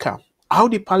can check them. How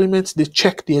the parliament they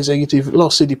check the executive?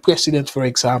 Let's say the president, for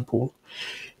example.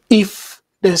 If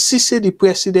they see the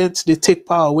president they take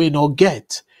power away not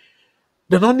get,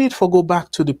 they don't need to go back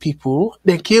to the people.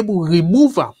 They can able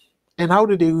remove them. And how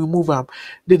do they remove them?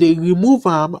 They remove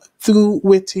them through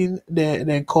waiting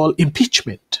they call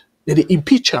impeachment. They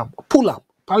impeach them, pull them.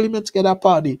 Parliament get a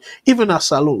party, even a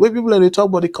salon. When people they talk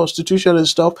about the constitution and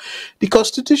stuff, the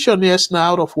constitution is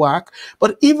now out of whack.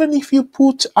 But even if you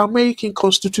put American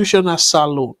constitution as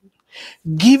salon,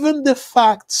 given the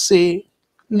fact, say,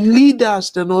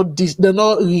 leaders do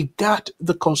not regard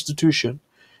the constitution,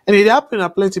 and it happened in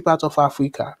plenty part of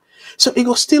Africa, so it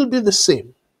will still be the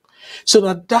same.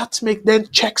 So that make them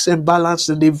checks and balances,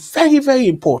 and they're very, very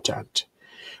important.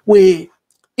 Where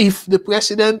if the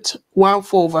president want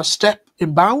for overstep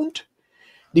in bound,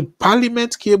 the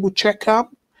parliament can able check him,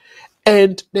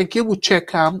 and they can able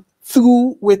check him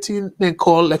through waiting they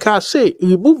call, like I say,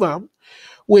 remove him,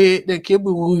 where they can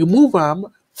able remove him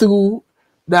through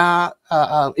the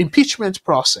impeachment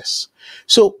process.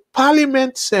 So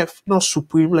parliament self not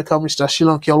supreme, like how Mr.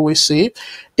 Shilonki always say.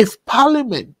 If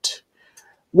parliament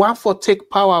want for take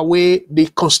power away the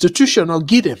constitution or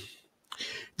give them,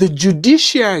 the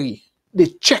judiciary they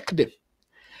check them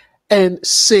and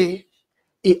say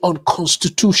it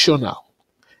unconstitutional,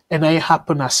 and that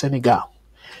happen at Senegal.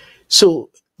 So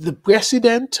the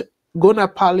president go to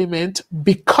parliament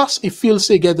because he feels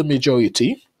he get the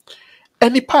majority,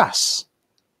 and he pass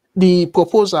the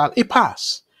proposal, he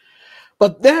pass.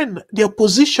 But then the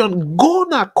opposition go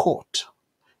to court,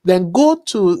 then go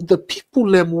to the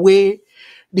people them way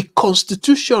the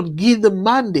constitution give the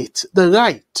mandate, the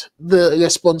right, the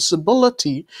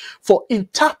responsibility for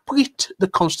interpret the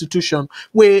constitution,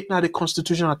 where now the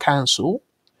constitutional council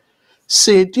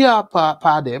say, dear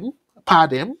pardon,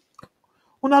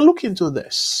 when I look into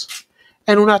this,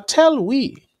 and when I tell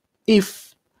we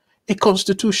if it's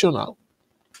constitutional,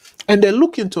 and they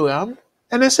look into them,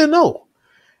 and they say no,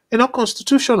 it's not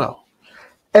constitutional.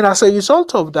 And as a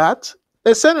result of that,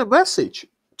 they send a message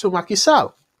to Macky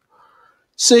Sall.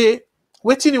 Say,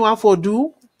 what you want for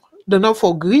do, they not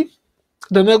for agree,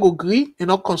 they not go agree, it's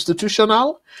not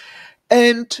constitutional,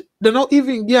 and they not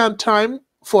even give time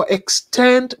for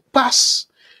extend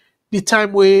past the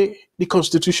time where the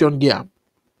constitution give.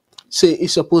 Say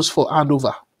it's supposed for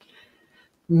handover.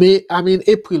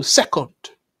 April 2nd,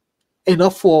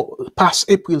 enough for past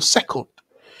April 2nd,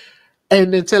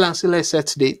 and then tell us let's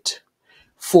set date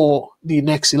for the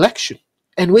next election.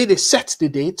 And where they set the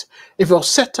date, if you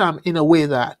set them in a way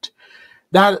that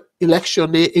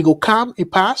election day it go come,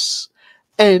 it pass,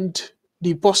 and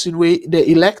the person way they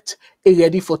elect is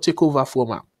ready for takeover from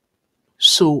them.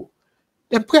 So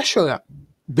then pressure them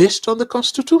based on the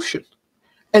constitution,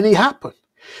 and it happened.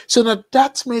 So now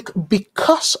that make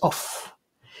because of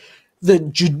the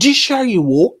judiciary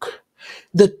work,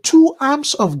 the 2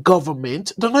 arms of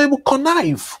government they're not able to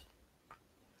connive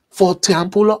for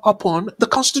trample upon the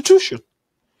constitution.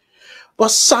 But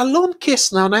Salon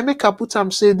case now, and I make a put them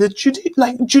say the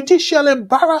judicial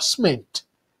embarrassment.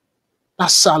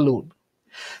 That's Salon.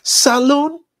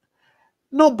 Salon,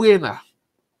 no brainer.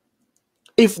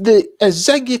 If the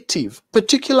executive,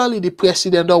 particularly the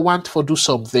president, don't want to do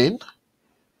something,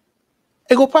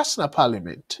 it go pass in a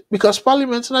parliament. Because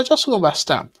parliament is not just going to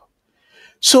stamp.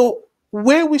 So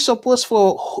where we supposed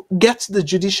for get the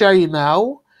judiciary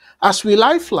now, as we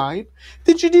lifeline,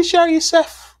 the judiciary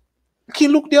itself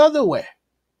can look the other way.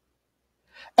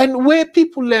 And where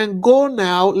people then go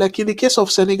now, like in the case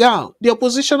of Senegal, the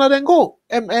opposition then go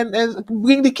and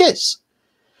bring the case.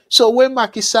 So when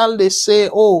Macky Sall they say,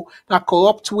 oh, na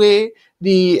corrupt way,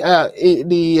 the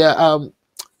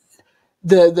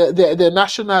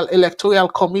National Electoral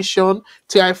Commission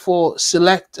try for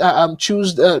select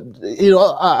choose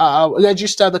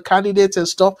register the candidates and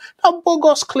stuff. Now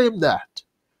bogus claim that.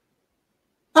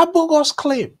 Now bogus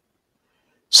claim.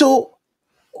 So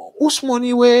whose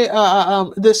money where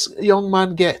this young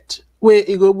man get? Where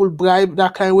he will bribe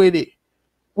that kind of way they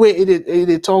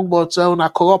talk about a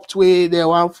corrupt way they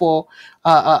want for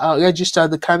register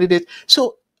the candidate.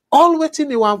 So all waiting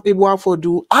they want for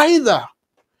do either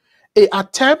a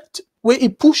attempt where he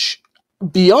push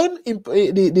beyond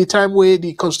the time where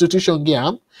the constitution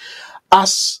gave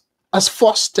as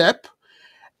first step,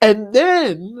 and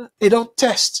then it don't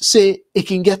test say it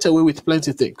can get away with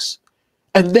plenty things.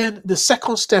 And then the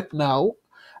second step now,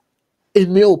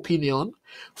 in my opinion,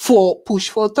 for push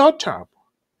for third term.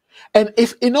 And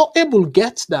if you not able to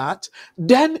get that,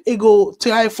 then it go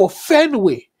try for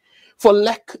Fenway, for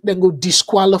like then go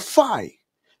disqualify.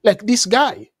 Like this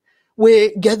guy,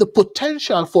 we get the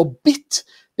potential for beat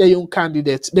the young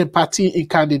candidate, the party in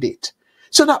candidate.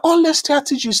 So now all the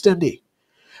strategies then they.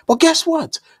 But guess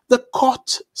what? The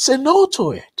court say no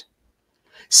to it.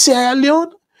 Sierra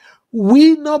Leone,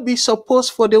 we not be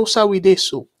supposed for the USA we dey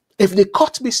so. If the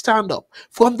court be stand up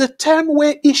from the time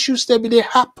where issues they be they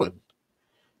happen,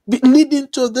 leading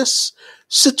to this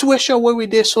situation where we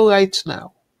dey so right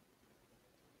now.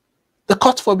 The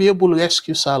court for be able to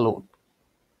rescue Salone.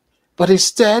 But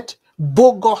instead,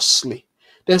 bogusly,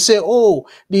 they say, oh,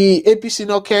 the APC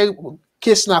no care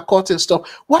case na court and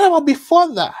stuff. What about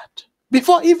before that?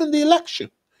 Before even the election?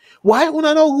 Why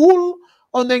una no rule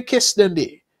on the case then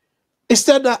day?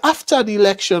 Instead that after the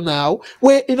election now,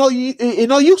 where you know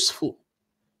useful.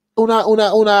 Una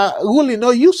ruling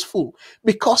not useful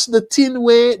because the thing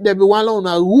where they be want on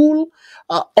a rule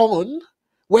on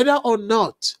whether or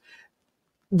not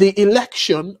the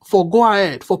election for go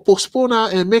ahead for postpone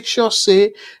and make sure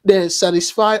say they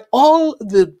satisfy all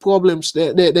the problems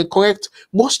they correct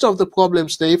most of the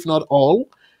problems there if not all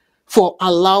for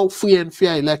allow free and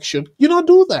fair election. You don't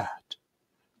do that.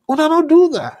 Una don't do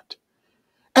that.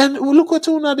 And look what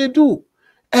una they do.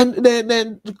 And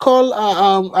then call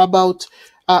about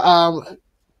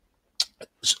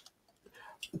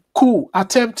coup,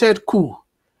 attempted coup.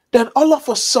 Then all of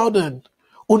a sudden,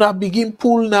 una begin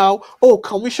pull now, oh,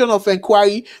 commission of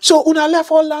inquiry. So una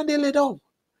left all land lay down.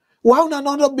 Why una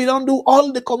not be done do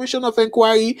all the commission of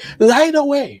inquiry right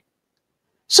away?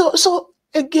 So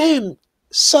again,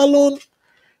 Salone,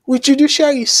 with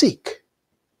judiciary sick.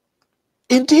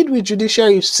 Indeed, with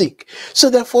judiciary sick. So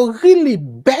therefore, really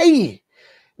bury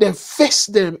them, face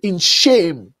them in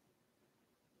shame.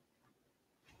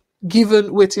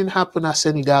 Given what happened at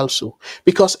Senegal'S,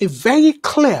 because it's very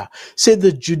clear, say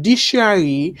the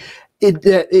judiciary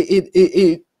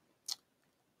it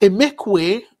make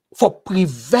way for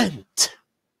prevent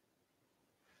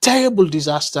terrible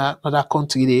disaster in that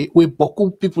country there, where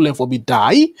beaucoup people and for be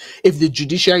die if the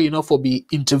judiciary for be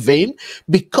intervene,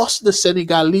 because the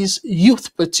Senegalese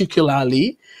youth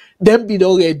particularly them be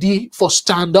already for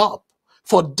stand up,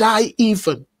 for die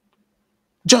even.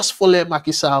 Just for let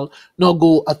Macky Sall not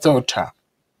go a third term.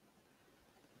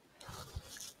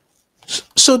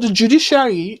 So the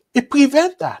judiciary, it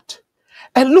prevent that.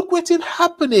 And look what it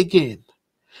happened again.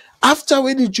 After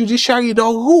when the judiciary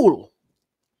don't rule,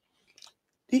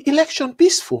 the election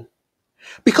peaceful.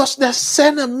 Because they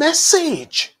send a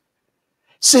message.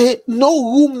 Say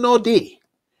no room, no day.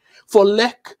 For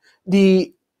let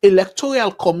the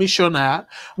electoral commissioner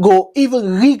go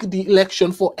even rig the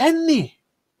election for any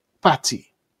party.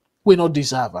 We not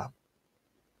deserve them.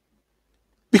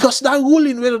 Because that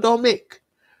ruling we don't make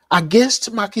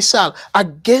against Macky Sall,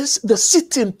 against the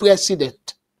sitting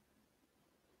president.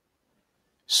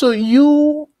 So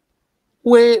you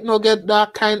will not get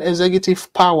that kind of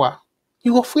executive power.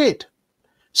 You're afraid.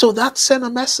 So that send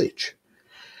a message.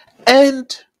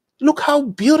 And look how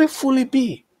beautiful it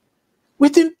be.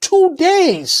 Within 2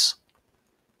 days,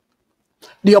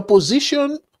 the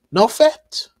opposition not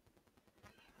fet.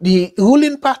 The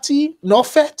ruling party, not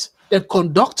fet, they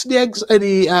conduct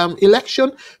the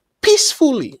election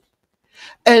peacefully.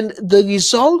 And the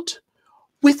result,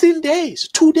 within days,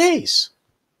 2 days.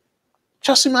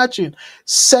 Just imagine,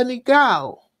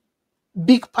 Senegal,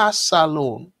 big pass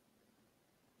Salone.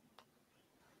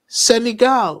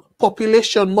 Senegal,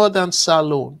 population more than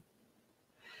Salone.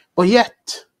 But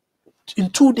yet, in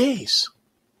 2 days.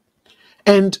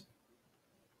 And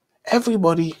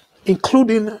everybody,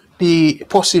 including the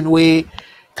person we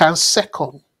can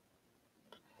second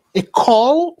a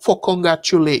call for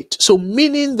congratulate. So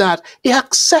meaning that he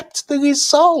accepts the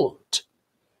result.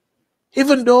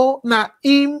 Even though now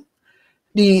him,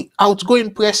 the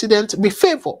outgoing president, be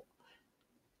favor.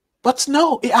 But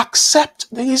no, he accepts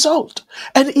the result.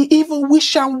 And he even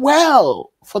wish him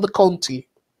well for the country.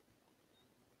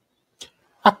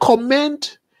 I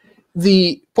commend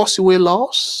the Possiway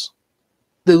laws,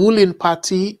 the ruling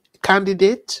party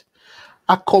candidate.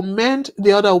 I commend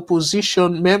the other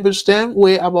opposition members, them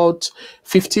were about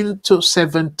 15 to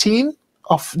 17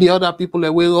 of the other people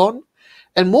that were on.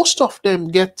 And most of them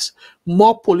get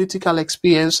more political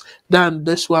experience than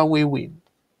this one we win.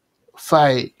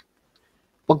 Fine.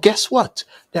 But guess what?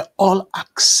 They all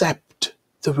accept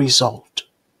the result.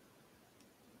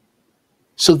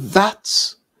 So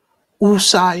that's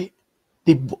Usai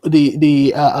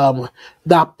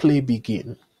that play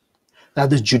begin. That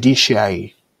the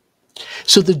judiciary.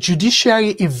 So the judiciary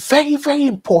is very, very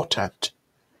important.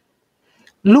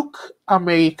 Look,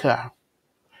 America,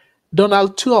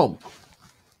 Donald Trump,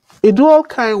 he do all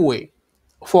kind of way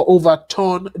for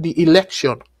overturn the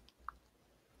election.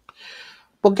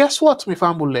 But guess what, my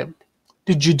family?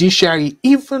 The judiciary,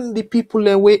 even the people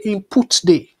that were input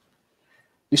the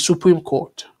Supreme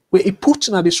Court, where he put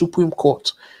in the Supreme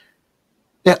Court,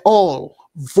 they all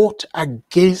vote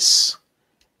against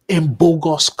a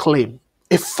bogus claim.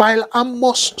 A file a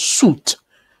must suit,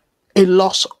 a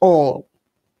loss all.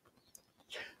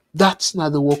 That's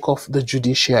not the work of the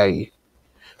judiciary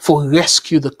for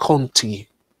rescue the country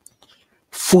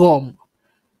from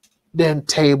them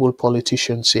terrible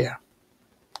politicians here.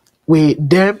 With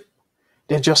them,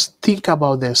 they just think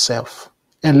about themselves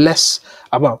and less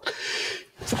about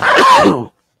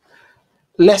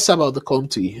the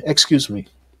country. Excuse me.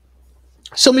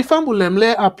 So my family,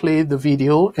 let I play the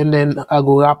video and then I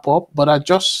go wrap up. But I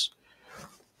just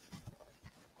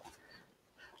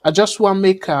want to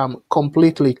make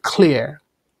completely clear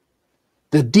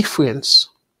the difference.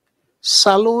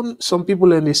 Salon, some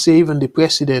people and they say even the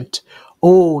president,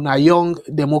 oh, na young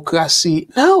democracy.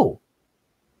 No,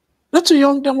 not a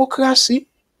young democracy.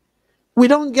 We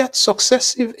don't get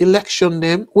successive election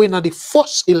them. We're not the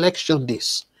first election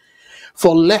this.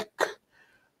 For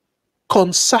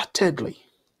concertedly,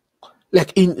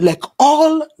 like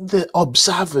all the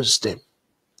observers them,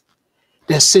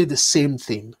 they say the same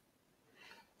thing.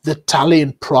 The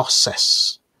tallying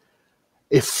process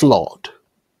is flawed.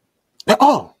 They're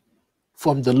all,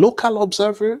 from the local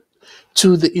observer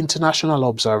to the international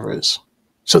observers.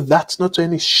 So that's not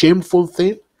any shameful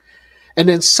thing. And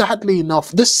then sadly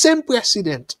enough, the same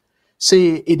president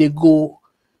say they go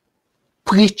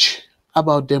preach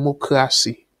about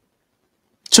democracy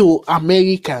to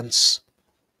Americans.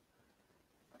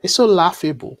 It's so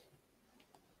laughable.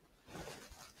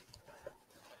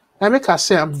 I make her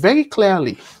say very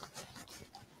clearly,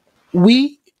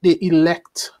 we they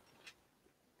elect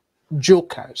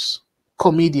jokers,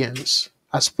 comedians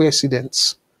as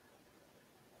presidents.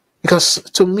 Because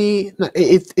to me,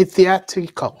 it's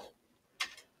theatrical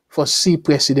for see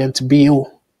President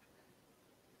Bill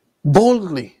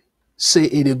boldly say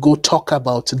they go talk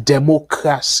about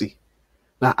democracy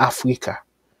in Africa.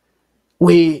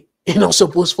 We not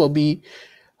supposed to be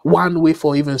one way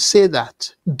for even say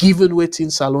that, given what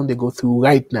in Salon they go through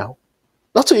right now.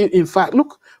 Not to, in fact,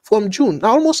 look, from June,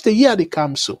 now almost a year they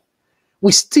come so.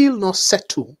 We still not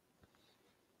settle.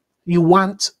 You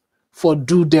want for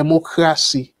do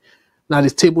democracy now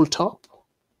the tabletop?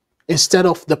 Instead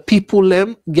of the people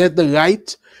them get the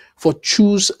right for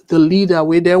choose the leader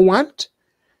where they want,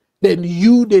 then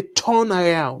they turn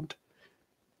around.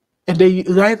 And then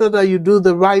rather than you do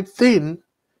the right thing,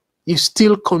 you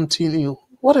still continue.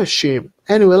 What a shame.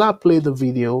 Anyway, I'll play the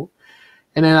video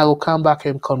and then I will come back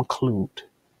and conclude.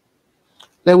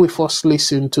 Let we first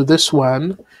listen to this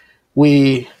one.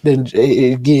 We then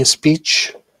give a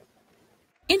speech.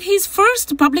 In his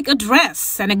first public address,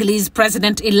 Senegalese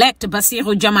President-elect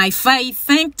Bassirou Diomaye Faye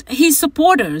thanked his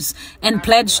supporters and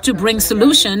pledged to bring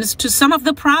solutions to some of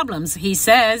the problems he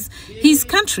says his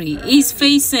country is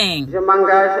facing.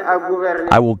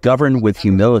 I will govern with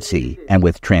humility and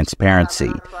with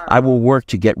transparency. I will work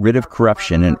to get rid of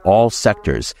corruption in all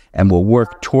sectors and will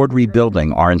work toward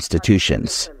rebuilding our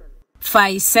institutions.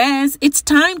 Faye says it's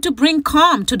time to bring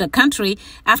calm to the country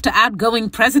after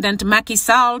outgoing President Macky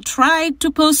Sall tried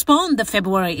to postpone the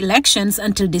February elections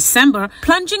until December,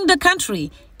 plunging the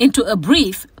country into a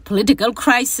brief political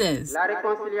crisis.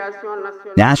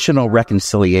 National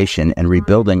reconciliation and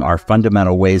rebuilding our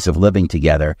fundamental ways of living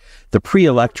together. The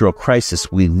pre-electoral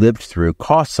crisis we lived through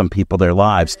cost some people their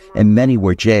lives and many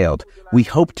were jailed. We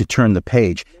hope to turn the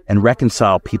page and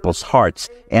reconcile people's hearts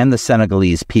and the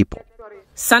Senegalese people.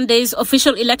 Sunday's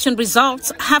official election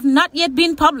results have not yet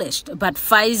been published, but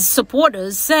Faye's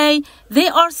supporters say they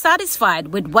are satisfied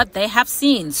with what they have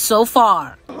seen so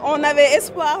far.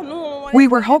 We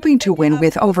were hoping to win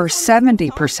with over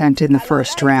 70% in the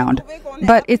first round,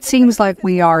 but it seems like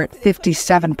we are at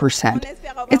 57%.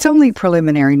 It's only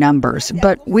preliminary numbers,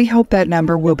 but we hope that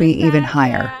number will be even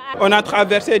higher.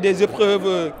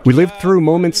 We lived through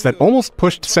moments that almost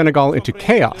pushed Senegal into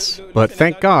chaos, but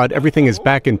thank God everything is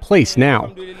back in place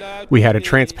now. We had a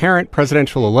transparent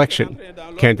presidential election.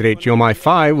 Candidate Diomaye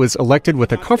Faye was elected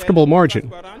with a comfortable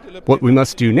margin. What we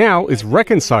must do now is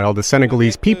reconcile the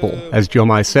Senegalese people, as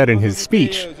Diomaye said in his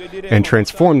speech, and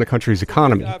transform the country's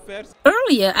economy.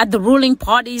 Earlier at the ruling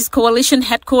party's coalition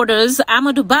headquarters,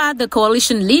 Amadou Ba, the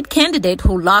coalition lead candidate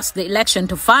who lost the election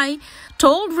to Faye,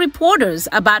 told reporters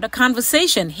about a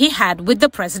conversation he had with the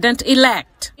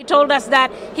president-elect. He told us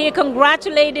that he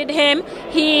congratulated him,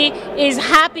 he is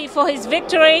happy for his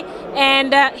victory,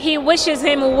 and he wishes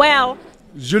him well.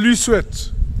 Je lui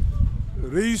souhaite.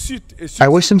 I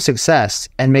wish him success,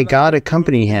 and may God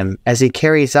accompany him as he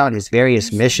carries out his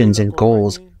various missions and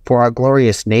goals for our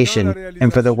glorious nation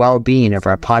and for the well-being of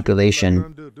our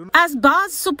population. As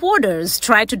Ba's supporters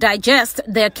try to digest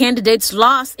their candidate's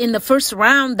loss in the first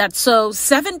round that saw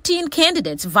 17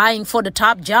 candidates vying for the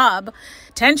top job,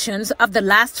 tensions of the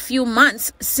last few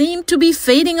months seem to be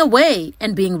fading away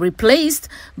and being replaced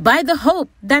by the hope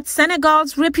that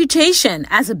Senegal's reputation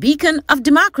as a beacon of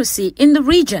democracy in the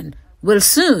region will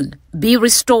soon be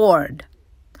restored.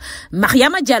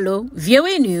 Mariama Diallo,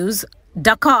 VOA News,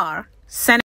 Dakar,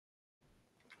 Senegal.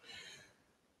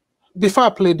 Before I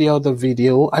play the other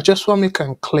video, I just want to make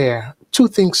it clear two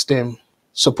things them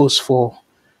supposed for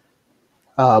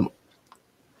our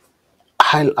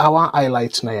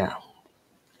highlight now.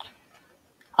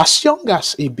 As young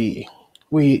as it be,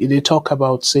 they talk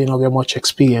about saying not get much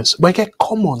experience, but get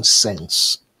common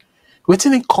sense. What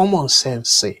in common sense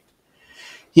say?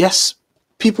 Yes,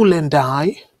 people then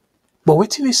die, but what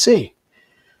did he say?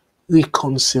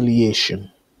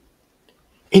 Reconciliation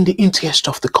in the interest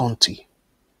of the country.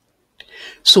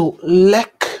 So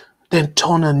let them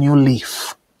turn a new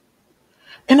leaf.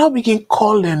 And now begin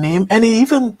call their name, and they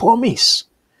even promise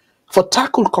for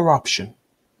tackle corruption.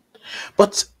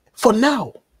 But for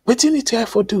now, what did he try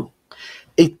for do?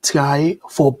 It try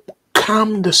for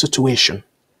calm the situation.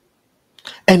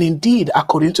 And indeed,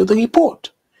 according to the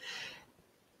report,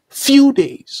 few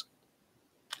days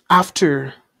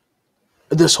after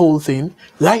this whole thing,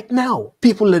 right now,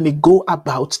 people let it go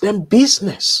about them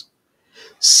business.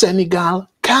 Senegal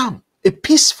calm, a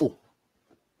peaceful.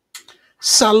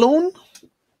 Salone,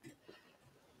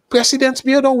 President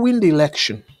Biya don't win the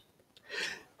election.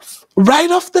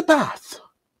 Right off the bat,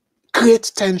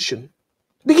 create tension.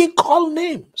 Begin call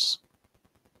names.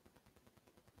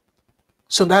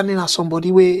 So that means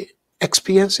somebody we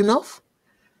experience enough.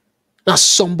 That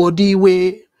somebody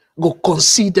we go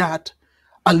considered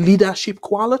a leadership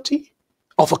quality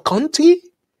of a country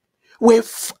where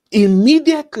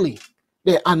immediately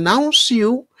they announce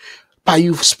you by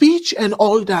your speech and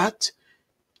all that,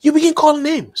 you begin call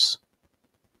names.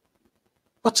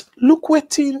 But look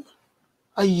what in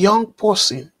a young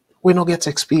person will not get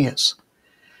experience,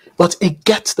 but it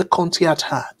gets the country at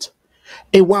heart.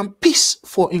 It want peace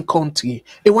for in country.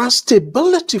 It want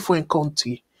stability for in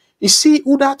country. You see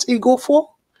who that he go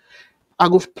for? I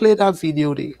go play that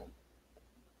video there.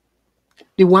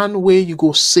 The one where you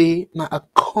go say na a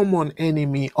common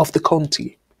enemy of the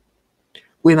country.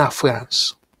 We na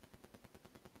France.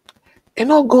 And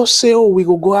not go say, oh, we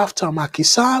go after Macky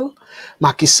Sall.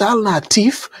 Macky Sall na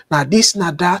thief, na this,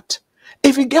 na that.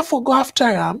 If you get for go after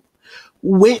him,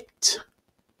 wait.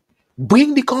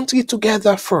 Bring the country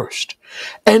together first.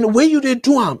 And when you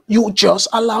do them, you just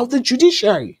allow the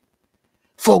judiciary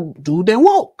for do their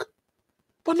work.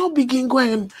 But not begin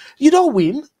going, you don't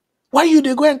win. Why you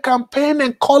they go and campaign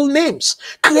and call names?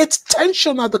 Create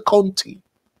tension at the country.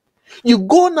 You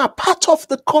go in a part of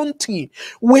the country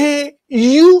where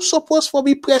you supposed to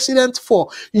be president for.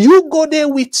 You go there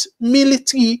with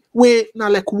military where now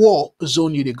like war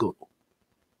zone you they go.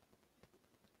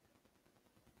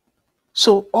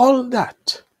 So all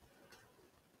that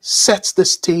sets the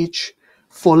stage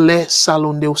for Le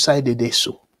Salon de Outside de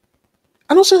Deso.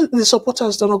 And also the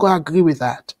supporters don't go agree with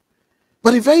that.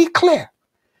 But it's very clear.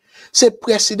 Say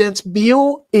President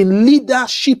Biya in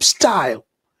leadership style,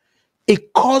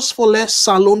 it calls for Le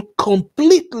Salon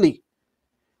completely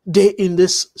they in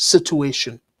this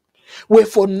situation. Where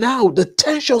for now the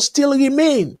tension still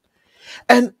remain.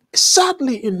 And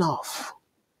sadly enough,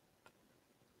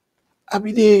 I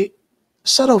mean they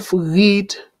sort of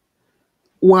read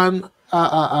one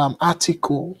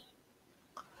article.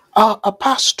 A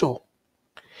pastor,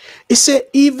 he said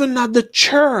even at the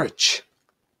church,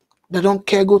 they don't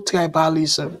care go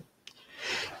tribalism.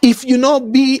 If you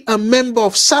not be a member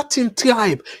of certain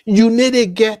tribe, you need to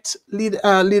get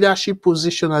leadership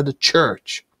position at the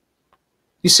church.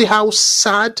 You see how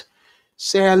sad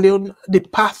Sierra Leone, the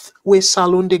path where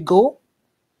Salon they go?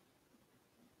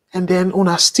 And then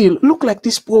una still look like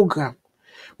this program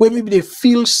where maybe they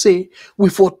feel say we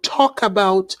for talk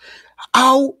about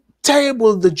how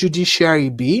terrible the judiciary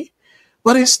be,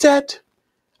 but instead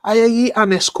Ayayi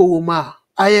and Eskoroma,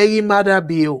 Ayayi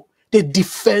Madabio, they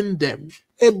defend them.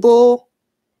 Ebo,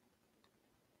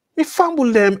 we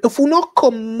fumble them. If we not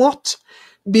come out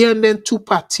behind them two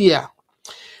parties,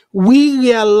 we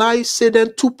realize say them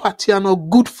two parties are not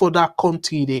good for that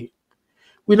country.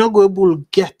 we not go able to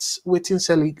get waiting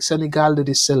Senegal that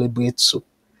they celebrate so.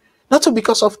 Not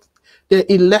because of they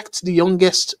elect the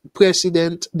youngest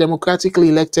president, democratically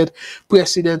elected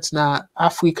president in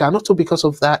Africa, not because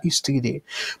of that history there,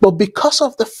 but because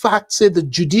of the fact that the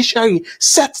judiciary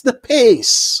sets the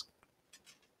pace.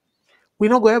 We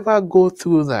not going to ever go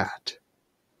through that.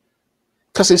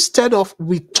 Because instead of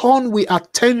we turn we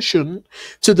attention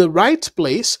to the right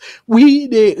place,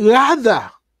 they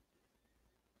rather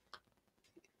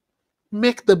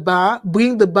make the bar,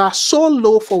 bring the bar so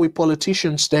low for we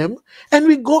politicians them, and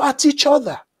we go at each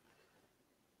other.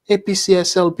 APC,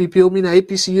 SLPP, oh, mina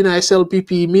APC, you na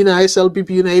SLPP, mina SLPP,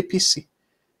 you na APC.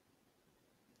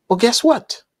 But guess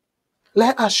what?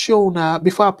 Let us show now,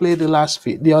 before I play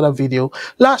the other video,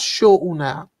 let's show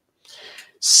now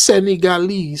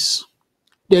Senegalese,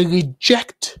 they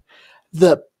reject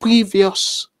the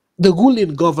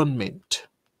ruling government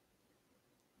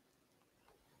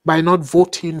by not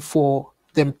voting for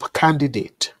them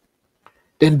candidate.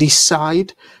 Then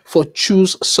decide for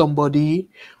choose somebody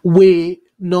who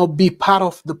not be part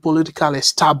of the political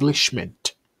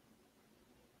establishment.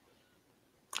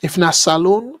 If na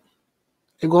Salone,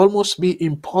 it will almost be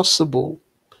impossible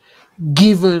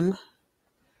given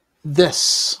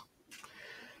this.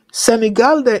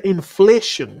 Senegal, the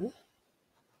inflation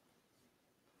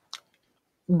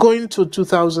going to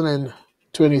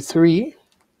 2023,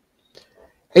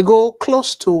 it go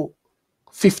close to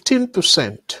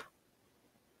 15%.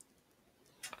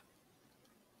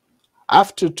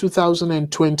 After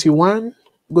 2021,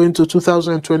 going to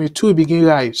 2022, it begin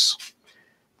rise.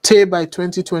 Till by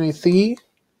 2023,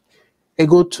 it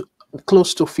go to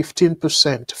close to 15%.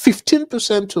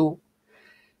 15% to,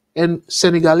 and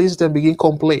Senegalese then begin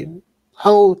complain.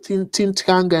 How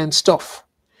Tintanga and stuff.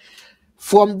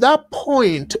 From that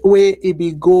point where it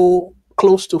be go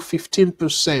close to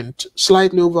 15%,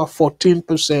 slightly over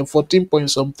 14%, 14 point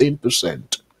something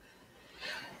percent.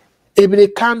 It be the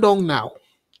countdown now.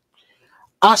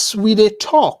 As we dey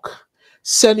talk,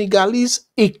 Senegalese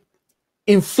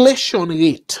inflation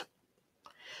rate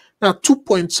now 2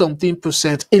 point something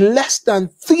percent, in less than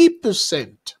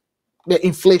 3%, the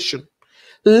inflation,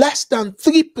 less than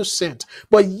 3%,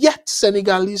 but yet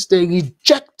Senegalese, they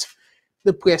reject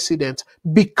the president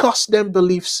because them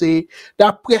believe say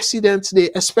that president, they,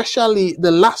 especially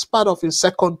the last part of his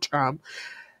second term,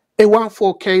 they want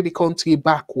to carry the country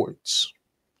backwards,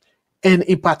 and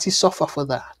in party suffer for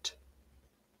that.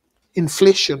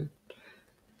 Inflation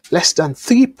less than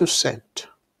 3%.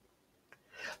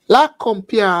 La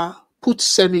compare put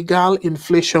Senegal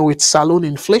inflation with Salone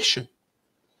inflation.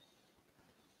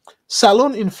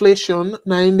 Salone inflation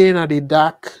na in the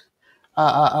dark,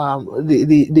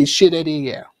 the shaded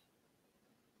area.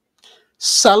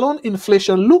 Salone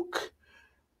inflation, look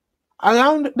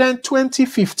around then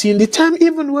 2015, the time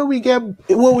even where we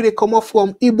come up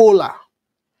from Ebola,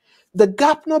 the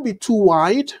gap not be too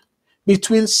wide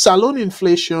between Salone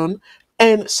inflation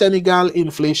and Senegal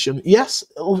inflation. Yes,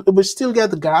 we still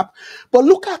get the gap, but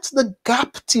look at the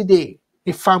gap today.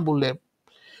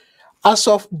 As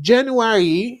of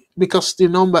January, because the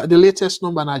latest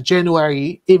number now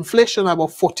January, inflation about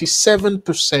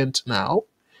 47% now.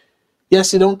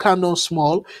 Yes, it don't count on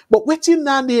small, but what in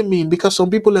that they mean? Because some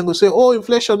people then go say, "Oh,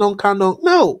 inflation don't count on."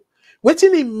 No, what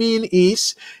it mean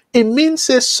is it means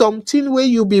something where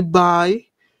you be buy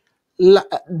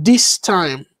this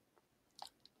time.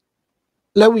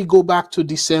 Let me go back to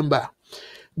December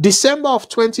of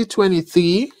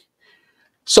 2023.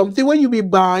 Something when you be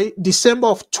buy December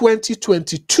of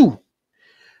 2022,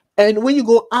 and when you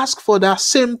go ask for that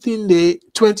same thing day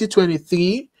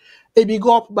 2023, it be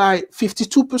go up by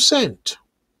 52%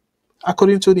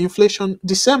 according to the inflation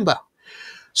December.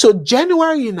 So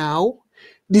January now,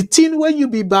 the thing when you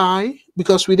be buy,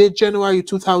 because we did January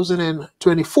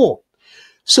 2024.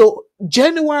 So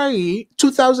January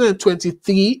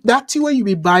 2023, that thing where you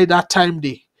be buy that time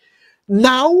day.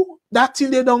 Now that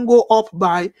thing they don't go up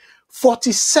by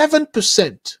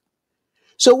 47%.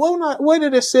 So when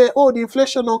they say, "Oh, the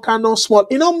inflation don't count on small,"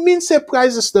 it don't mean say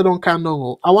prices they don't count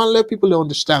on. I want to let people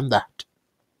understand that.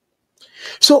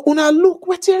 So when I look,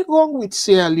 what's wrong with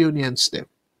Sierra Leone'S them?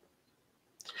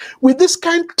 With this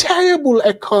kind of terrible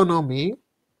economy,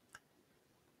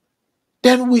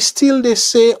 then we still they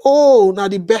say, "Oh, now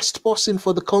the best person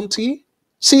for the country."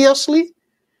 Seriously?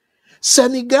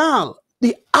 Senegal,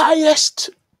 the highest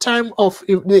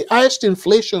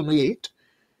inflation rate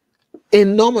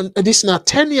in normal, this now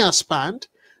 10-year span,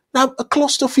 now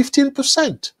close to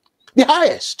 15%, the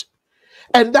highest.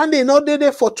 And then they not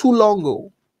there for too long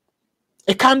ago.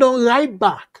 It can't go right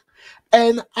back.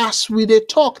 And as we they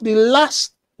talk, the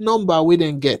last number we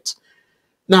didn't get,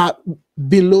 now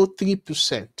below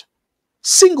 3%.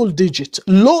 Single digit,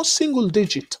 low single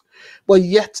digit, but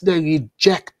yet they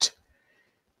reject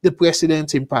the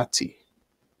president in party.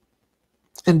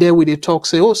 And then we they talk,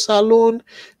 say, oh, Salon,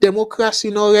 democracy,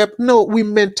 no rep. No, we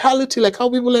mentality, like how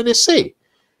people they say.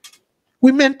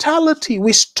 We mentality,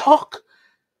 we stuck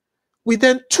with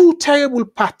them two terrible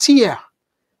parties.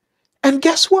 And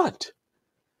guess what?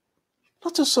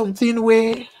 Not just something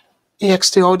where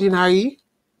extraordinary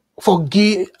for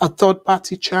give a third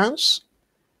party chance.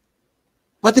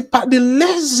 But the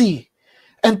lazy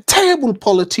and terrible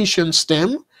politicians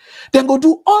them go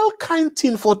do all kind of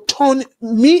things for turn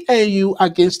me and you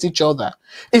against each other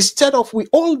instead of we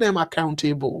hold them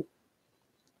accountable.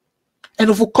 And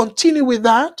if we continue with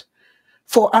that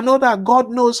for another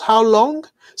God knows how long,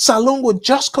 Salon will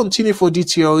just continue to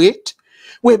deteriorate,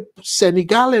 where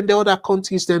Senegal and the other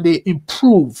countries then they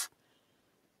improve.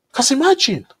 Because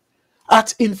imagine,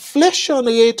 at inflation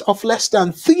rate of less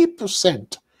than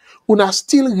 3%, una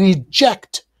still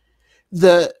reject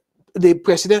the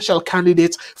presidential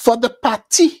candidates for the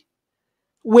party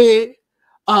where,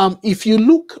 if you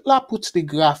look, let's put the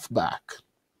graph back.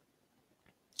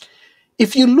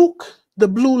 If you look, the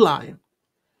blue line,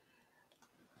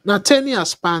 now 10 years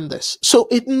span this. So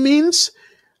it means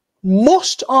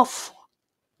most of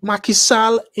Macky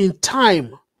Sall in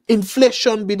time,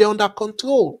 inflation be under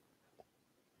control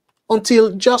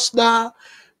until just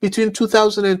between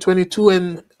 2022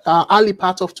 and early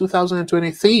part of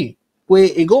 2023, where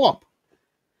it go up.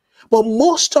 But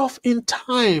most of in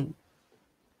time,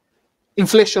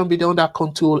 inflation be under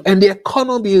control and the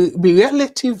economy be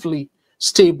relatively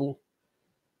stable.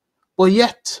 But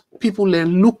yet, people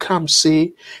then look and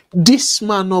say, this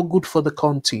man not good for the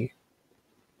country.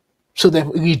 So they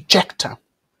reject him.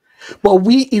 But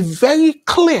we is very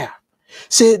clear.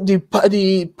 Say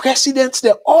the presidents,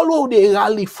 they all they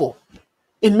rally for,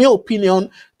 in my opinion,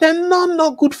 they're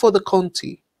not good for the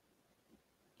country.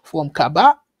 From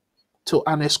Kaba to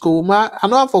Aneskoma,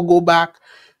 and now for go back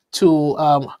to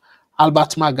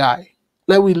Albert Magai.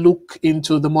 Let we look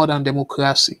into the modern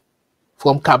democracy.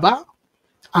 From Kaba,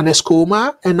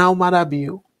 Aneskoma, and now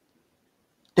Madabio.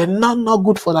 They're not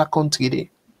good for that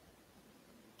country.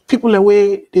 People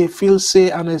away they feel say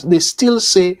and they still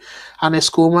say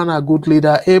Aneskoma a good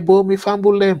leader. Ebo mi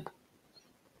fambul them.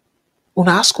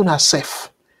 Una ask una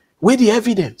self. Where the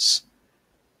evidence?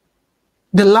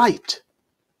 The light.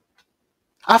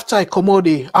 After I come out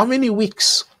there, how many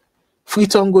weeks?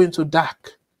 Freetown going to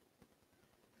dark.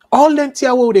 All them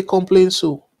tia where they complain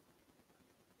so.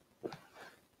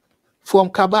 From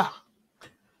Kaba,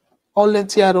 all them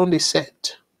tia on the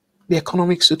set. The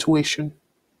economic situation.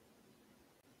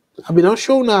 I mean, don't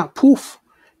show now proof.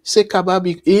 Say Kaba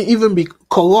even be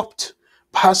corrupt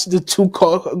past the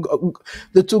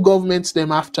two governments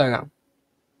them after him.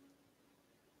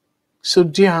 So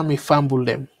dear me fumble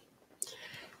them.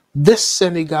 This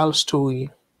Senegal story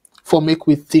for make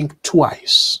we think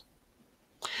twice.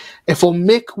 And for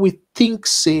make we think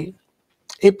say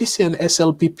APC and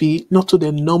SLPP not to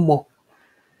the normal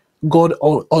God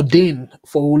ordained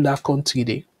for all that country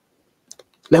day.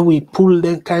 Let we pull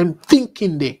them kind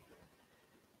thinking there.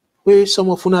 Where some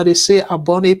of una they say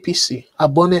abon APC,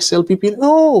 abon SLPP.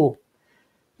 No.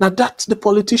 Now that's the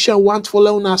politician want for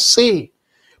una say.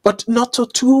 But not so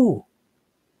true.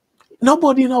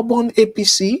 Nobody not born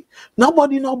APC.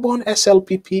 Nobody not born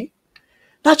SLPP.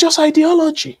 That's just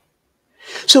ideology.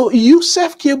 So you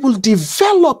self-capable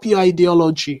develop your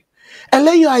ideology. And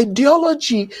let your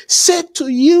ideology say to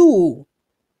you,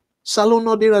 Salon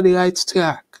not there on the right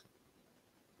track.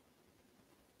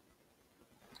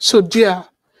 So dear,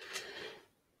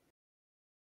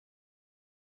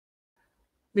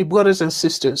 my brothers and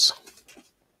sisters,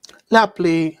 let's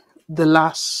play the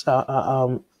last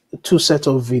two sets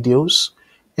of videos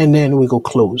and then we go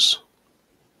close.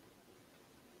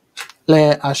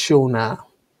 Let us show now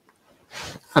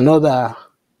another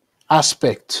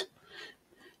aspect.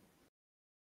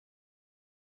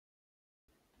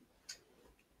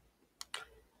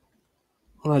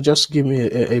 Just give me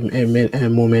a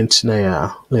moment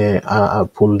now. I'll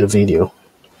pull the video.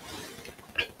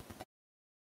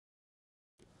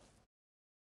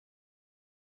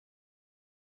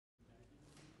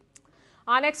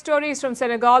 Our next story is from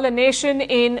Senegal, a nation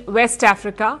in West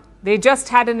Africa. They just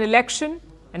had an election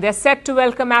and they're set to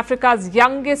welcome Africa's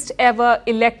youngest ever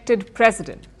elected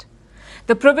president.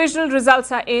 The provisional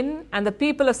results are in and the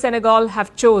people of Senegal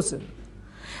have chosen.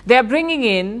 They're bringing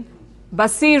in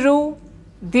Bassirou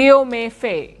Diomaye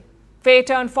Faye. Faye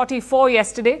turned 44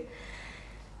 yesterday.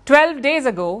 12 days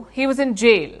ago, he was in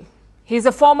jail. He's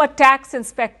a former tax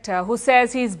inspector who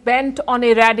says he's bent on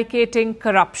eradicating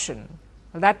corruption.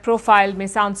 Well, that profile may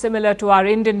sound similar to our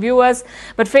Indian viewers,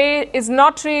 but Faye is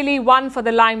not really one for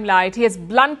the limelight. He has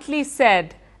bluntly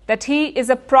said that he is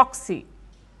a proxy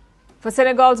for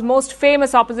Senegal's most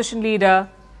famous opposition leader,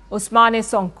 Ousmane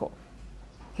Sonko.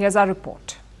 Here's our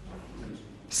report.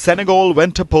 Senegal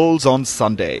went to polls on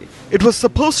Sunday. It was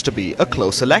supposed to be a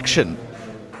close election.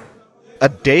 A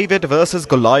David versus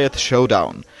Goliath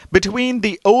showdown between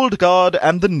the old guard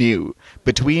and the new,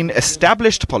 between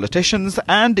established politicians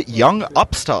and young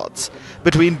upstarts,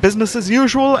 between business as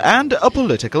usual and a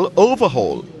political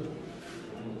overhaul.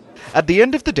 At the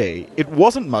end of the day, it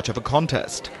wasn't much of a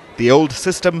contest. The old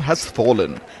system has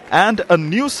fallen, and a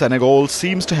new Senegal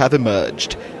seems to have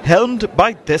emerged, helmed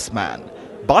by this man,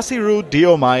 Bassirou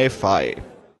Diomaye Faye.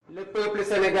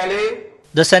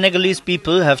 The Senegalese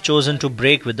people have chosen to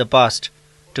break with the past,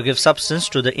 to give substance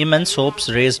to the immense hopes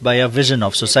raised by a vision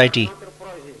of society.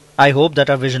 I hope that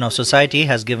our vision of society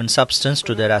has given substance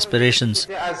to their aspirations.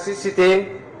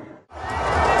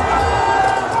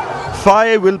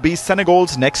 Faye will be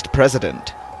Senegal's next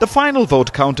president. The final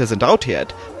vote count isn't out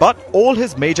yet, but all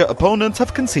his major opponents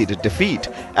have conceded defeat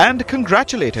and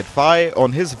congratulated Faye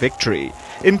on his victory,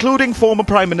 including former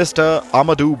Prime Minister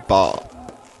Amadou Ba.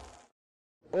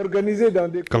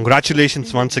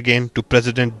 Congratulations once again to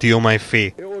President Diomaye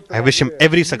Faye. I wish him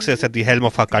every success at the helm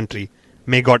of our country.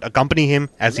 May God accompany him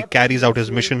as he carries out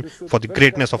his mission for the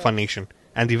greatness of our nation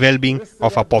and the well-being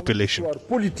of our population.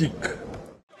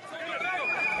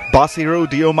 Bassirou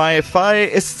Diomaye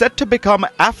Faye is set to become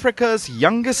Africa's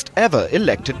youngest ever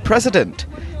elected president.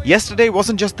 Yesterday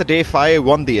wasn't just the day Faye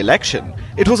won the election,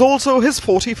 it was also his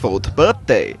 44th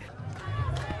birthday.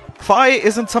 Faye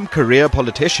isn't some career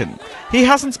politician. He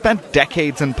hasn't spent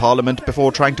decades in parliament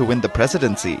before trying to win the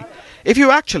presidency. If you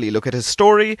actually look at his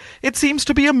story, it seems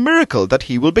to be a miracle that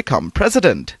he will become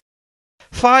president.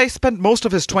 Faye spent most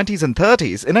of his 20s and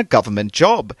 30s in a government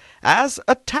job as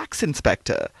a tax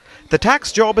inspector. The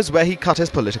tax job is where he cut his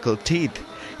political teeth.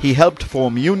 He helped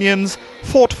form unions,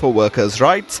 fought for workers'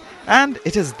 rights, and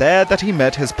it is there that he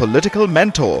met his political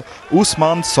mentor,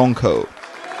 Ousmane Sonko.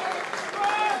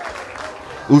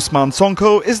 Ousmane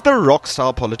Sonko is the rock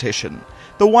star politician,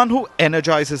 the one who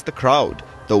energizes the crowd,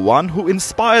 the one who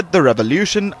inspired the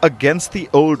revolution against the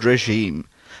old regime.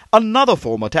 Another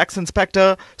former tax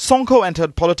inspector, Sonko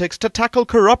entered politics to tackle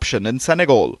corruption in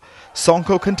Senegal.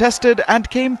 Sonko contested and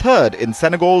came third in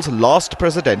Senegal's last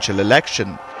presidential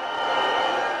election.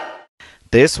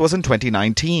 This was in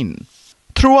 2019.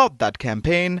 Throughout that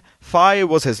campaign, Faye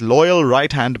was his loyal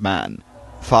right-hand man.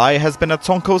 Faye has been at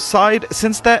Sonko's side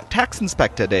since their tax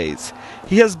inspector days.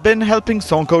 He has been helping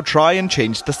Sonko try and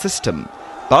change the system.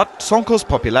 But Sonko's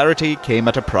popularity came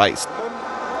at a price.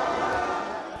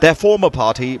 Their former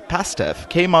party, PASTEF,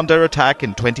 came under attack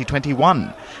in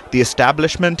 2021. The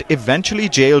establishment eventually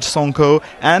jailed Sonko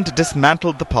and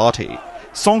dismantled the party.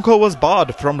 Sonko was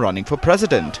barred from running for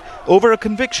president over a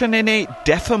conviction in a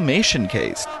defamation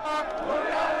case.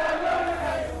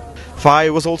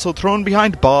 Faye was also thrown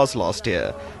behind bars last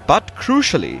year, but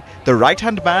crucially, the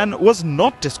right-hand man was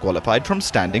not disqualified from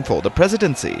standing for the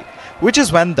presidency, which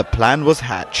is when the plan was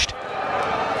hatched.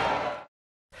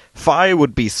 Faye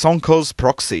would be Sonko's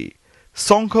proxy.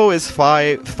 Sonko is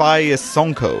Faye, Faye is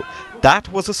Sonko.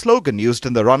 That was a slogan used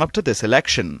in the run-up to this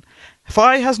election.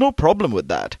 Faye has no problem with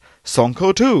that.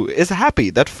 Sonko too is happy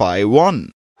that Faye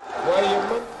won.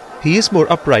 He is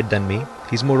more upright than me,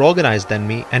 he's more organized than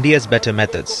me, and he has better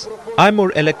methods. I'm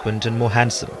more eloquent and more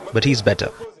handsome, but he's better.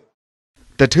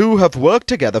 The two have worked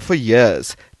together for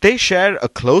years. They share a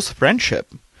close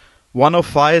friendship. One of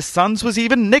Faye's sons was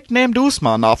even nicknamed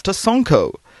Ousmane after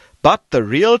Sonko. But the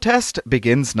real test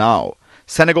begins now.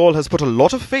 Senegal has put a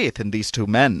lot of faith in these two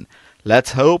men.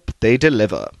 Let's hope they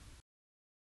deliver.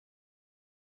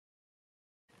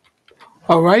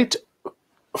 All right.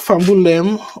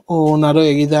 Fambulem or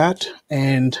Nado that,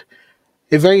 and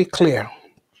a very clear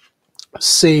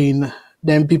saying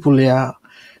them people here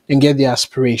and get the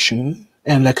aspiration.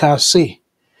 And like I say,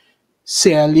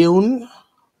 Sierra Leone,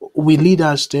 we lead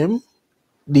us them,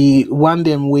 the one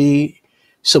them way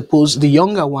suppose the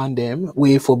younger one them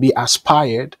way for be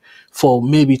aspired for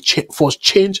maybe for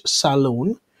change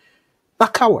salon, are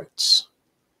cowards.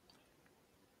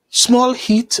 Small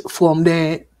heat from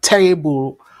the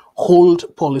terrible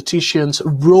old politicians,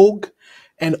 rogue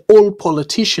and old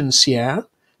politicians here,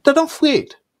 they're not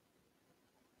afraid.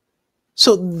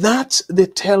 So that's they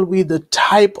tell we the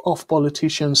type of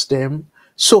politicians them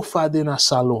so far in a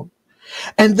salon.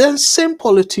 And then same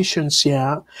politicians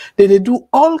here, they do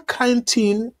all kind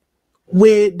thing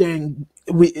where then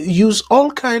we use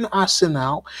all kind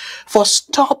arsenal for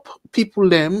stop people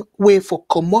them way for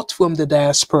come out from the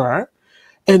diaspora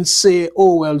and say,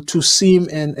 oh, well, to sim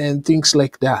and things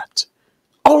like that.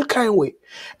 All kind of way.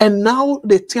 And now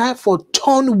they try for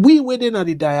turn we within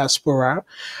the diaspora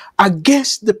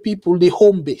against the people, the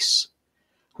home base,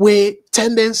 where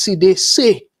tendency they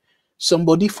say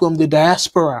somebody from the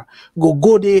diaspora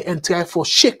go there and try for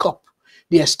shake up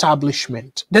the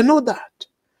establishment. They know that.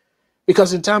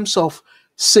 Because in terms of,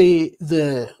 say,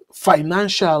 the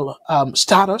financial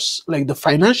status, like the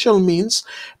financial means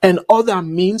and other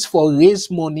means for raise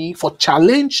money, for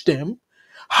challenge them,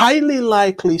 highly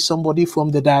likely somebody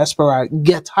from the diaspora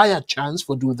get higher chance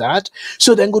for do that.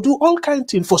 So then go do all kinds of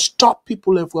things for stop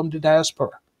people from the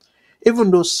diaspora.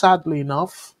 Even though sadly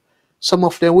enough, some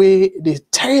of the way they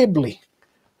terribly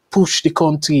push the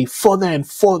country further and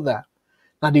further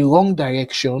in the wrong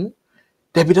direction,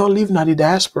 they don't live in the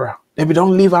diaspora. They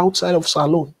don't live outside of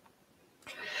Salone.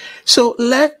 So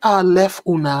let our left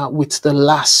una with the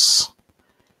last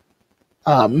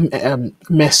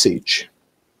message.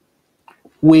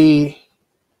 We,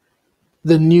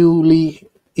 the newly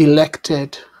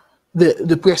elected,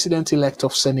 the president-elect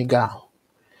of Senegal,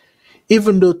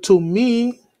 even though to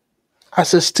me,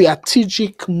 as a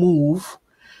strategic move,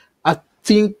 I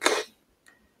think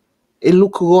it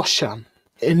look Russian,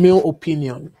 in my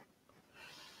opinion.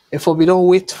 If we don't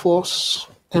wait for us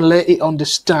and let it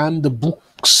understand the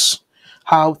books,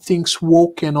 how things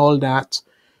work and all that,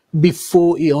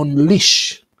 before he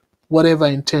unleash whatever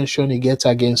intention he gets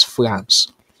against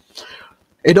France.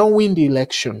 He don't win the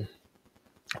election.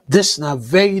 This is a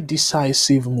very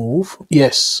decisive move,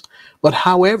 yes. But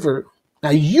however,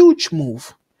 a huge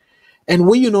move. And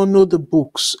when you don't know the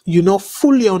books, you don't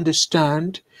fully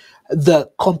understand the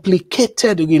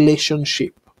complicated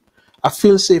relationship. I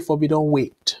feel safe for we don't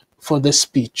wait for the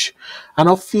speech. And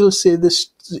I feel say this,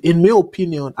 in my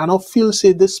opinion, and I feel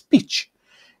say the speech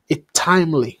is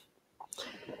timely.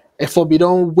 If we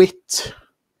don't wait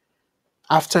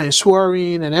after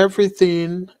swearing and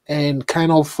everything and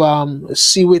kind of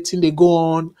see what thing they go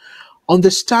on,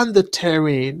 understand the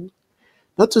terrain,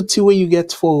 not to see where you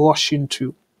get for rush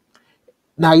into.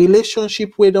 Now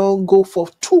relationship we don't go for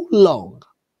too long.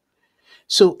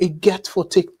 So it get for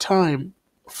take time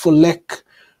for like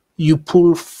you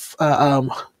pull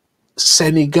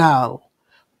Senegal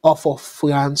off of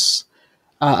France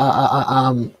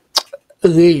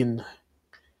reign.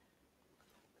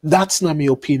 That's not my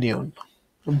opinion.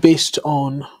 Based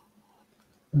on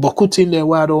beaucoup things that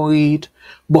I don't read,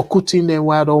 beaucoup things that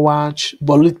I don't watch,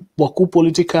 beaucoup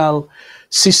political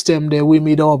system that we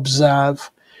may not observe,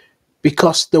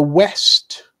 because the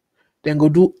West then go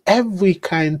do every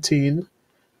kind of thing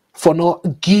for not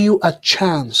give you a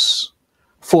chance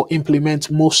for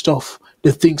implement most of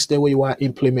the things that we want to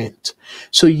implement.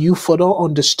 So you for don't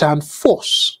understand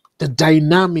force, the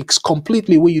dynamics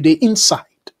completely where you the inside.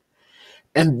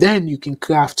 And then you can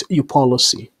craft your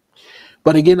policy.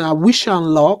 But again, I wish and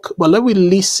luck, but let me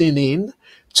listen in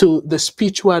to the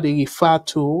speech where they refer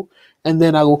to, and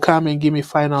then I will come and give me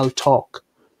final talk.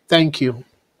 Thank you.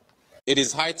 It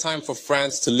is high time for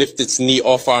France to lift its knee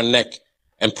off our neck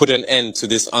and put an end to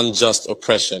this unjust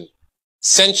oppression.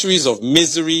 Centuries of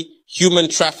misery, human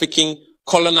trafficking,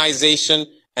 colonization,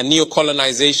 and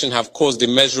neocolonization have caused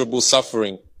immeasurable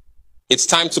suffering. It's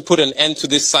time to put an end to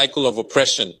this cycle of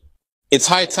oppression. It's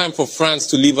high time for France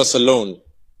to leave us alone.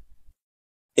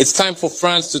 It's time for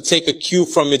France to take a cue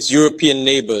from its European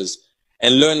neighbors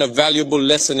and learn a valuable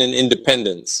lesson in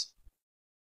independence.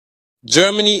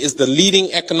 Germany is the leading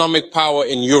economic power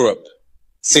in Europe,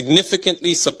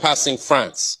 significantly surpassing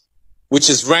France, which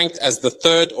is ranked as the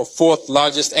third or fourth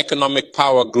largest economic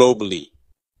power globally.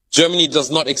 Germany does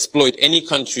not exploit any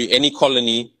country, any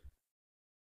colony.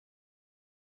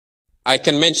 I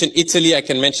can mention Italy, I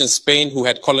can mention Spain, who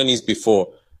had colonies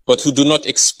before, but who do not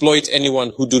exploit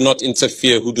anyone, who do not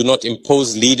interfere, who do not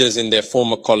impose leaders in their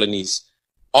former colonies.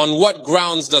 On what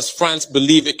grounds does France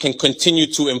believe it can continue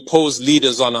to impose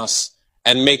leaders on us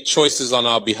and make choices on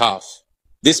our behalf?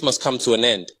 This must come to an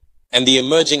end. And the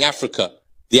emerging Africa,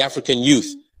 the African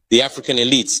youth, the African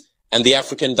elites, and the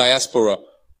African diaspora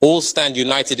all stand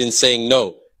united in saying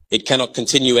no, it cannot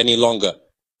continue any longer.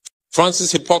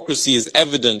 France's hypocrisy is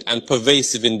evident and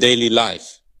pervasive in daily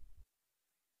life.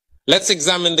 Let's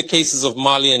examine the cases of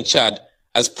Mali and Chad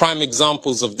as prime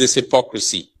examples of this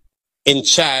hypocrisy. In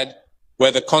Chad,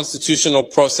 where the constitutional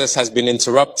process has been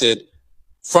interrupted,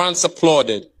 France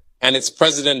applauded and its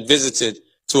president visited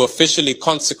to officially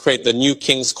consecrate the new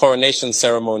king's coronation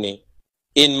ceremony.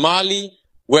 In Mali,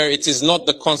 where it is not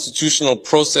the constitutional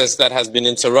process that has been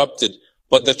interrupted,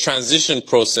 but the transition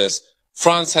process,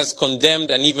 France has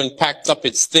condemned and even packed up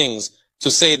its things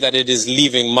to say that it is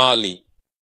leaving Mali.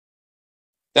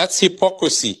 That's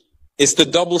hypocrisy It's the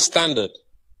double standard.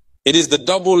 It is the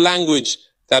double language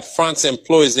that France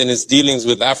employs in its dealings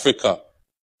with Africa.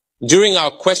 During our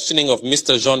questioning of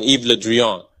Mr. Jean-Yves Le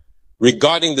Drian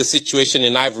regarding the situation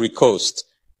in Ivory Coast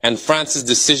and France's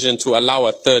decision to allow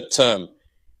a third term,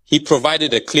 he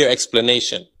provided a clear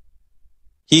explanation.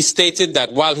 He stated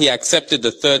that while he accepted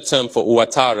the third term for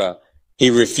Ouattara,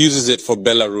 he refuses it for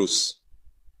Belarus.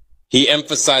 He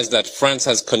emphasized that France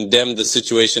has condemned the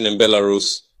situation in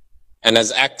Belarus and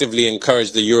has actively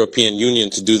encouraged the European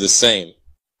Union to do the same.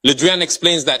 Le Drian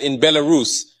explains that in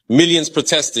Belarus, millions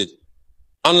protested,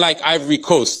 unlike Ivory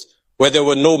Coast, where there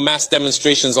were no mass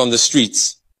demonstrations on the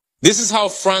streets. This is how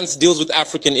France deals with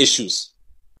African issues.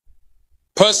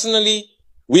 Personally,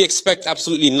 we expect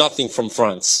absolutely nothing from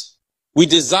France. We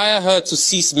desire her to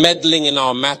cease meddling in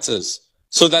our matters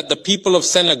so that the people of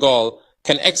Senegal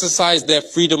can exercise their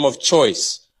freedom of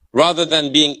choice rather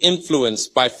than being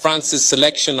influenced by France's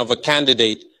selection of a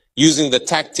candidate using the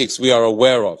tactics we are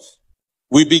aware of.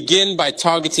 We begin by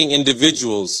targeting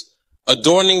individuals,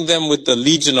 adorning them with the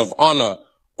Legion of Honor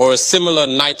or a similar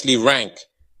knightly rank,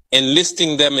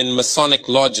 enlisting them in Masonic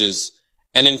lodges,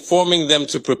 and informing them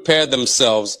to prepare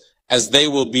themselves as they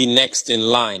will be next in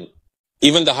line.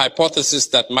 Even the hypothesis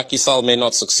that Macky Sall may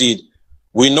not succeed,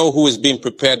 we know who is being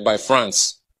prepared by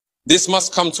France. This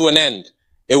must come to an end.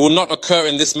 It will not occur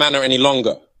in this manner any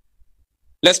longer.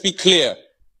 Let's be clear.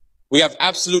 We have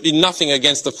absolutely nothing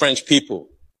against the French people.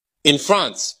 In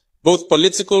France, both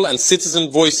political and citizen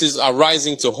voices are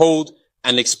rising to hold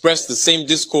and express the same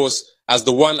discourse as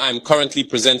the one I am currently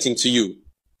presenting to you.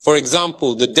 For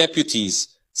example, the deputies,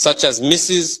 such as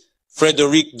Mrs.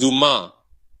 Frédérique Dumas,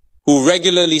 who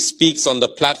regularly speaks on the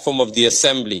platform of the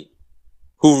Assembly,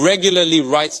 who regularly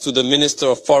writes to the Minister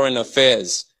of Foreign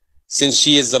Affairs, since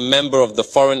she is a member of the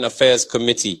Foreign Affairs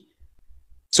Committee,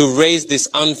 to raise this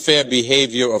unfair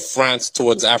behavior of France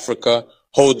towards Africa,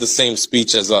 hold the same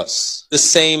speech as us. The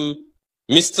same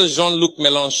Mr. Jean-Luc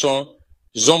Mélenchon,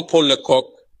 Jean-Paul Lecoq,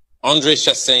 André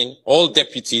Chassaigne, all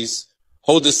deputies,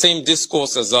 hold the same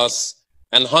discourse as us,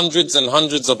 and hundreds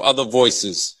of other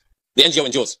voices. The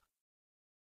NGOs,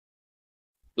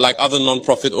 like other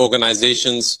non-profit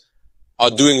organizations,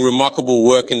 are doing remarkable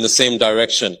work in the same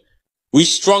direction. We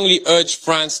strongly urge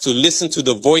France to listen to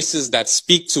the voices that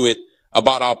speak to it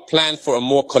about our plan for a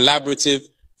more collaborative,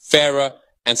 fairer,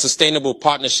 and sustainable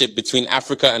partnership between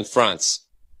Africa and France.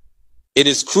 It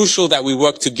is crucial that we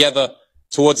work together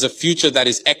towards a future that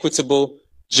is equitable,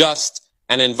 just,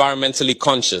 and environmentally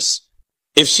conscious.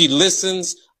 If she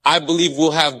listens, I believe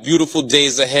we'll have beautiful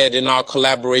days ahead in our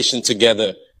collaboration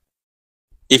together.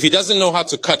 If he doesn't know how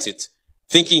to cut it,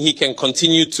 thinking he can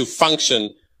continue to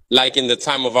function like in the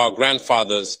time of our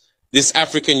grandfathers, this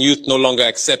African youth no longer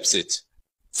accepts it.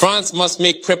 France must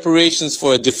make preparations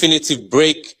for a definitive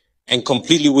break and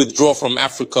completely withdraw from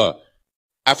Africa.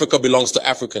 Africa belongs to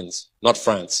Africans, not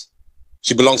France.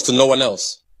 She belongs to no one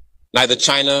else, neither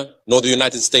China, nor the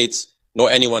United States,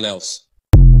 nor anyone else.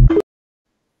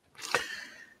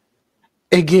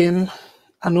 Again,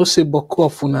 I know say beaucoup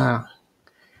of una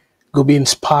go be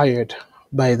inspired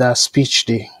by that speech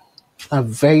day. A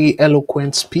very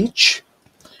eloquent speech.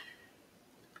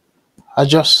 I'm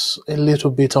just a little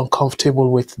bit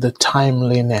uncomfortable with the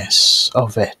timeliness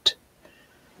of it.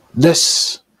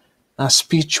 This a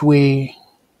speech where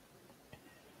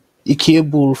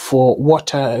able for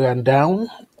water and down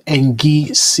and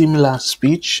give similar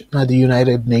speech at the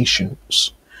United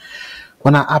Nations.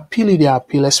 When I appeal, they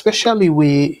appeal, especially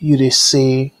where you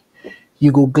say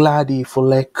you go glad for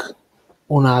like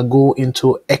una go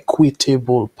into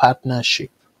equitable partnership.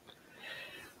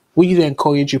 We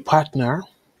encourage your partner,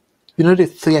 you know, they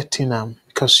threaten them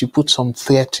because you put some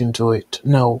threat into it.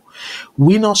 No,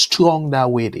 we're not strong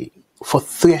that way for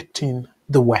threatening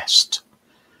the West.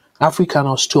 Africa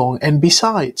not strong, and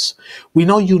besides, we're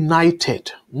not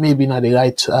united. Maybe not the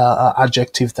right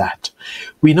adjective that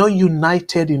we're not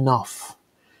united enough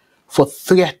for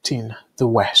threatening the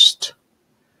West.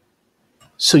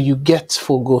 So you get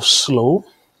for go slow,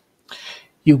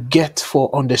 you get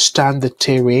for understand the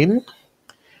terrain,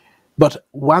 but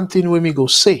one thing when we go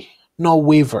say, no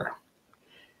waver,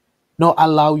 no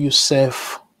allow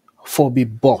yourself for be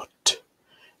bought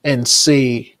and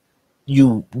say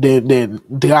you they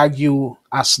drag you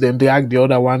as them drag the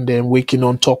other one, then waking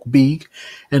on talk big,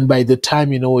 and by the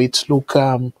time you know it look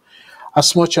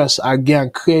as much as I gain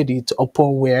credit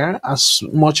upon where, as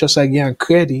much as I gain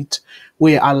credit,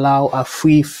 we allow a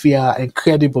free, fair, and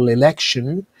credible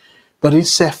election, but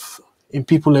instead in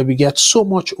people that we get so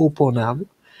much open them.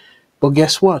 But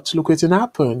guess what? Look what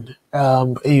happened.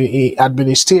 A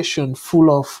administration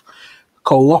full of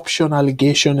corruption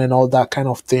allegation and all that kind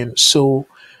of thing. So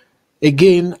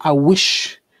Again, I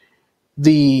wish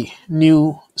the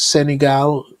new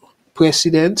Senegal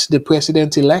president, the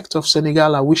president-elect of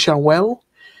Senegal, I wish him well.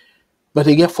 But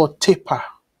again, for taper,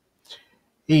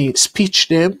 he speech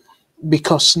them,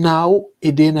 because now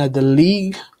it in at the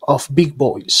league of big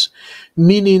boys,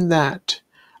 meaning that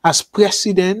as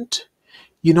president,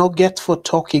 you not get for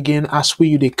talk again as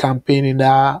we the campaign in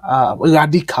a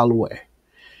radical way.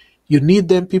 You need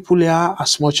them people here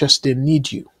as much as they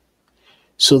need you.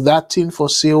 So that thing for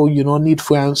say, oh, you don't need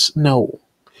France, no.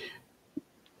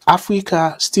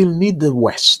 Africa still need the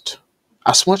West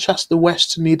as much as the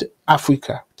West need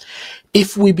Africa.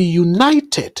 If we be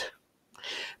united,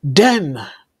 then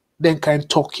can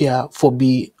talk here for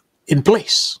be in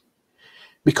place.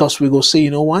 Because we go say,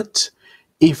 you know what?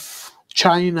 If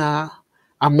China,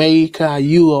 America,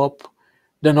 Europe,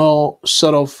 then all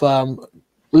sort of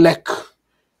lack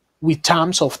with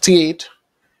terms of trade,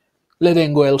 let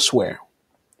them go elsewhere.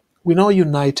 We're not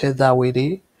united that way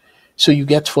there. So you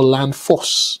get for land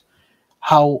force,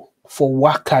 how for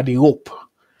waka the rope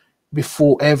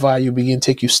before ever you begin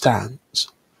take your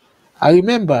stands. I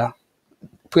remember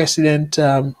President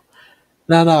Nana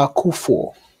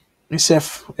Akufo. He said,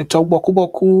 talk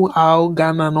boku how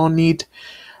Ghana no need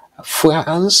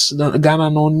France, Ghana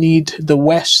no need the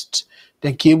West,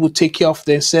 then able to take care of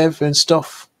themselves and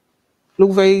stuff.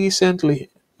 Look very recently,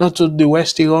 not to the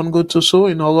West, Iran go to so,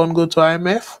 Iran go to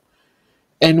IMF.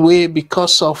 And we,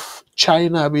 because of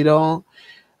China, we don't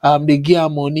they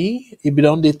give money, if we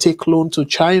don't they take loan to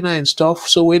China and stuff,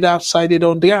 so when outside they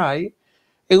don't dry,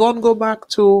 Iran go back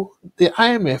to the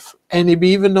IMF. And if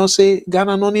even don't say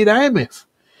Ghana no need IMF.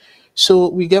 So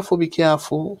we get to be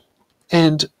careful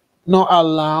and not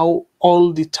allow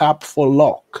all the tap for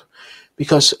lock,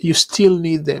 because you still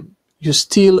need them. You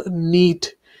still need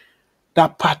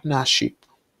that partnership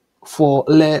for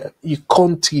let your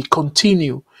country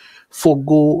continue for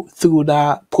go through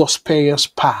that prosperous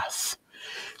path.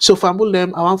 So for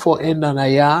them, I want for end and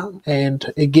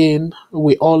and again,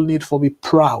 we all need to be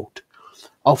proud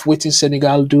of what in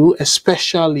Senegal do,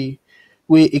 especially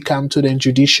when it comes to the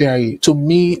judiciary. To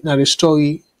me, now the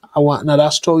story I want, now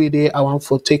that story there I want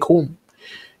for take home.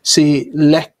 Say,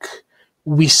 like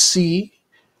we see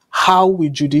how we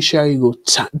judiciary go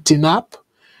tin up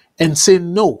and say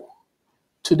no.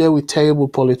 Today we terrible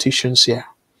politicians here,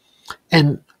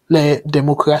 and let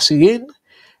democracy in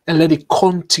and let the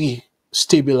country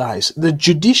stabilize. The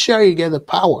judiciary get the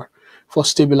power for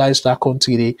stabilize that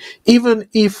country there. Even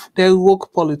if the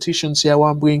rogue politicians here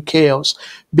want bring chaos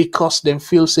because they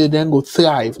feel say then go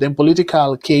thrive, then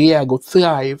political career go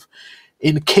thrive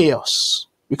in chaos.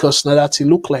 Because now that it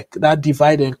look like that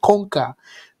divide and conquer,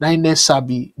 now they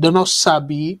sabi, they're not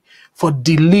sabi for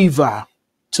deliver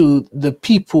to the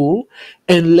people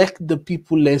and let the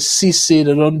people let's see say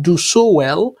they don't do so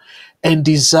well and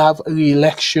deserve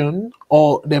re-election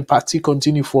or the party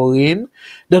continue for reign.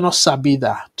 They're not sabi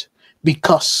that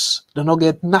because they not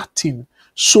get nothing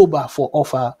sober for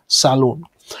offer salon.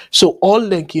 So all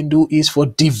they can do is for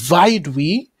divide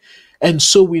we, and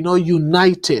so we not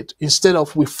united. Instead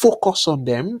of we focus on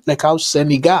them like how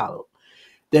Senegal,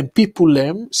 then people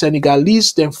them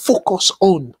Senegalese then focus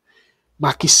on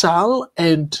Macky Sall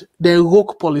and the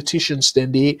rogue politicians,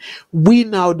 then we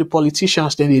now the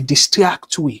politicians, then they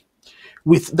distract we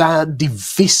with that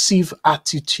divisive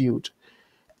attitude.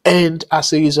 And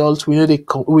as a result, we need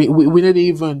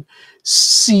even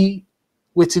see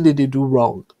what they do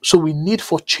wrong. So we need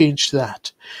for change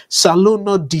that. Salon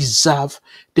not deserve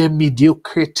the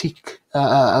mediocrity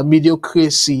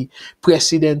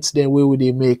presidents the way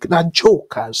they make. That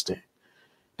jokers there.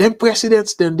 Them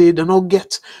presidents, then they do not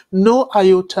get no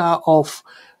iota of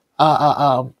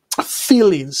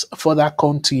feelings for that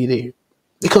country there.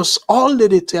 Because all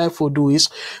that they try for do is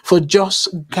for just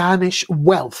garnish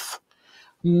wealth,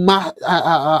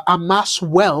 amass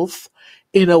wealth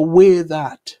in a way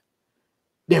that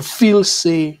they feel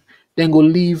say they go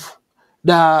live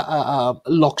the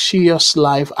luxurious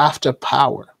life after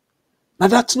power. Now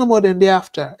that's no more than they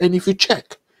after. And if you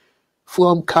check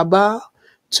from Kaba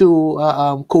to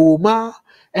Kuruma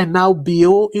and now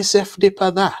Bio is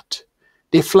FDP that.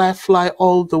 They fly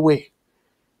all the way.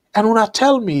 And when I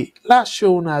tell me, last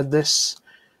show na this,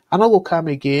 I not go come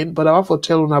again, but I want to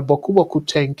tell una boku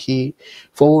thank you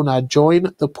for una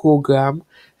join the program,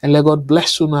 and let God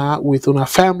bless una with una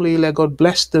family, let God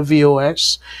bless the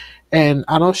VOS. And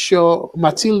I'm not sure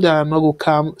Matilda not go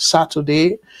come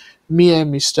Saturday. Me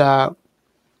and Mr.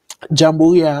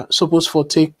 Jamburia supposed for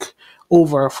take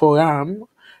over for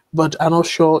but I'm not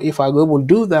sure if I will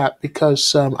do that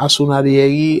because as soon as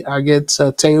I get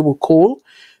a terrible cold.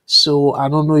 So I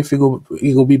don't know if it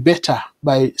will be better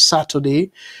by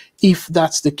Saturday. if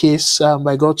that's the case,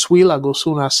 by God's will, I go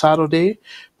soon on Saturday.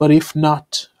 But if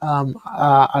not,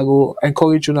 I will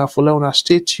encourage you to follow on.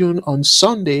 Stay tuned on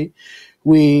Sunday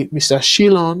with Mr.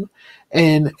 Shilon,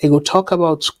 and I go talk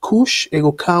about Kush. I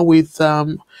go come with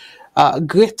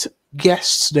great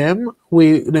guests. Them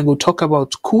we then go talk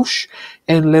about Kush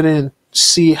and let them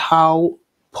see how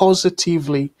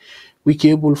positively we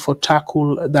can able for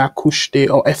tackle that Kush day,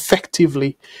 or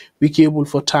effectively we can able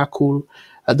for tackle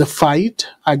the fight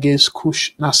against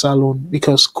Kush Nasalon,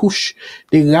 because Kush,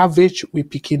 they ravage we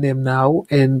picking them now,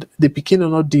 and the picking do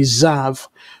not deserve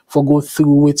for go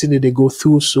through waiting they go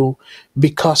through. So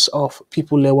because of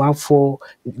people they want for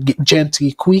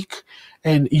gently quick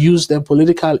and use their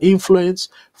political influence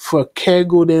for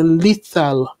cargo the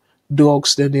lethal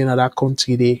drugs then in other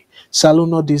country they Salon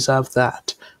not deserve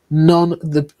that. None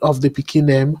of the picking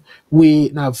them we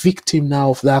now victim now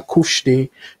of that Kush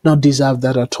day not deserve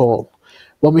that at all.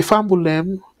 But me famble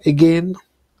them again.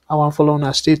 I want for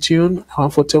una stay tuned. I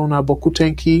want for tell una boku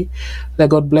tenki. Let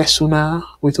God bless una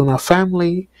with una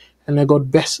family, and let God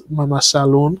bless Mama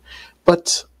Salon.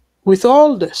 But with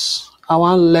all this, I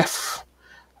want left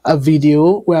a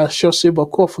video where I sure say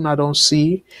boku of una don't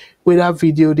see. With that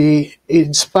video, they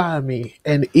inspire me.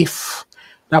 And if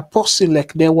that person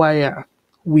like their wire,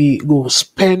 we go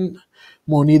spend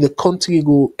money, the country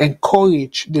go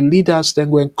encourage, the leaders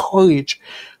then go encourage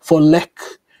for like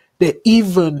they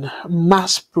even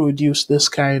mass produce this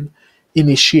kind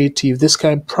initiative, this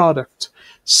kind of product.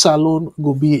 Salon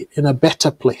will be in a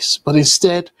better place. But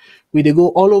instead, we they go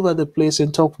all over the place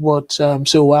and talk about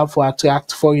so we have to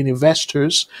attract foreign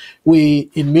investors. We,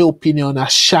 in my opinion, are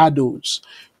shadows.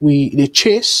 They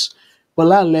chase,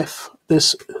 but I left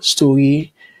this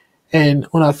story, and I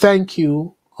want to thank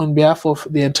you on behalf of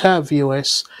the entire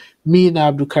viewers. Me and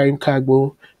Abdul Karim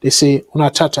Kargbo, they say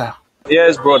una tata.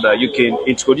 Yes, brother, you can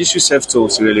introduce yourself to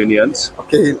Sierra Leoneans.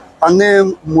 Okay, my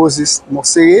name Moses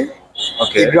Mosere,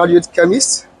 okay, a graduate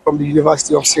chemist from the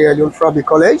University of Sierra Leone, Frabe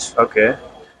College. Okay.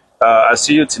 I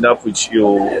see you team up with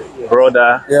your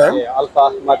brother. Yeah, Alpha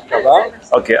Ahmad Kaba.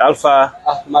 Okay, Alpha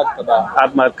Ahmad Kaba.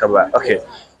 Ahmad Kaba. Okay.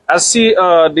 I see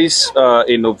this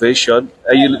innovation.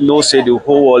 You know, say the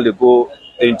whole world they go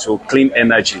into clean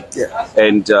energy. Yeah.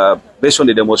 And based on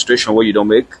the demonstration what you don't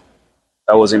make,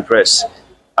 I was impressed.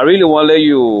 I really want to let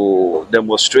you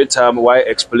demonstrate why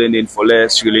explaining for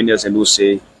less Sierra Leoneans and who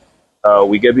say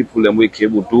we get people and we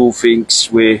can do things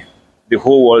where the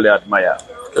whole world admire.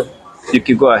 Okay. You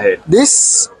can go ahead.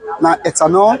 This na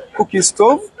ethanol cooking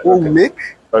stove we make.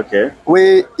 Okay.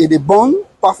 Where it burn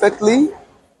perfectly.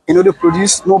 You know, they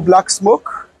produce no black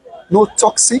smoke, no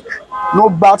toxic, no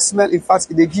bad smell. In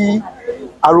fact, they give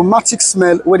aromatic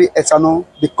smell where the ethanol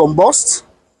they combust.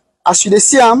 As you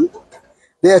see the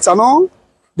ethanol,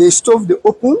 the stove they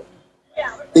open,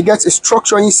 it gets a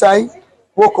structure inside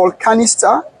what we call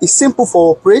canister. It's simple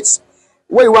for operate.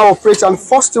 Where you want to operate, and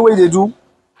first way they do,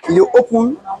 you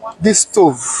open this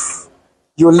stove,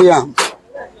 you lay them.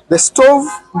 The stove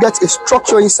gets a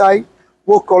structure inside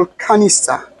what we call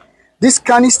canister. This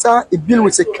canister is built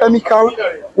with a chemical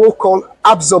what we call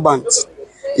absorbent.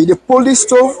 In the poly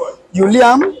stove, you lay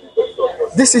them.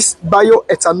 This is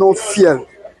bioethanol fuel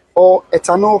or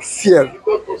ethanol fuel,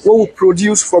 what we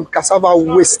produce from cassava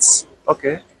waste.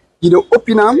 Okay. You know,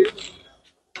 open them.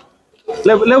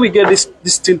 Let me get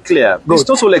this thing clear. Good. It's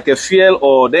also like a fuel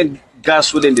or then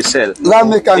gas within the cell. Let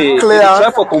me clear.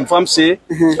 Try for confirm say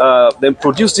then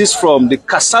produce this from the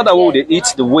cassava where they eat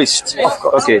the waste. Of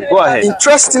course. Okay, go ahead.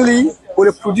 Interestingly,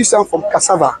 we produce them from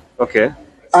cassava. Okay.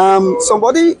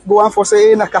 Somebody go on for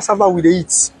say na cassava we dey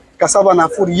eat. Cassava na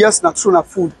food. Yes, na true na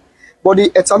food. But the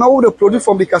ethanol they produce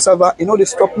from the cassava, you know, they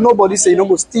stop. Nobody say you know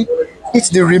go still eat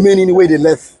the remaining way they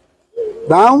left.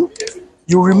 Now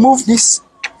you remove this,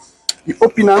 you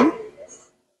open them.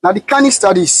 Now the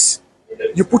canister this,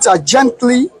 you put it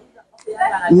gently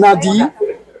na the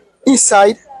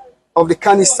inside of the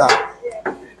canister.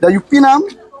 Then you pin them,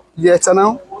 the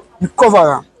ethanol, you cover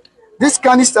them. This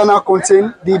canister now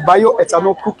contains the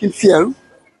bioethanol cooking fuel.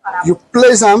 You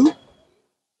place them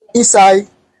inside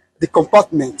the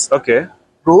compartment. Okay.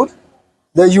 Good.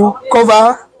 Then you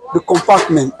cover the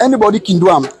compartment. Anybody can do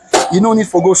them. You no need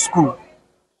for go school.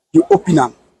 You open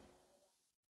them.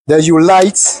 Then you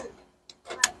light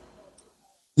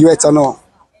your ethanol.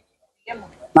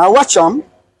 Now watch them.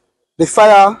 The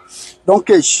fire don't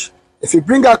catch. If you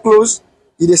bring her close,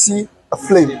 you see a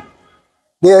flame.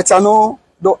 The ethanol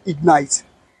don't ignite.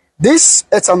 This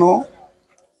ethanol,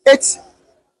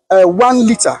 1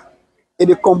 liter,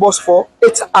 it combust for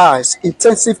 8 hours,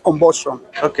 intensive combustion.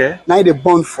 Okay. Now they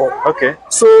burn for. Okay.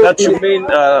 So that you mean,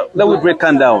 let me break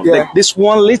it down. Yeah. Like this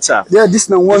 1 liter. Yeah, this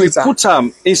now 1 liter. You put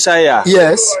them inside here.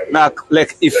 Yes. Now,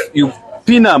 like if you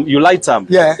pin them, you light them.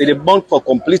 Yeah. They burn for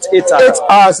complete 8 hours. 8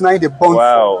 hours now they burn.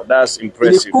 Wow, that's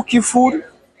impressive. They cook you food.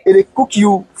 They cook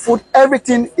you food.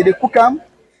 Everything. They cook them.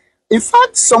 In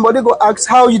fact, somebody go ask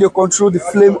how you control the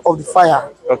flame of the fire.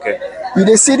 Okay. You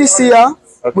they see this here.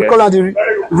 Okay. We call it the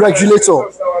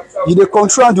regulator. You they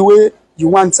control the way you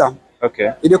want them.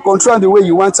 Okay. You they control the way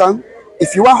you want them.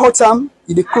 If you want hot them,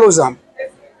 you they close them.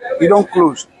 You don't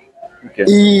close. Okay.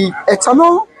 The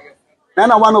ethanol,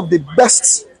 now one of the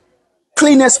best,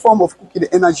 cleanest form of cooking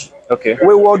the energy. Okay.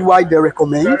 Where worldwide they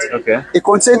recommend. Okay. It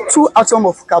contains 2 atoms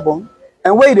of carbon,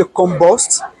 and where they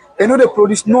combust, they know they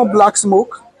produce no black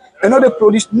smoke, they know they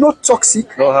produce no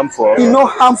toxic, no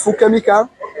harmful chemical,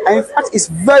 and in fact it's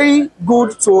very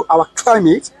good to our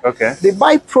climate. Okay. The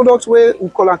byproduct where we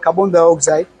call it carbon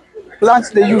dioxide, plants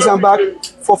they use them back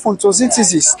for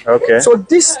photosynthesis. Okay. So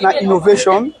this is an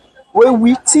innovation where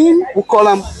we call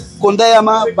them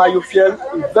Kondayama Biofuel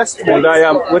Investment.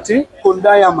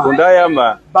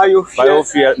 Kondayama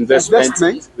Biofuel Investment.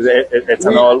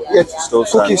 Ethanol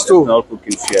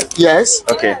cooking fuel. Yes.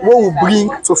 Okay. What we bring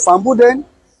to Fambu then,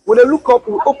 when they look up,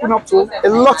 we open up to a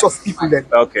lot of people then.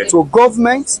 Okay. To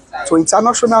governments, to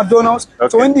international donors,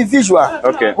 to individuals.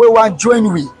 Okay. We want to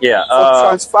join with. Yeah.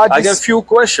 Transfer this. I get a few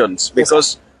questions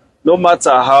because no matter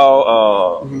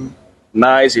how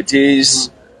nice it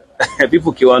is,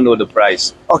 people can want to know the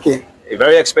price. Okay.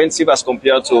 Very expensive as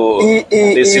compared to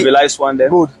the civilized one there.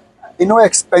 Good. It's not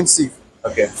expensive.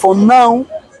 Okay. For now,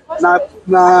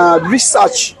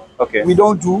 research we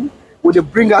don't do. We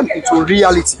bring it into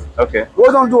reality. Okay. We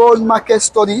don't do all market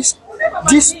studies.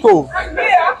 This stove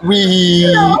we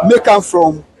make them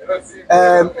from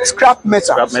scrap metals.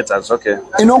 Scrap metals. Okay.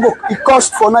 It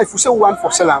costs for now. If we say one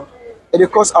for selling,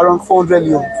 it costs around 400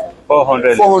 Leone.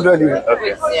 400. 400 Leone.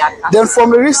 Okay. Then from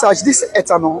the research, this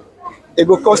ethanol it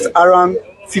will cost around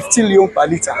 15 Leone per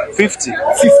liter. 15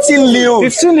 Leone.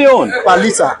 15 Leone per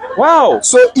liter. Wow.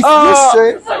 So if you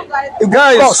say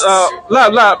guys,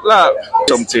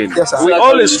 something. Yes, sir. We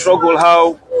always struggle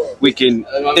how we can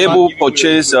able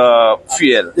purchase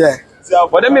fuel. Yeah.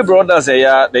 But then my brothers say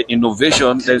the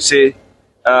innovation. They say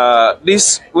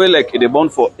this way like they burn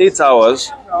for 8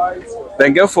 hours.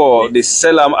 Then get for they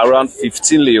sell them around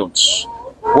 15 Leones.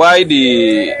 Why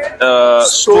the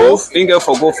stove in go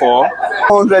for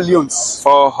 400 Leones.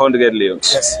 400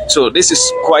 Leones. Yes. So this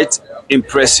is quite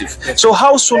impressive. So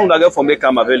how soon will I get for make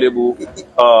them available in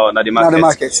the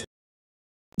market?